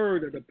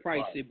third of the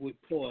price it would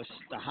cost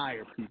to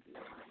hire people.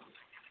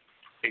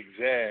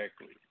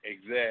 Exactly.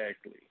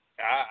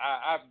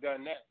 I've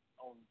done that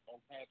on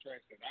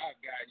contracts that I've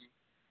gotten.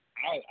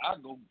 I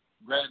go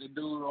grab the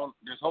dude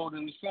that's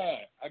holding the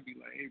sign. I'd be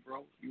like, hey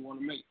bro, you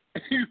wanna make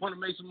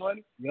some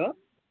money? Yeah.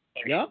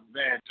 Yeah.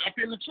 Man, jump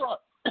in the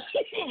truck.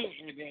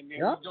 and then we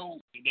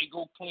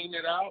go clean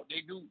it out.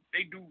 They do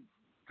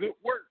good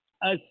work.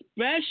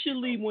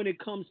 Especially when it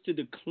comes to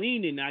the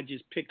cleaning, I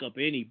just pick up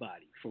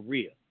anybody for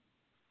real.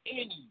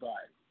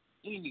 Anybody.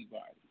 It's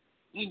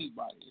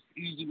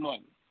easy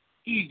money.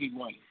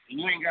 And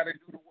you ain't got to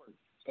do the work.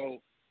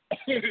 So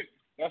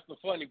that's the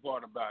funny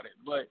part about it.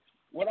 But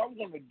what I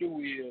want to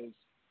do is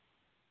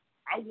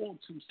I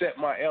want to set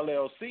my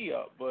LLC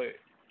up, but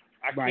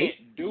I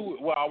can't do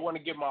it. Well, I want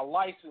to get my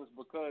license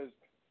because,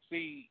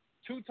 see,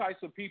 two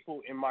types of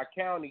people in my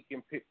county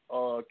can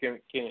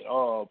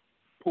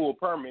pull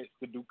permits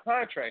to do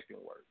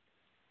contracting work.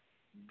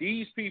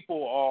 These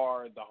people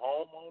are the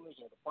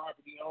homeowners or the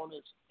property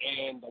owners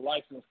and the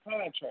licensed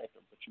contractor,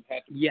 but you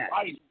have to be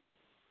licensed.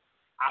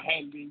 I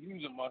hadn't been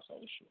using my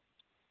social.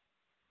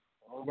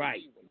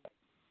 Right.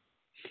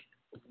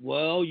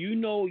 Well, you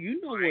know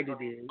what it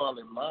is.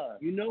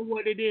 You know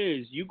what it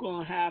is. You're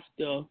going to have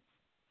to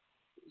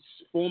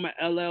form an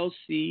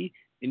LLC,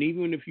 and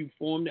even if you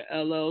form the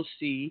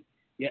LLC,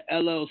 your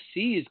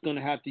LLC is going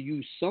to have to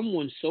use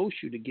someone's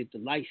social to get the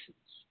license.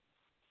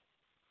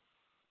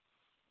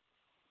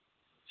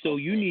 So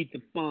you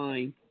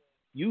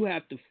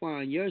have to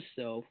find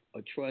yourself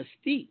a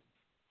trustee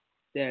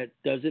that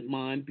doesn't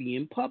mind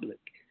being public.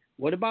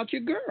 What about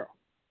your girl?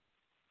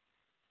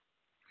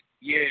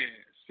 Yeah,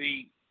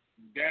 see,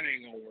 that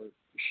ain't gonna work.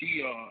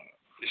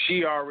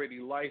 She already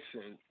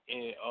licensed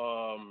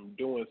and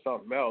doing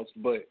something else,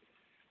 but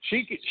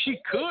she could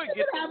get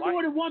the have license.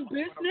 more than one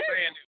business. What I'm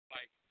saying is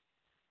like,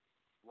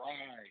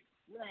 right.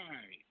 What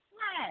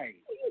are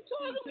you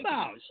talking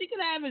about? She can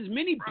have as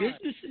many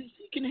businesses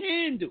she can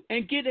handle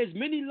and get as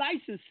many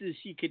licenses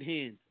she can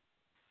handle.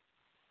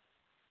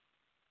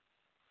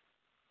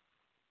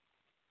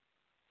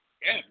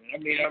 Yeah, I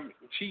mean,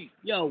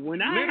 Yo,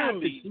 when I have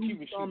to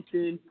do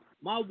something,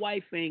 my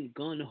wife ain't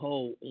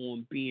gun-ho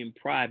on being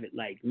private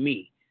like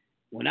me.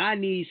 When I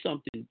need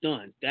something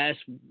done, that's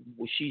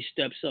where she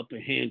steps up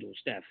and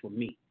handles that for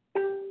me.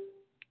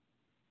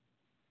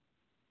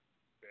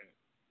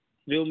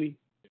 Feel me?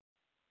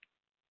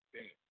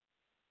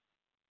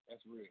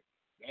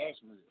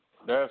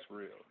 That's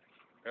real.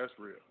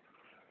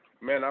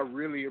 Man, I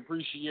really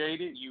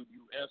appreciate it. You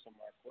answered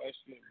my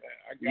question,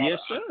 man. Yes,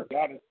 sir. I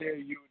gotta tell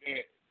you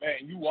that,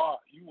 man, you are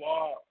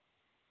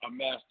a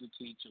master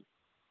teacher.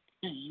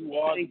 You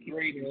are the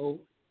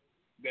greatest.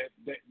 That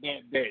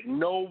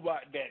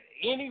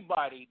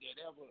anybody that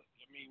ever.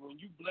 I mean, when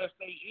you bless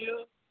their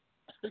ear,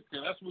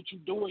 because that's what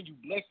you're doing. You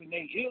blessing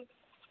their ear.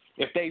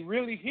 If they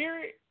really hear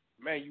it,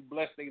 man, you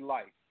bless their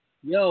life.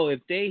 Yo, if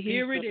they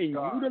hear it and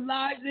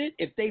utilize it,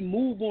 if they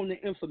move on the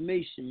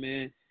information,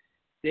 man,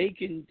 they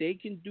can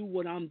do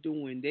what I'm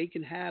doing. They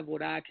can have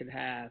what I can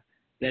have,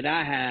 that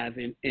I have,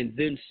 and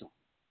then some.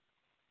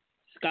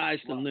 Sky's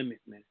the limit,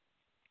 man.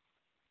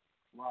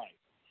 Right.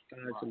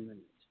 Sky's the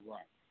limit.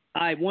 Right.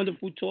 All right,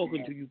 wonderful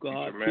talking to you,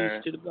 God.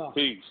 Peace to the God.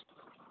 Peace.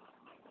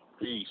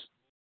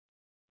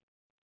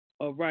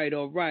 All right.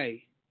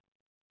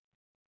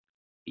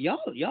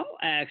 Y'all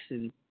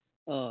asking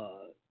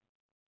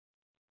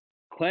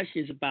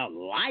questions about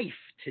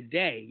life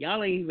today.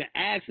 Y'all ain't even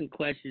asking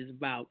questions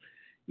about,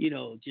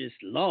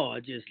 just law,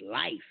 just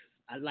life.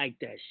 I like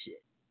that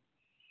shit.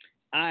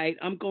 All right,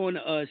 I'm going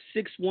to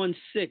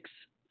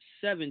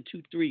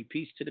 616-723.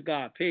 Peace to the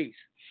God. Peace.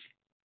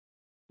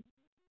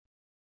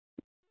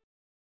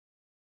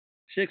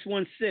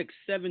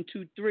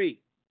 616-723.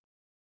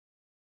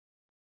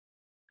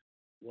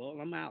 Well,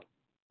 I'm out.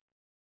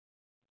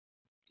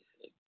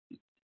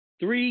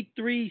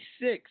 336-722.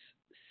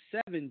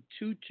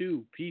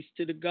 Peace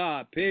to the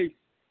God. Peace.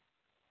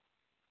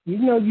 You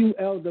know you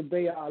Elder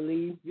Bay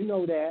Ali. You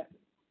know that.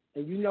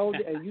 And you know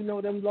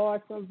them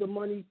large sums of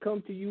money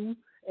come to you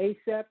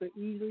ASAP and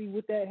easily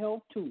with that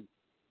help too.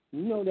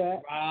 You know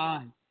that.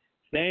 Right.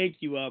 Thank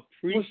you. I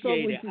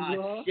appreciate it.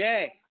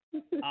 Ashe.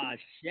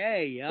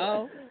 Ashe,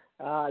 yo.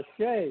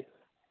 Ashe.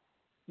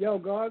 Yo,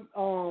 God,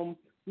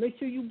 make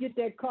sure you get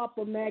that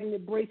copper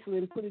magnet bracelet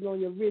and put it on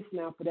your wrist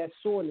now for that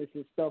soreness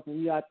and stuff when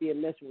you out there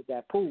messing with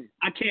that pool.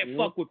 I can't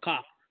fuck with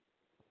copper.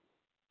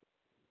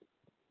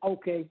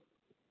 Okay.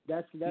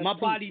 That's my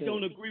body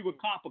don't agree with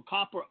copper.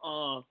 Copper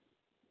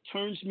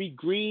turns me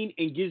green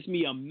and gives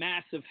me a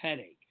massive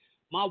headache.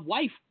 My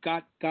wife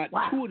got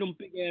two of them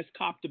big ass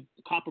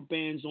copper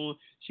bands on.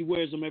 She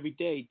wears them every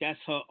day. That's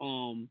her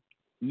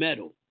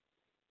metal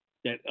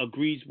that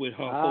agrees with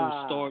her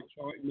whole star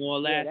chart and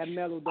all that. Yeah, that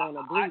metal don't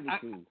agree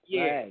with you.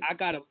 Yeah,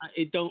 right.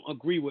 it don't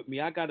agree with me.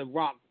 I gotta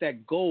rock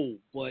that gold.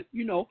 But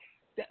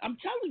I'm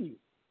telling you,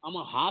 I'm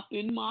gonna hop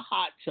in my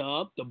hot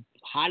tub, the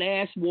hot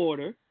ass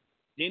water.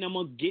 Then I'm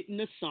gonna get in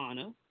the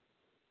sauna,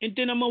 and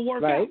then I'm gonna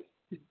work out.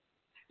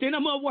 Then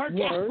I'm gonna work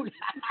out.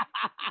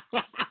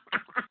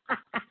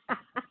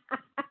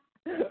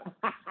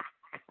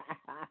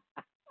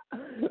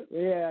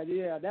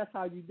 Yeah, that's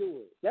how you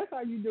do it. That's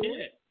how you do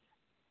it.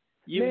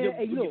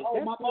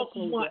 My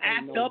muscles want to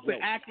act up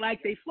and act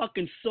like they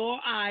fucking sore.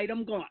 All right,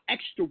 I'm gonna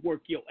extra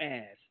work your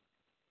ass.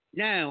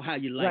 Now, how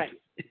you like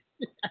it?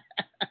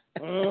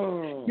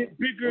 Get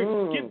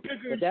bigger, and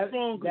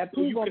stronger. That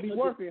pool gonna be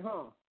worth it,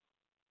 huh?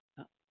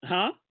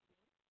 Huh?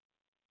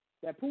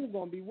 That pool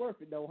gonna be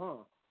worth it though,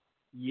 huh?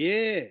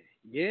 Yeah.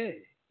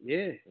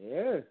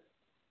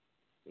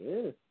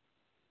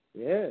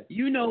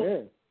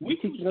 We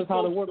teaching us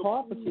how to work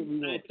hard for shit.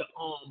 We at the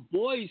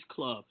boys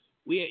club.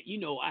 We had,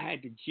 I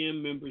had the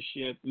gym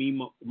membership, me,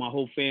 my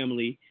whole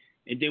family,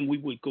 and then we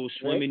would go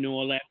swimming and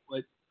all that.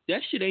 But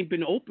that shit ain't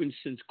been open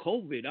since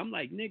COVID. I'm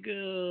like,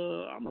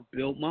 nigga, I'm gonna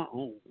build my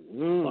own.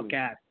 Fuck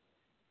out.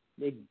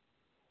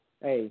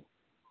 Hey,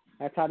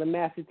 that's how the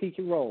master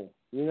teacher roll.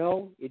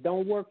 It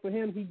don't work for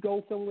him. He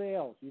goes somewhere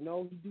else. He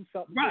do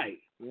something right.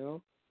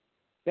 Different,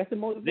 That's the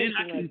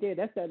motivation right there.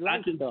 That's that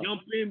life I can stuff.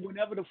 jump in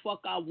whenever the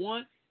fuck I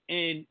want,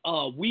 and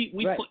we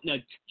putting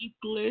a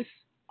tankless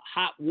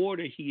hot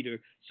water heater.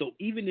 So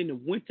even in the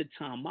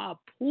wintertime, my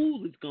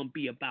pool is gonna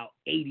be about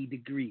 80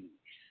 degrees.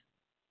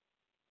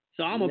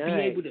 So I'm gonna be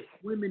able to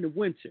swim in the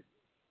winter.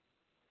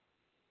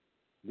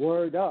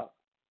 Word up.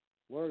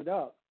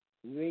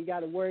 You ain't got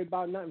to worry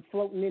about nothing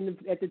floating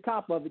at the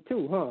top of it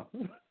too, huh?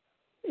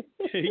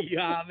 You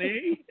know what I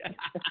mean?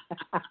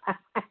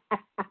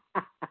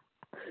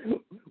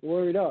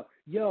 Word up.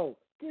 Yo,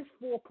 this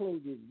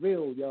foreclosure is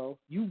real, yo.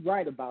 You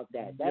right about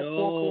that. That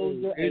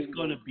foreclosure is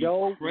going to be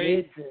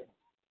crazy. Listen,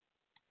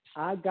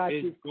 I got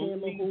this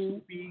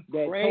Tamahu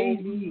that crazy.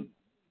 Told me.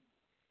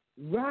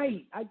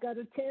 Right. I got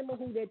a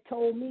Tamahu that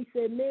told me,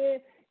 said,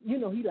 man,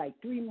 he like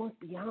 3 months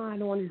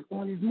behind on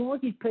his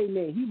mortgage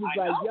payment. He was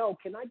like, yo,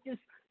 can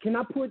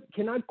I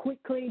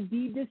quit claim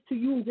deed this to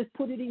you and just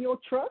put it in your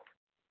trust?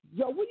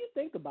 Yo, what do you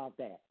think about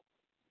that?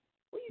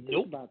 What do you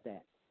think about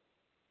that?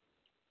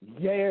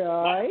 Yeah,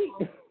 all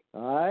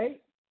right.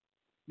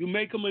 You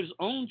make him his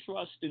own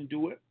trust and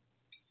do it.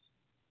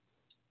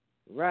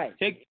 Right.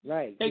 Take the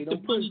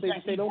money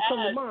that he don't has.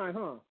 come to mind,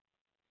 huh?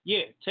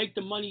 Yeah, take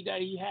the money that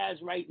he has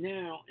right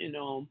now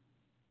and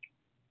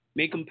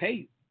make him pay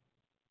you.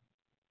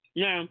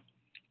 Now,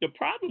 the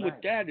problem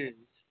with that is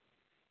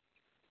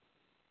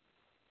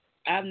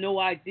I have no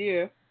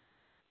idea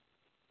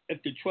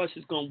if the trust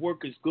is going to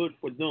work as good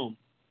for them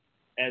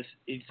as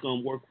it's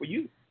going to work for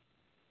you.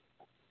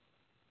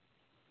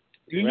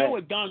 You know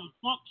what Donald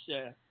Trump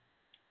said?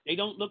 They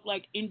don't look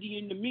like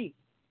Indian to me.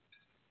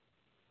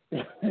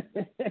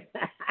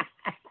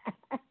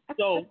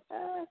 So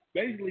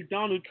basically,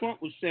 Donald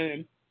Trump was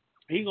saying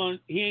he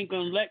ain't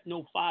gonna let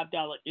no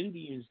 $5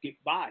 Indians get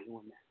by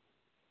on that.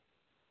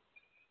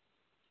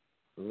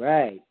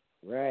 Right.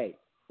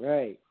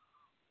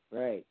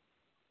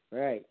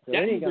 So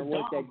that ain't gonna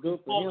work that good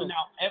for calling him.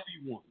 Out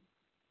everyone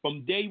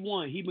from day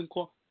one. He been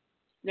calling.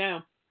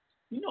 Now,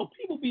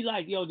 people be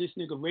like, "Yo, this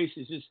nigga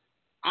racist."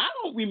 I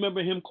don't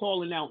remember him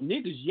calling out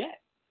niggas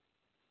yet.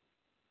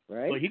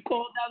 Right. But he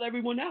called out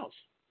everyone else.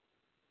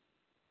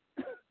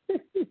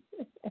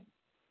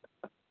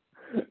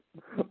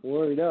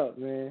 Word up,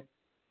 man.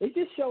 It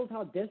just shows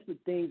how desperate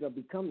things are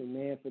becoming,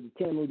 man, for the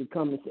Tamil to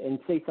come and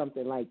say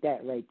something like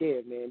that right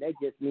there, man. That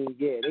just means,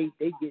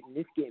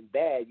 it's getting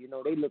bad.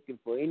 They looking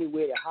for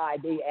anywhere to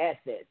hide their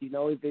assets,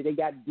 if they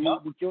got to do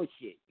it with your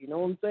shit. You know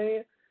what I'm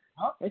saying?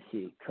 That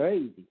shit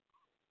crazy.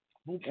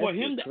 But for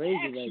him to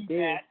ask you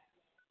that,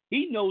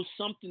 he knows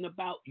something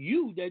about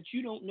you that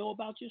you don't know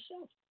about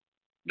yourself.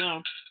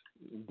 Now,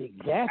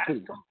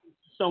 exactly.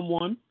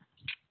 Someone,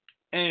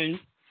 and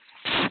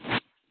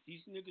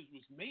these niggas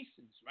was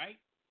Masons, right?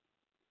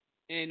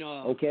 And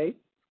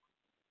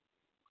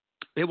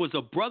there was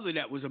a brother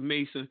that was a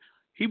Mason.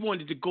 he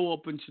wanted to go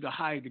up into the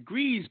higher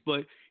degrees,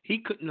 but he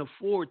couldn't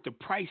afford the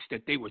price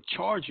that they were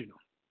charging him.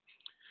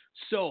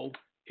 So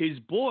his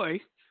boy,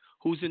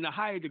 who's in the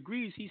higher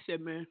degrees, he said,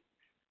 man,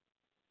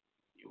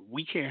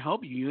 we can't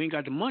help you. You ain't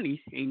got the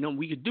money. Ain't nothing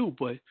we could do.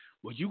 But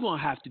what you're going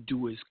to have to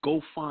do is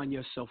go find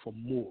yourself a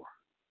Moor.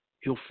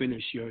 He'll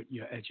finish your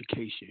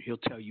education. He'll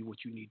tell you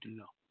what you need to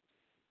know.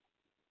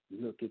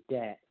 Look at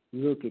that.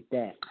 Look at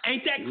that.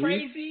 Ain't that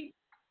crazy?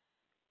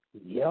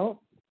 Yup.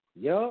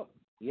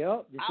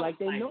 Just like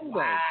they know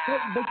wow. though.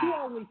 But you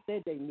always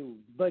said they knew.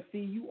 But see,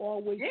 you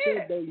always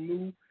said they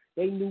knew.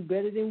 They knew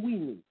better than we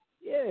knew.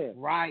 Yeah.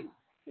 Right.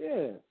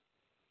 Yeah.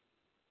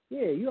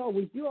 Yeah. You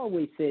always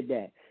said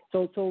that.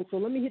 So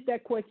let me hit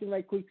that question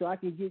right quick so I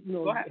can get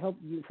help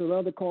you so the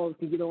other callers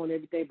can get on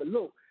everything. But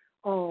look,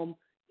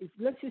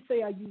 let's just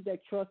say I use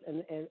that trust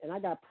and I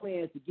got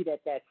plans to get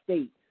at that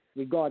state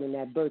regarding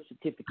that birth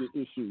certificate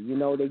issue.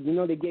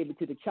 They gave it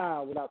to the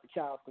child without the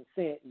child's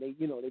consent, and they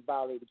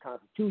violated the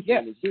Constitution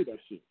and they did that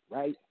shit,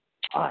 right?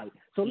 All right.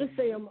 So let's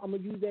say I'm gonna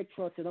use that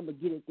trust and I'm gonna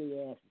get at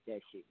their ass with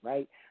that shit,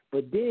 right?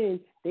 But then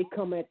they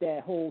come at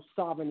that whole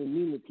sovereign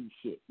immunity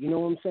shit. You know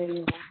what I'm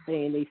saying?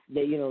 Saying they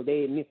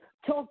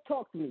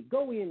talk to me.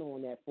 Go in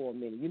on that for a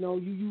minute. You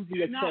using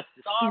your trust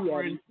to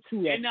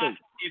sue that state.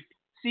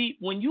 See,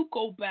 when you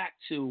go back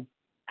to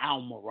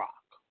Al-Marak,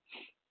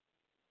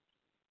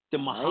 the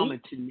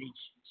Mohammedan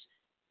nations,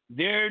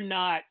 they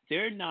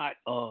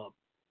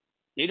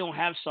don't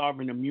have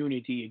sovereign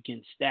immunity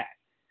against that.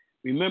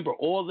 Remember,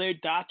 all their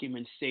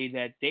documents say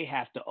that they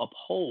have to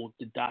uphold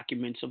the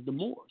documents of the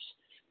Moors.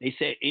 They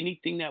said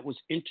anything that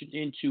was entered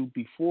into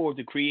before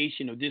the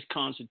creation of this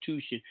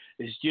Constitution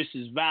is just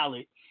as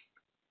valid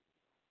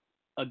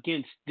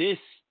against this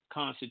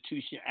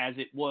Constitution as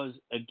it was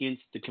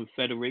against the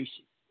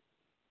Confederation.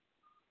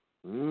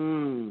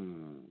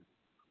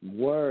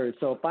 Word.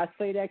 So if I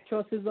say that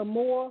trust is a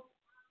Moor,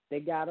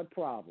 they got a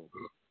problem.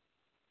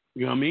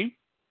 You know what I mean?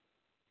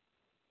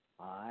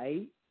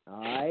 All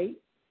right.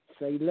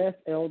 Say less,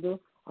 Elder.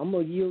 I'm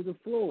going to yield the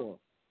floor.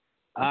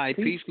 All right,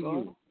 peace to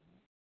you.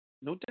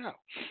 No doubt.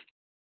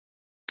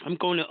 I'm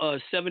going to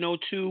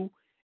 702-807.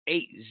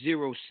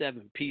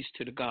 Peace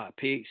to the God.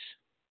 Peace.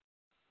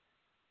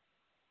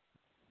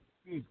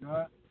 Peace,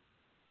 God.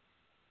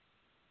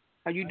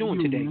 How you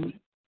doing today? Man?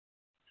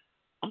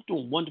 I'm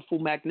doing wonderful,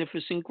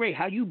 magnificent, great.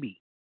 How you be?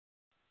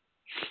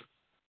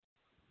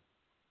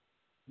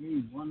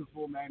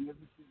 Wonderful,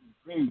 magnificent,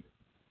 great.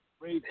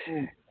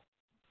 Grateful.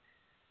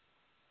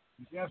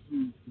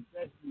 Definitely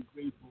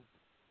grateful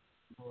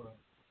for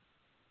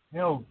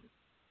health,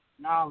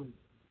 knowledge,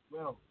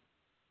 wealth.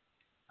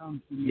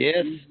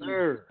 Yes,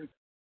 sir.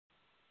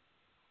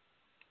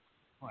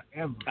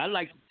 Forever. I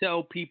like to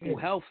tell people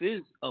health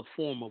is a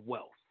form of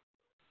wealth.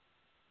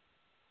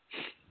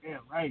 Yeah,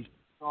 right.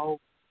 So,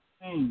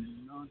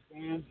 you know what I'm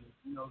saying?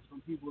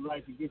 Some people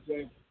like to get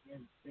that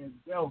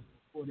wealth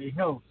before their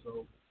health.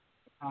 So,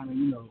 kind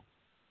of,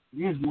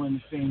 it is one and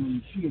the same when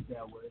you see it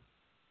that way.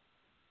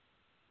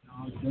 You know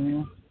what I'm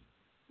saying?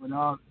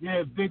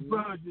 But Big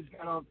Brother just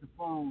got off the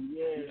phone.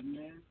 Yeah,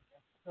 man,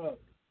 that's tough.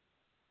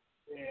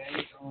 Yeah,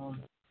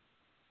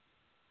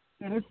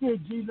 that's it,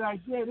 G. Like,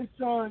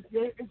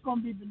 it's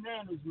gonna be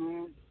bananas,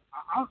 man.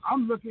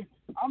 I'm looking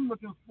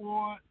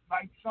for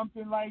like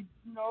something like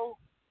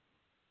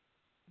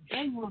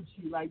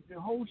bankruptcy, like the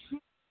whole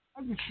shit. I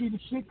just see the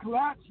shit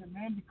collapsing,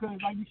 man, because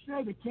like you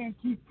said, they can't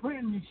keep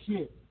printing this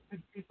shit.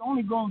 It's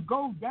only gonna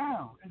go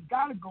down. It's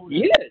gotta go down.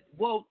 Yeah,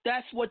 well,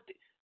 that's what.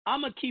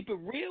 I'm going to keep it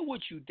real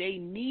with you. They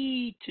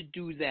need to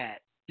do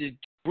that to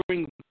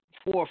bring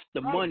forth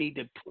the money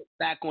to put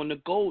back on the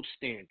gold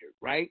standard,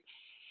 right?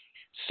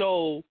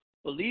 So,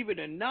 believe it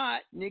or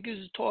not,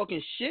 niggas is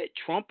talking shit.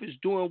 Trump is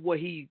doing what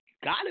he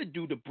got to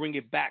do to bring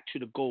it back to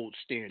the gold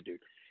standard.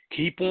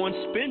 Keep on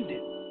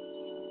spending.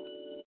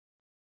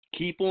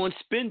 Keep on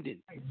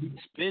spending.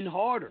 Spend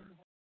harder.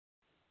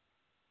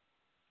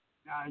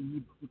 Now,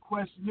 the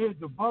question is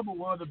the bubble.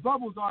 Well, the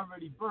bubble's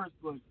already burst,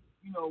 but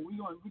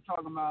we're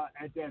talking about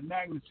at that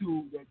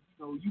magnitude that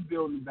you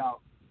building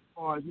about, as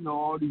far as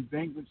all these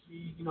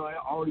bankruptcies,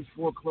 all these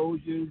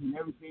foreclosures and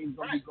everything's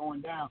gonna be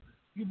going down.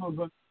 People are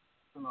going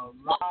to a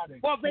lot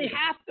of. Well, they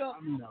have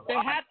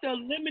to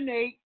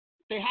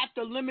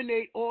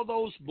eliminate all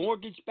those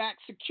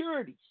mortgage-backed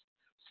securities.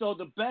 So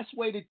the best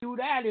way to do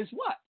that is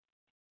what?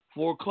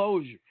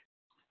 Foreclosure.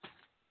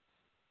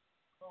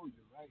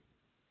 Right?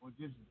 Or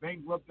just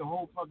bankrupt the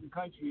whole fucking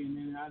country and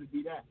then that'd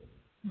be that.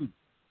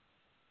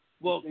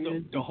 Well,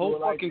 the whole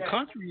fucking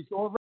country is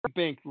already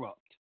bankrupt.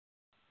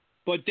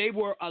 But they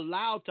were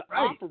allowed to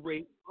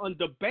operate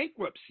under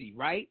bankruptcy,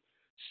 right?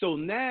 So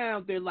now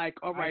they're like,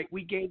 all right,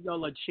 we gave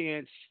y'all a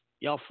chance.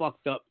 Y'all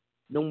fucked up.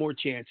 No more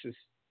chances.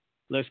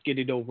 Let's get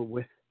it over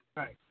with.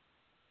 Right.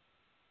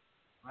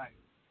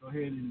 Go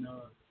ahead and,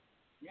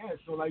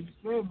 so like you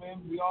said,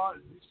 man,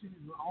 this shit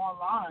is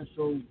online.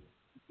 So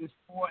this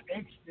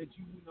 4X that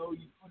you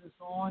put us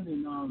on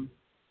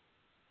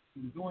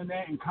and doing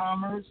that in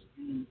commerce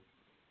and,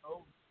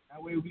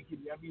 that way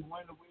that'd be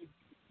one of the ways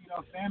we can feed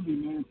our family,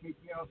 man, and take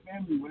care of our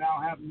family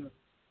without having to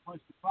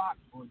punch the clock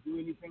or do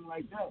anything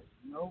like that.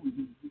 You know, we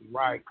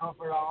right.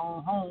 comfort our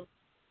own home.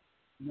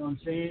 You know what I'm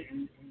saying?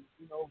 And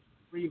you know,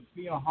 free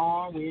of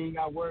harm. We ain't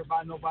got to worry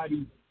about nobody,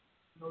 you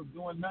know,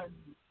 doing nothing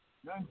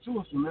to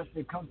us unless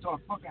they come to our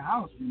fucking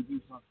house and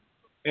do something.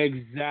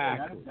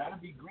 Exactly. Yeah,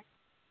 that'd be great.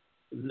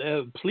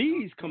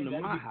 Please come to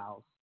my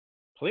house.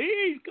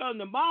 Please come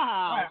to my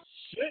house. Right.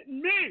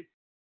 Shitting me.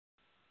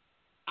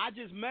 I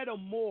just met a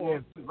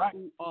Moor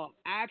who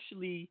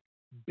actually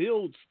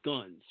builds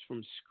guns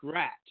from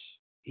scratch.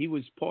 He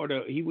was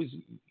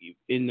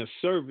in the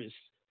service.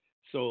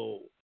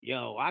 So,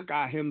 yo, I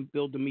got him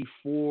building me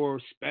 4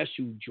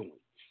 special joints.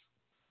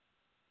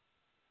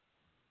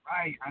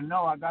 Right, I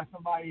know. I got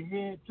somebody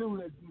here, too,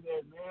 that do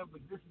that, man.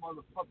 But this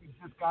motherfucker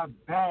just got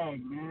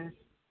bagged, man,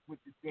 with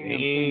the damn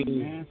thing,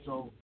 man.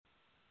 So,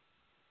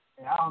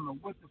 I don't know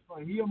what the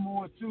fuck. He a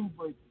Moor, too,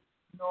 but,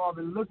 you know, I've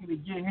been looking to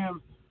get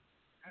him,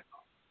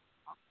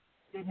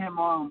 you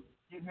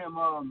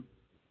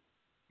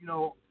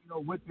know,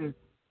 with the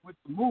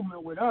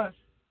movement with us,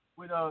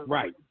 with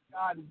right. With the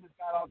guy that just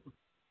got off the,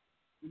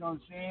 you know what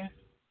I'm saying?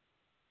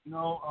 You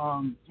know,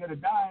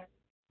 Jedediah,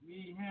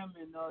 me, him,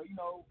 and you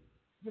know,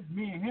 just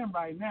me and him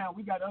right now.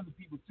 We got other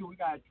people too. We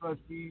got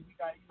trustees. We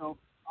got, you know,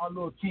 our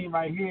little team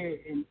right here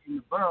in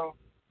the borough,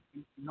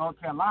 in North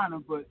Carolina.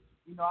 But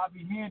you know, I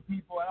be hearing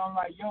people, and I'm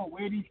like, yo,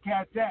 where these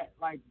cats at?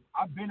 Like,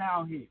 I've been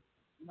out here.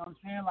 You know what I'm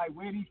saying? Like,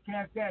 where these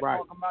cats at? Right.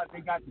 Talking about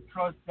they got the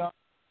trust done,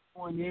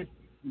 doing this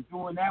and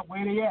doing that.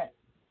 Where they at?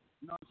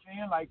 You know what I'm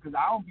saying? Like, because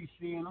I don't be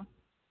seeing them.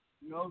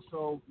 You know,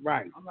 so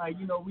right. I'm like,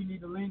 you know, we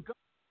need to link up.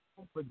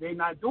 But they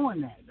not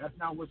doing that. That's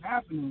not what's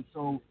happening.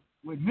 So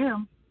with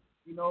him,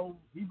 you know,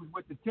 he was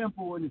with the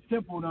temple, and the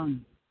temple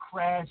done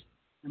crashed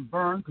and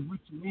burned. Because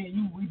me and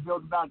you, we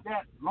built about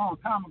that a long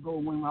time ago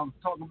when I was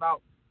talking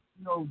about,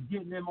 you know,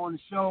 getting them on the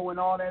show and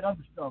all that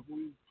other stuff.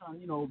 We were trying,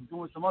 you know,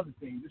 doing some other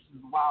things. This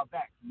is a while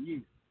back, some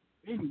years.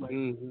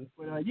 Anyway,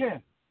 but yeah,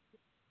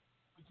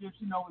 it's just,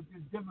 you know, it's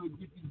just difficult to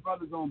get these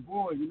brothers on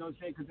board. You know what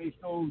I'm saying? Because they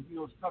so, you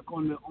know, stuck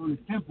on the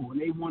temple,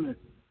 and they want to,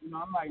 you know.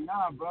 I'm like,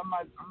 nah, bro, I'm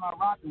not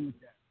rocking with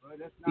that, bro.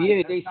 That's not. Yeah,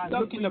 that's they not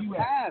stuck in the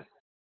past. At.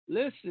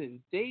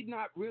 Listen, they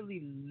not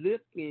really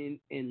looking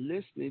and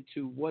listening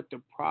to what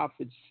the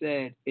prophet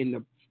said in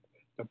the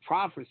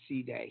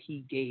prophecy that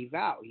he gave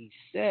out. He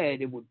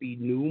said it would be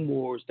new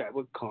Moors that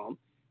would come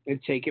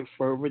and take it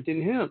further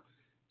than him.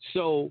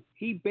 So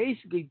he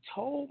basically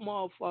told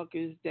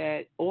motherfuckers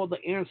that all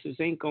the answers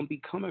ain't gonna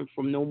be coming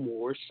from no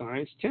more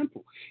Science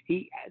Temple.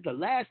 The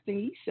last thing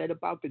he said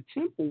about the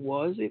temple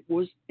was it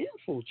was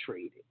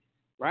infiltrated,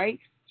 right?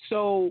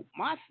 So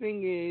my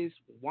thing is,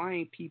 why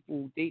ain't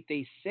people? They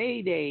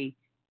say they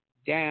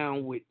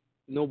down with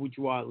Noble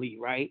Drew Ali,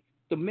 right?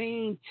 The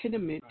main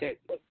tenement that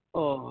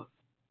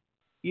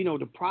you know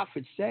the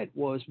prophet said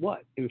was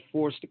what?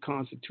 Enforce the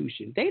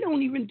Constitution. They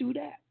don't even do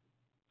that.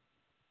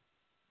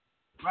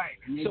 Right.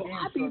 So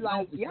I'd be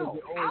like, yo,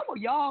 how are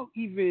y'all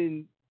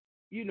even,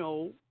 you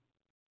know,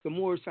 the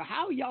more, so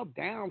how are y'all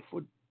down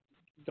for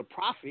the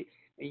prophet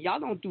and y'all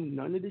don't do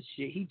none of the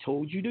shit he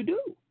told you to do?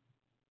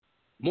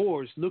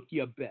 Moors, look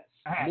your best.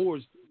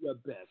 Moors, do your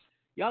best.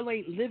 Y'all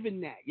ain't living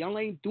that. Y'all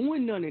ain't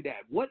doing none of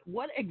that. What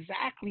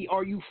exactly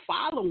are you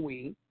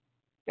following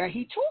that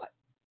he taught?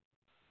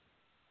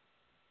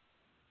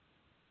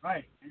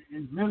 Right.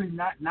 And really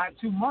not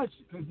too much,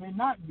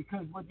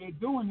 because what they're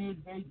doing is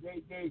they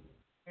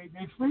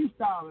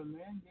freestyling,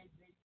 man.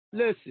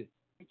 Listen,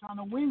 they trying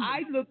to win.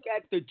 I look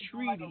at the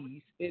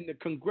treaties in the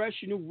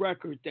congressional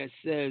record that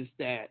says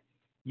that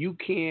you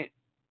can't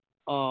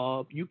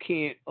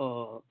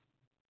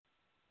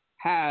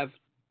have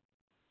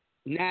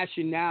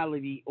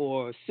nationality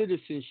or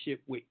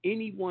citizenship with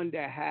anyone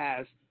that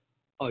has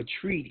a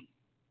treaty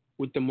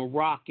with the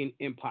Moroccan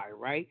Empire,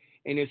 right?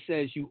 And it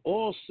says you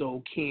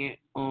also can't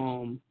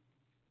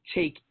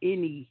take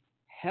any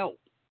help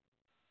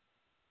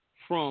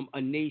from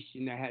a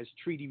nation that has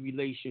treaty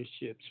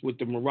relationships with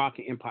the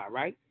Moroccan Empire,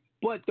 right?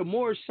 But the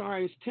Moorish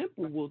Science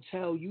Temple will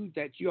tell you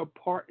that you're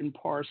part and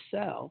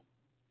parcel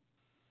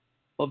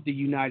of the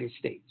United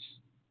States.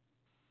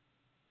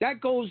 That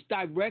goes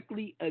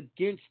directly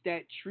against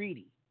that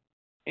treaty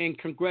and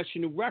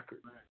congressional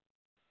record,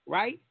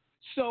 right?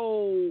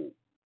 So,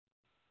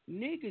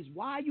 niggas,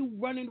 why are you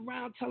running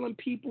around telling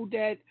people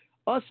that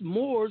us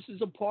Moors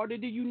is a part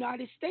of the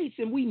United States,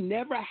 and we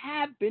never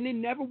have been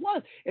and never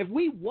was? If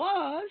we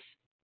was,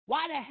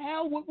 why the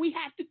hell would we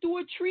have to do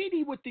a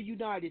treaty with the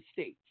United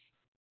States?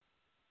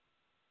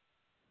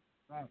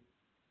 Right.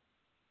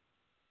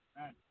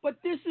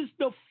 But this is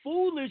the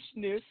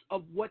foolishness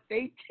of what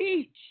they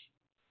teach.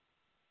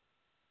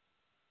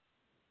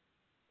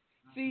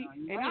 See,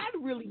 and I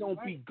really don't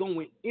be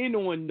going in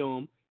on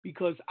them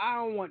because I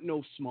don't want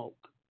no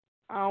smoke.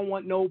 I don't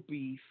want no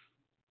beef.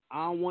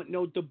 I don't want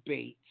no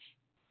debates.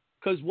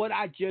 Because what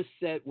I just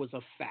said was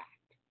a fact.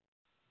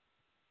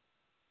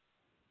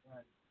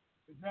 Right.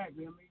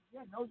 Exactly. I mean,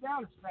 yeah, no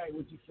doubt it's fact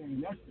what you're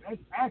saying. That's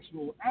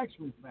actual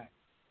fact.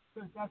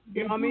 That's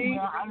you know what I mean?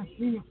 I done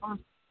seen it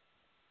first.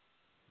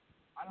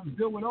 I done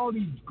built with all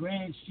these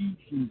grand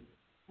sheets and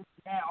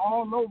that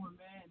all over,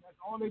 man. That's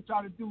All they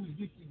try to do is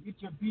get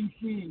your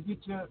BC and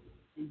get your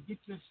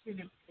shit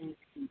and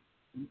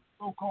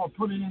so-called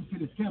put it into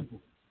the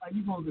temple. Like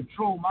you gonna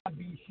control my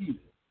BC.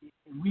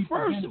 And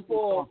first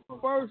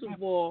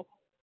of all,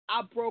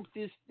 I broke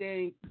this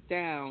thing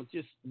down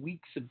just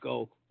weeks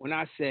ago when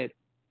I said,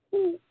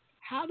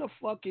 how the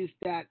fuck is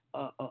that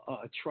a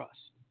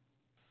trust?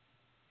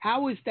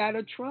 How is that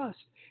a trust?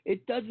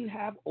 It doesn't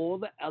have all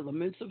the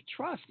elements of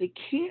trust. It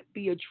can't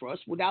be a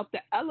trust without the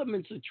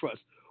elements of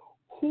trust.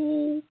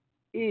 Who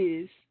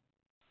is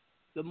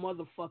the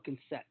motherfucking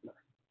settler?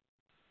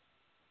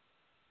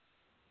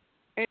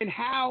 And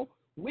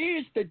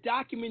where's the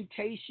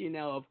documentation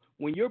of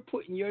when you're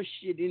putting your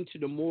shit into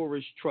the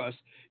Moorish Trust,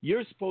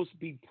 you're supposed to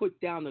be put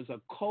down as a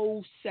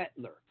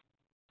co-settler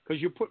because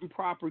you're putting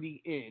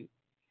property in.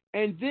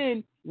 And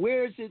then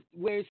where is it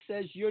where it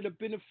says you're the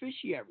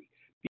beneficiary?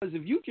 Because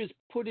if you just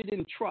put it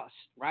in trust,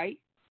 right?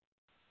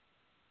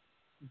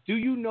 Do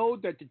you know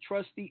that the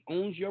trustee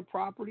owns your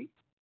property?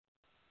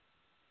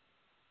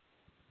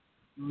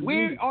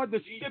 Where are the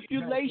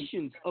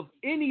stipulations of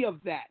any of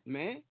that,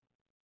 man?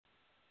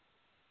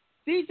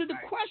 These are the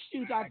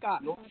questions I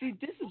got. See,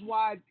 this is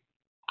why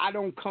I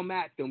don't come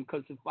at them,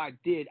 because if I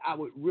did, I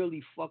would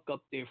really fuck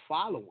up their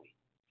following.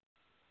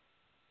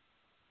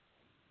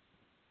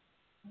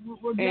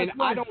 And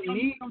I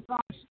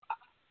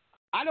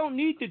don't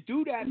need to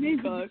do that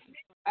because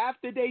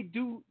after they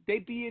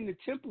be in the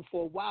temple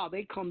for a while,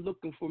 they come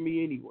looking for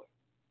me anyway.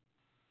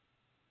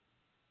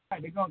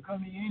 Right, they're gonna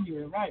come in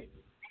anyway, right?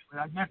 But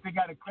I guess they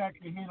gotta crack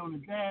their head on the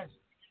dash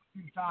a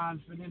few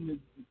times for them to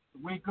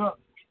wake up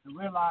and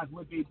realize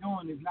what they're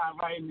doing is not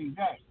right and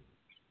exact.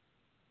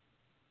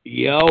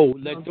 Yo,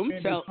 let them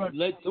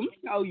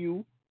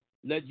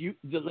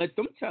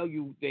tell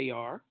you they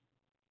are.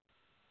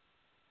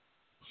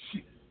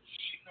 Shit,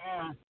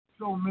 man,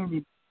 so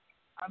many.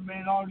 I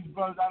mean, all these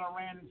brothers I done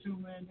ran into,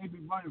 man, they be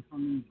running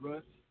from me,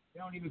 bro. They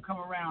don't even come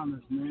around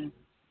us, man.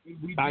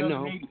 I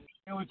know. They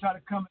always try to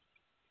come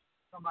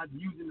about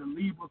using the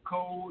Libra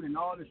code and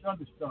all this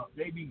other stuff.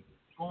 They be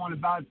going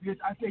about this.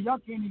 I say, y'all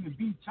can't even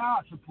beat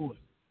child support.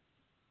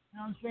 You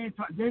know what I'm saying?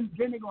 Then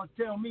they're going to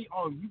tell me,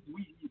 oh, you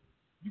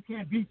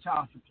can't beat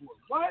child support.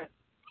 What?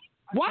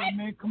 I say,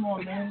 man, come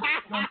on, man.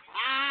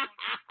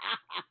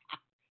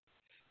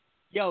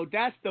 Yo,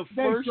 that's the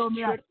first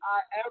trip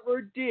I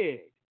ever did.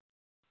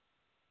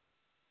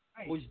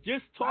 Right. Was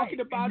just talking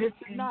about it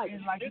tonight.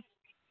 And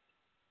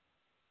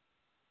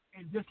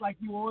just like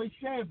you always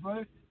said,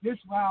 bro, this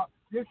how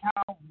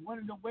one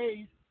of the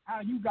ways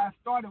how you got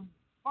started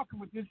fucking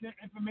with this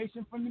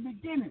information from the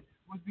beginning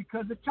was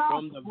because of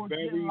child support. From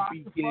the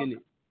very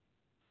beginning.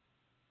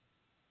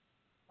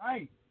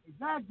 Right,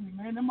 exactly,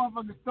 man. Them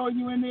motherfuckers throw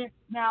you in there.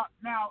 Now,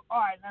 all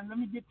right, now let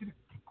me get to the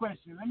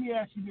question. Let me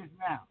ask you this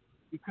now,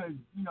 because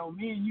you know,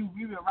 me and you,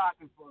 we been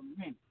rocking for a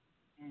minute,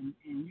 and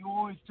you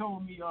always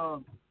told me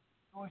that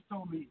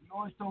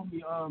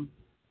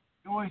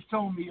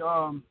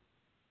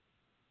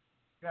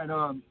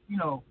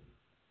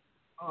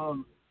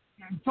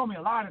you told me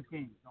a lot of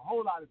things, a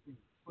whole lot of things,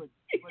 but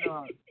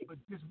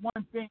just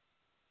one thing.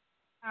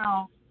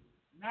 Now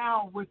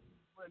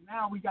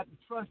we got the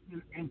trust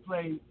in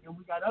play, and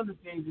we got other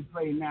things in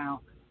play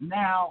now.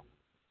 Now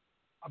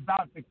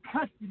about the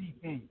custody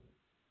thing.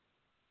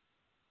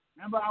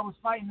 Remember, I was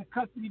fighting the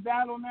custody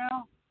battle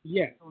now.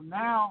 Yeah. So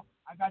now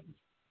I got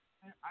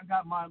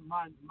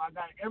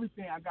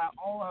everything. I got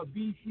all her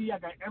BC. I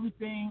got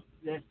everything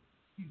that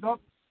she's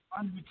up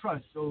under the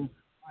trust. So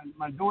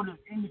my daughter's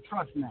in the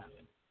trust now.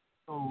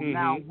 So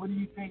now, what do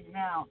you think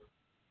now?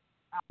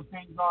 How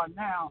things are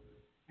now,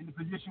 in the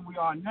position we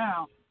are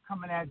now,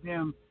 coming at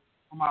them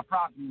on my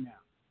property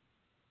now?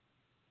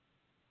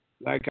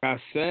 Like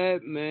I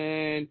said,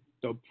 man,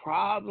 the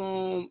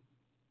problem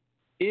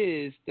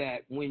is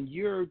that when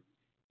you're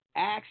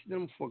asking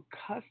them for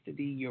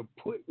custody, you're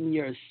putting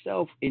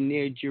yourself in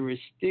their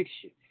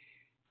jurisdiction.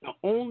 The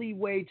only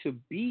way to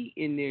be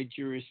in their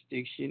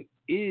jurisdiction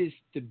is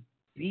to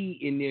be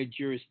in their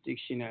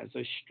jurisdiction as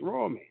a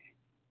straw man.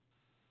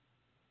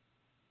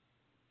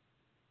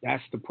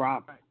 That's the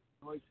problem.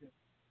 Right.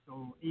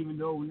 So even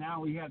though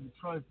now we have the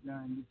trust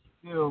done, it's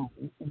still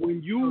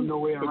when you no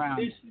way around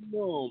petition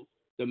them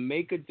to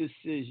make a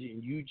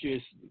decision, you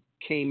just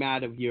came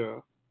out of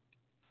your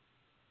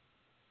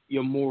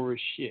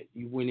Moorish shit.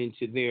 You went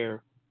into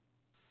their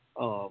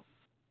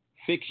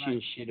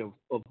fiction shit of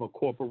a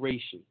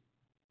corporation.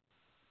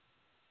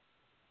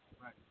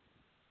 Right.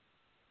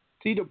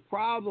 See, the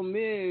problem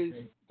is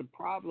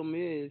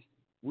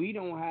we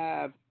don't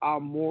have our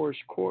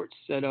Moorish courts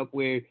set up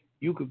where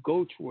you could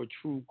go to a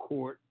true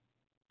court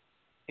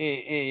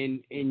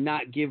and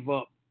not give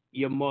up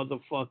your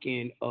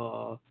motherfucking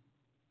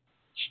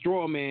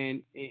straw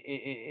man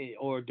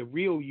or the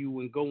real you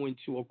and go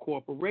into a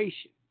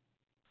corporation.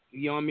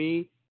 You know what I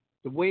mean?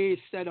 The way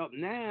it's set up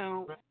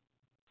now,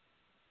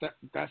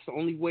 that's the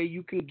only way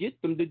you can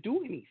get them to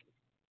do anything.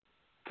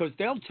 Because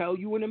they'll tell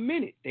you in a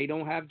minute they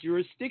don't have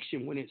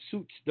jurisdiction when it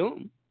suits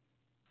them.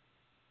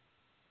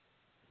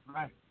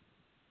 Right.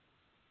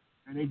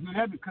 And they do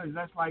that because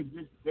that's like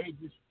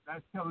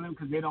that's telling them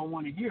because they don't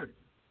want to hear it.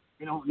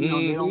 They don't, they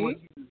don't want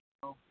you to.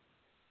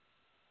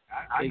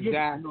 I get it.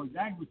 I know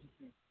exactly what you're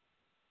saying.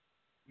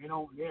 They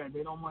don't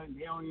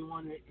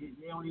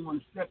even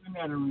want to step in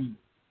that arena.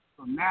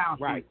 So now,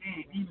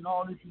 even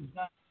all this is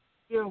done,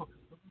 still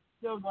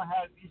gonna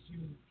have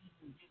issues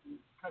even getting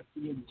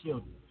custody of the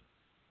children.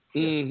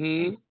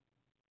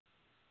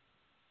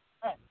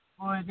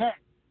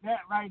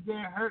 That right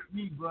there hurt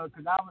me, bro,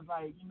 because I was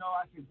like,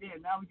 I said,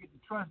 damn, now we get the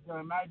trust done.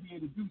 I might be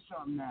able to do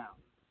something now.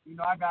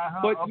 I got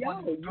her. But up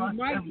under the trust,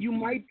 you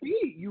might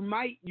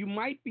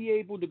be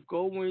able to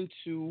go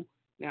into.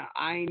 Now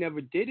I ain't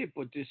never did it,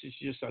 but this is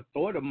just a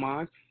thought of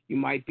mine. You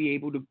might be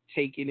able to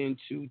take it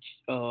into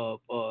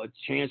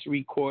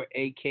Chancery Court,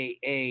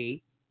 aka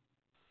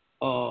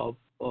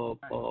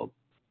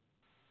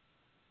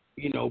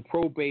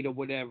probate or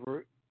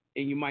whatever,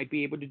 and you might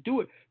be able to do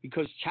it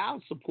because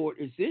child support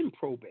is in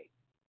probate.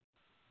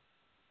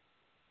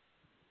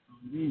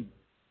 It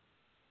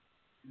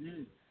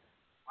is.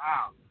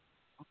 Wow.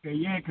 Okay,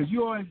 yeah, because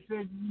you always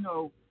said,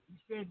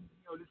 this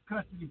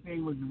custody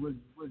thing was a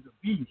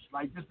beast,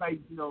 just like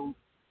the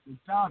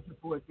child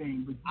support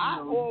thing. But I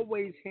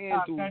always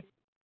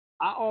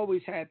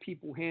had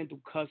people handle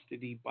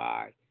custody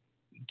by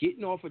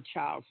getting off of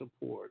child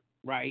support,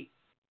 right?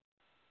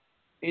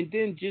 And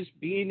then just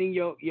being in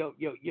your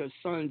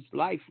son's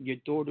life, your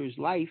daughter's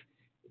life,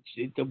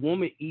 the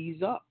woman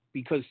ease up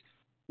because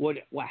what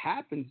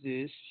happens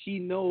is she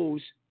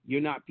knows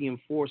you're not being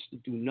forced to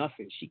do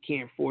nothing. She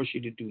can't force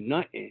you to do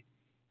nothing.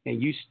 And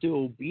you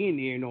still being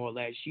there and all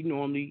that, she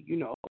normally,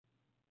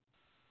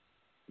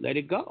 let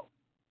it go.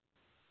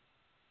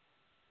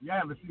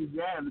 Yeah, but see,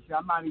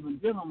 I'm not even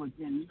dealing with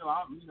them.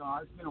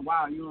 It's been a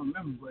while. You don't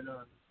remember,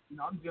 but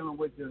I'm dealing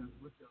with the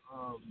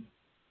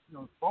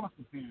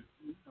foster parents.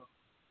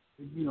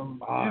 That's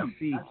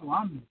who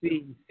I'm.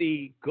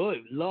 See,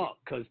 good luck,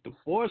 because the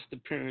foster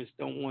parents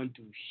don't want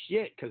to do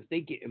shit, because they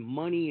getting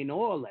money and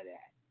all of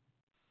that.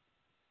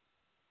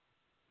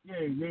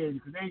 Yeah,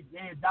 because they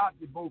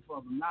adopted both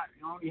of them.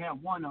 They only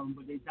had one of them,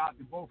 but they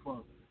adopted both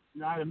of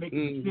them. I had to make a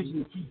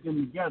decision to keep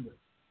them together.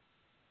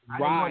 I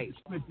didn't want to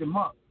split them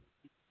up.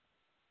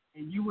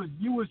 And you was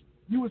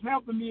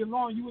helping me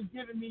along. You was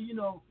giving me,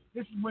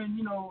 this is when,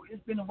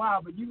 it's been a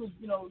while, but you was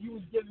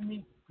giving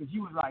me, because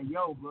you was like,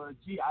 yo, bro,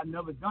 gee, I've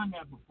never done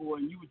that before.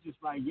 And you was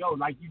just like, yo,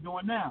 like you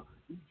doing now.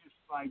 You just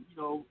like,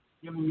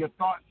 giving your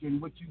thoughts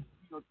and what you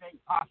think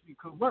possibly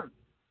could work.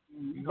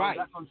 And, that's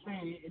what I'm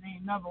saying. It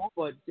ain't never.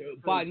 But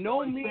by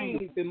no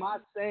means am I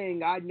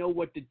saying I know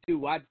what to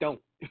do. I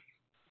don't.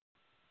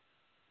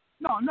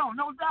 No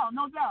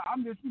doubt.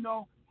 I'm just,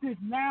 since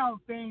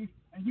now things,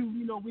 and we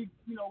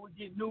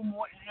get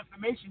more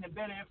information and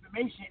better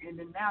information, and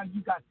then now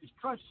you got this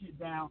trust shit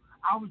down.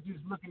 I was just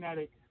looking at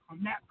it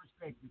from that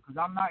perspective because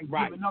I'm not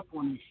giving up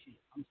on this shit.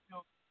 I'm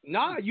still.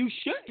 Nah, you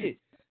shouldn't.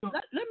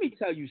 Let me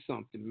tell you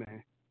something,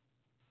 man.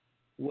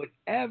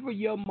 Whatever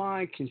your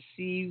mind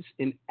conceives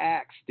and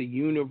asks the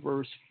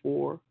universe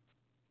for,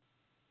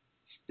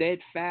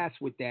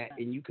 steadfast with that,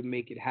 and you can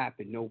make it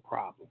happen, no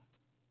problem.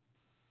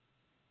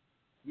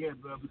 Yeah,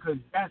 bro, because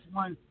that's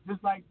one.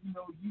 Just like you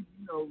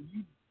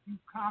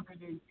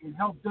conquered and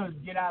helped us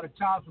get out of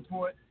child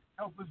support,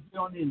 helped us get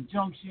on the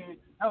injunction,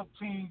 helped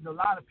change a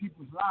lot of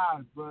people's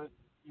lives, bro.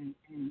 And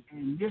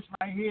this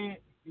right here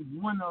is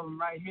one of them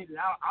right here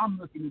that I'm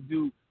looking to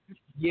do. This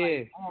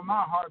is on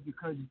my heart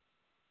because.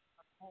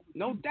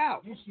 No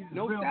doubt.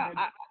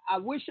 I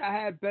wish I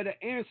had better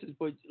answers,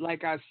 but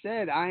like I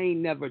said, I ain't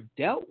never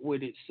dealt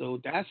with it, so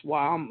that's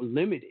why I'm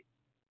limited.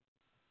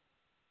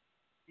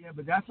 Yeah,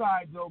 but that's all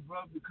right, though,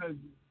 bro, because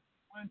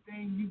one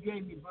thing you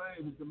gave me, bro,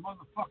 it was the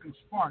motherfucking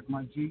spark,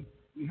 my G.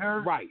 You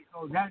heard? Right.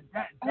 So that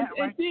and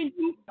right then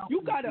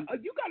you gotta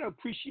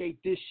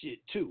appreciate this shit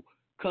too,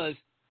 because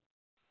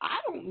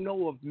I don't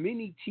know of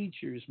many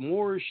teachers,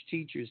 Moorish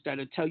teachers,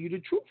 that'll tell you the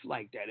truth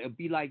like that. It'll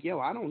be like, yo,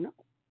 I don't know.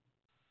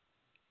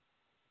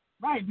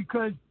 Right,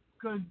 because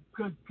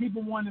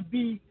people want to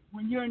be,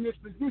 when you're in this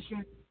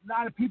position, a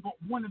lot of people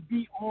want to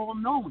be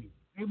all-knowing.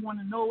 They want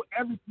to know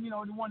everything, they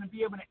want to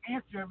be able to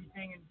answer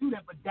everything and do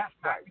that, but that's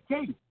not the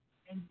case.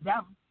 And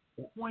that's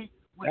the point.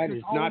 That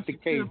is not the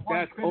case.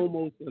 That's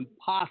almost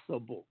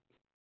impossible.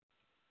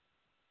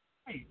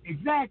 Hey,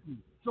 exactly.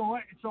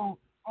 So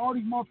all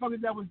these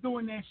motherfuckers that was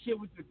doing that shit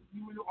with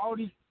all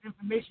this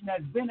information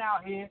that's been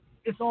out here,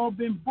 it's all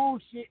been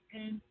bullshit,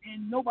 and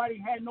nobody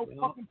had no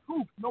fucking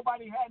proof.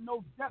 Nobody had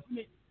no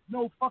definite,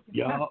 no fucking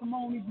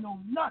testimonies, no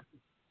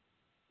nothing.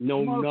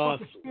 No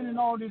nothing. Spinning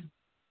all this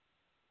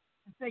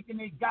and thinking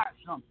they got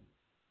something.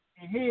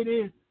 And here it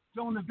is,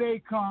 Jonah Bay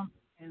come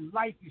and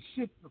light the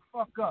shit the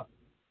fuck up.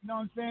 You know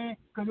what I'm saying?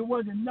 Because it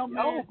wasn't no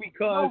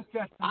because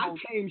no I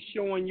came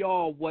showing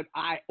y'all what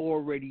I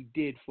already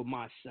did for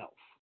myself.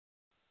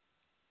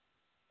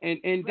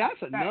 And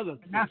that's another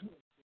thing.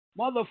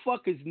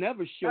 Motherfuckers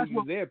never show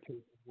you their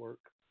paperwork.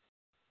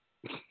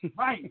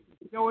 Right.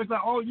 So it's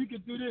like, oh, you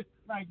can do this.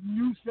 Like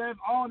you said,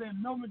 all that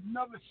never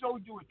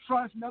showed you a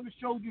trust, never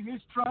showed you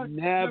his trust.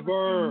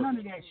 Never. None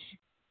of that shit.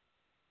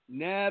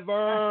 Never.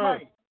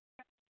 That's right.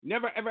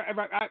 Never, ever,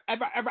 ever,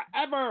 ever, ever,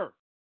 ever.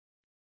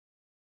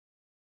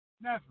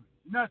 Never.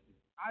 Nothing.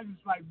 I was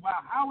like, wow,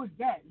 how is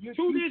that? You're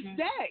To this teaching,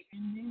 day.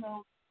 and,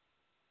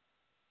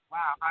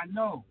 wow, I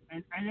know.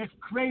 And it's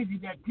crazy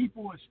that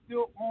people are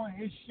still on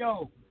his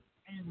show,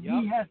 and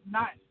he has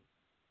not,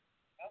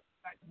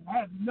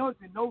 has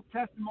nothing, no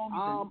testimony,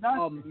 I'm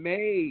nothing.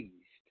 amazed.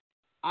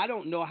 I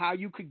don't know how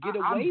you could get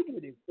away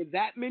with it for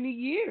that many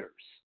years.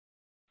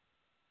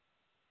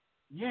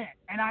 Yeah,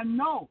 and I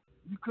know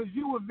because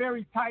you were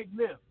very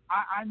tight-lipped.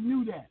 I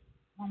knew that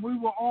when we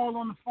were all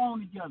on the phone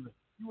together.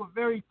 You were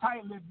very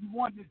tight-lipped. You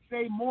wanted to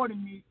say more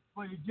than me,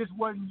 but it just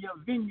wasn't your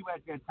venue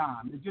at that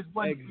time. It just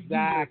wasn't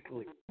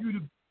exactly. for you to.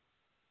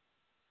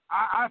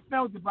 I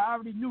felt it, but I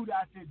already knew that.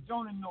 I said,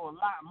 Jonah know a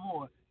lot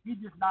more. He's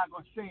just not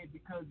going to say it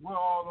because we're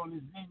all on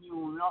this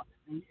venue,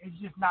 and it's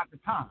just not the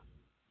time.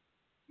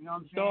 You know what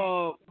I'm saying?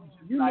 So,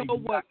 you know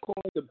what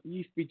caused the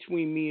beef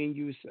between me and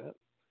Yusef?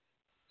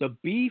 The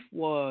beef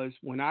was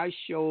when I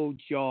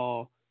showed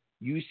y'all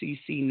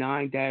UCC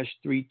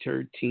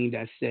 9-313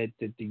 that said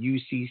that the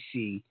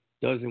UCC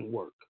doesn't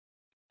work.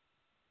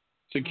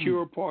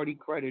 Secure party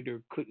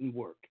creditor couldn't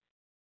work.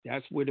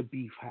 That's where the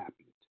beef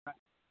happened.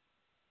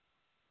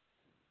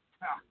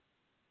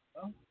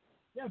 Well,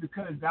 yeah,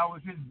 because that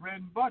was his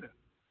bread and butter.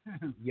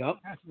 Yep.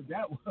 That's what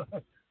that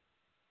was.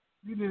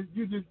 You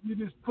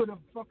just put a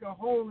fucking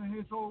hole in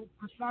his whole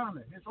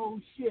persona, his whole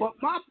shit. But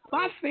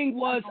my thing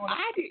was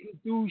I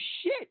didn't do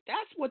shit.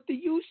 That's what the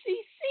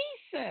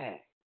UCC said.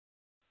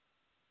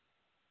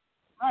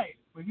 Right,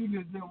 but he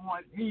just didn't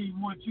want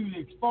you to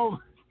expose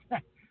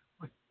that.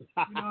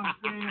 You know what I'm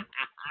saying?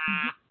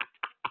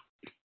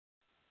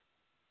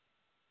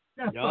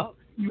 Yep.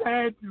 You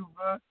had to,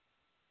 bro.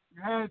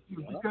 You had to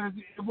because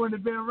it wouldn't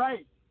have been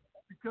right.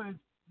 Because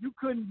you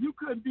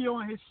couldn't be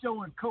on his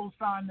show and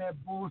co-sign that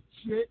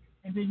bullshit,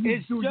 and then you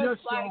it's do just your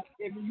like show.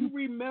 If you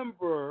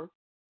remember,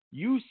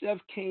 Yusef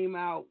came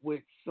out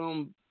with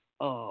some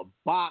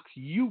box,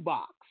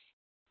 U-Box.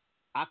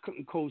 I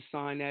couldn't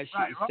co-sign that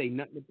shit and say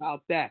nothing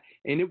about that.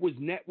 And it was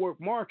network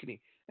marketing.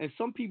 And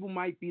some people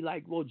might be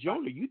like, well,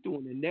 Jonah, you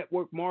doing the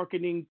network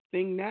marketing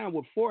thing now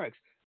with Forex.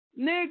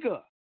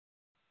 Nigga,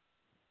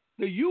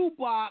 the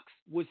U-Box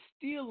was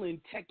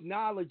stealing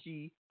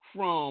technology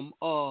from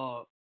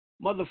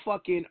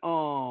motherfucking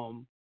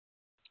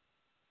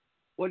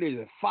what is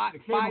it? Fire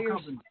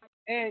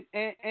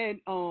and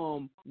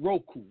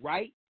Roku,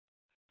 right?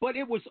 But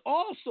it was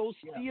also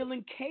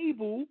stealing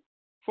cable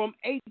from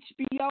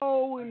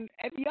HBO and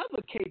every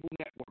other cable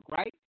network,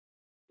 right?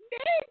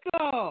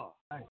 Nigga!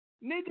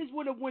 Niggas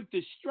would have went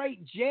to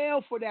straight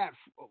jail for that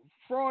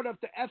fraud of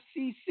the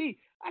FCC.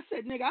 I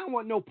said, nigga, I don't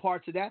want no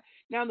parts of that.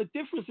 Now, the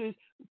difference is,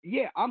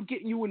 yeah, I'm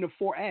getting you into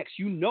 4X.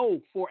 You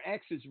know 4X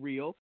is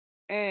real.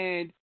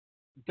 And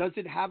does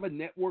it have a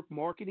network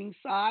marketing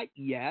side?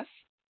 Yes.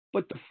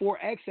 But the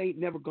 4X ain't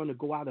never going to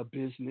go out of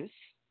business.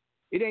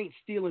 It ain't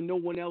stealing no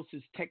one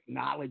else's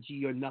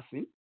technology or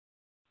nothing.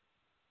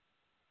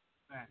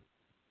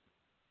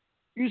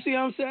 You see what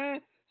I'm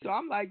saying? So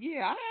I'm like,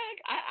 yeah,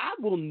 I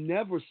will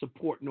never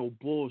support no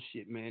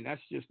bullshit, man.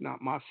 That's just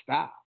not my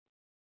style.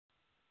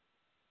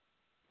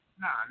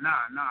 Nah,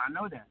 I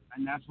know that.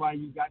 And that's why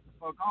you got the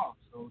fuck off.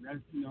 So that's,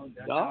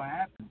 that's how it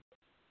happens.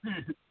 You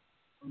know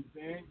what I'm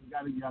saying?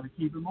 You gotta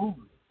keep it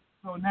moving.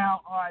 So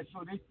now, all right,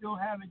 so they still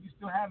having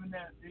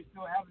that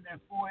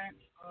 4X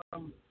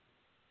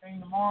thing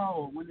tomorrow,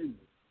 or when is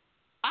it?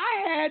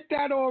 I had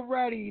that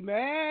already,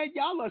 man.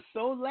 Y'all are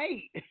so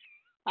late.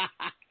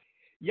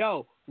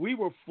 Yo, we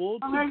were full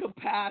to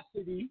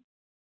capacity.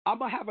 I'm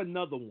going to have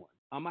another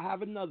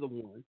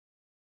one.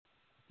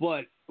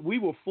 But we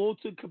were full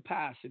to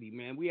capacity,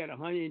 man. We had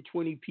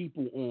 120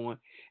 people on,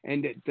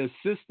 and the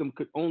system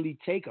could only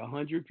take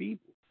 100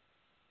 people.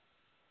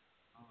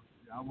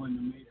 I wouldn't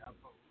have made that.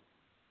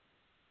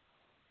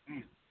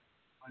 Damn.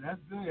 Well,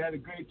 that's good. You had a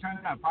great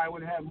turnout. Probably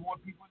would have had more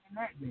people than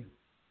that then.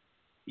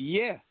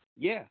 Yeah.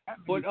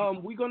 But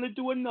we're going to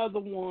do another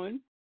one,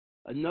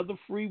 another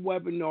free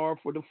webinar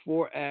for the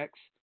 4X.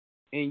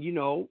 And,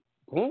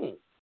 boom.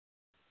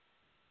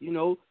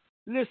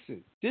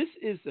 Listen, this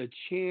is a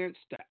chance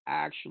to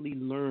actually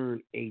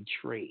learn a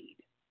trade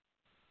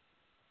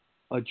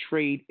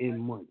in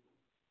money.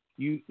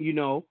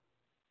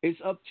 It's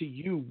up to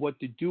you what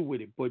to do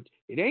with it, but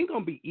it ain't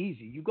going to be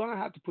easy. You're going to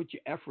have to put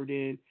your effort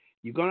in.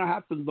 You're going to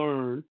have to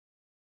learn,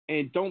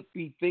 and don't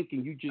be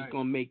thinking you're just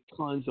going to make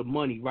tons of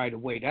money right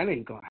away. That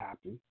ain't going to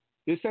happen.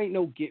 This ain't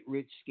no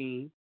get-rich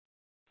scheme.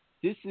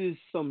 This is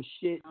some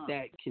shit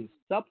that can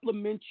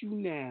supplement you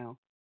now,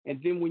 and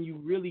then when you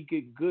really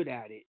get good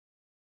at it,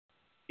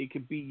 it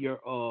could be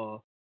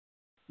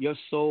your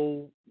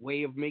sole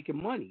way of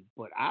making money.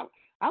 But I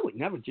would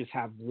never just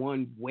have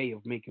one way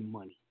of making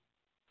money.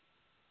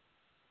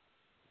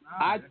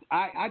 I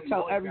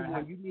tell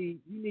everyone you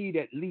need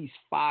at least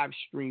 5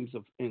 streams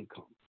of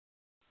income.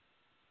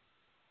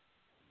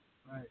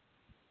 Right.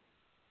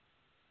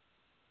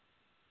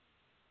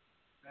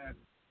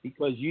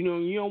 Because you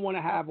don't want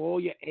to have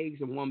all your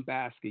eggs in one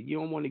basket. You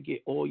don't want to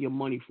get all your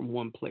money from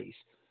one place.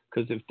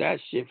 Because if that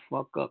shit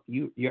fuck up,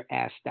 you're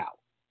assed out.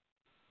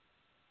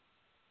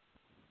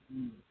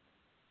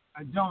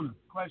 Jonah,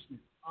 question.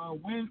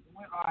 When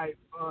all right,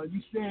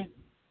 you said,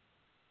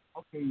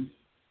 okay,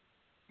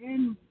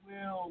 when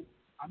will,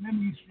 I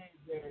remember you said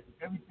that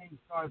everything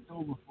starts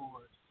over for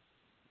us,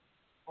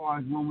 as far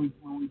as when we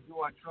do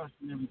our trust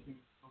and everything.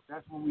 So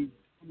that's when we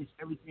finish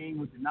everything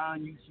with the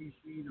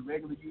non-UCC, the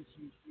regular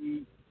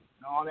UCC,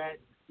 and all that,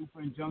 the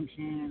super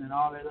injunction and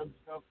all that other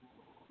stuff.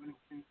 When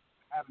it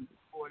happens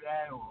before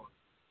that, or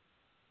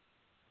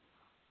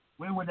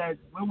when would that,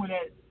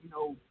 you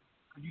know,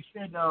 because you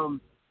said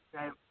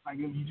that like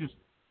if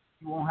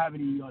you won't have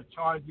any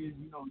charges,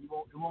 you know,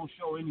 it won't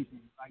show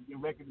anything. Like your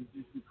record is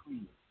just be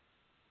clean.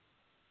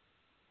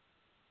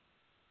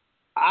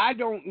 I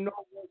don't know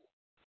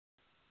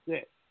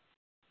that.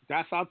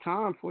 That's our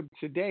time for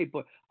today,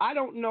 but I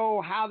don't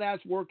know how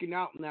that's working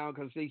out now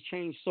because they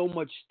changed so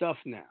much stuff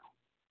now.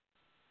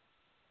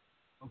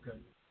 Okay.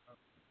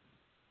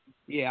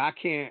 Yeah, I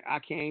can't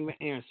even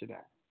answer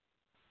that.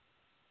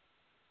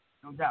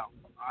 No doubt.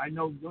 I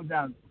know, no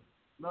doubt.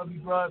 Love you,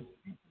 bro.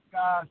 Peace to the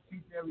guys.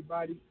 Peace to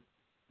everybody.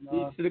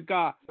 Peace to the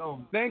God.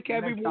 So, Thank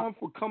everyone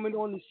for coming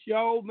on the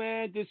show,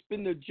 man. This has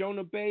been the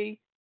Jonah Bay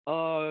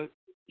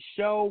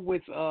show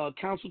with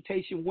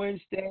Consultation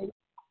Wednesday.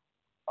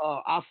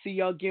 I'll see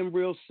y'all again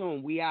real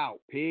soon. We out.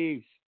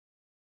 Peace.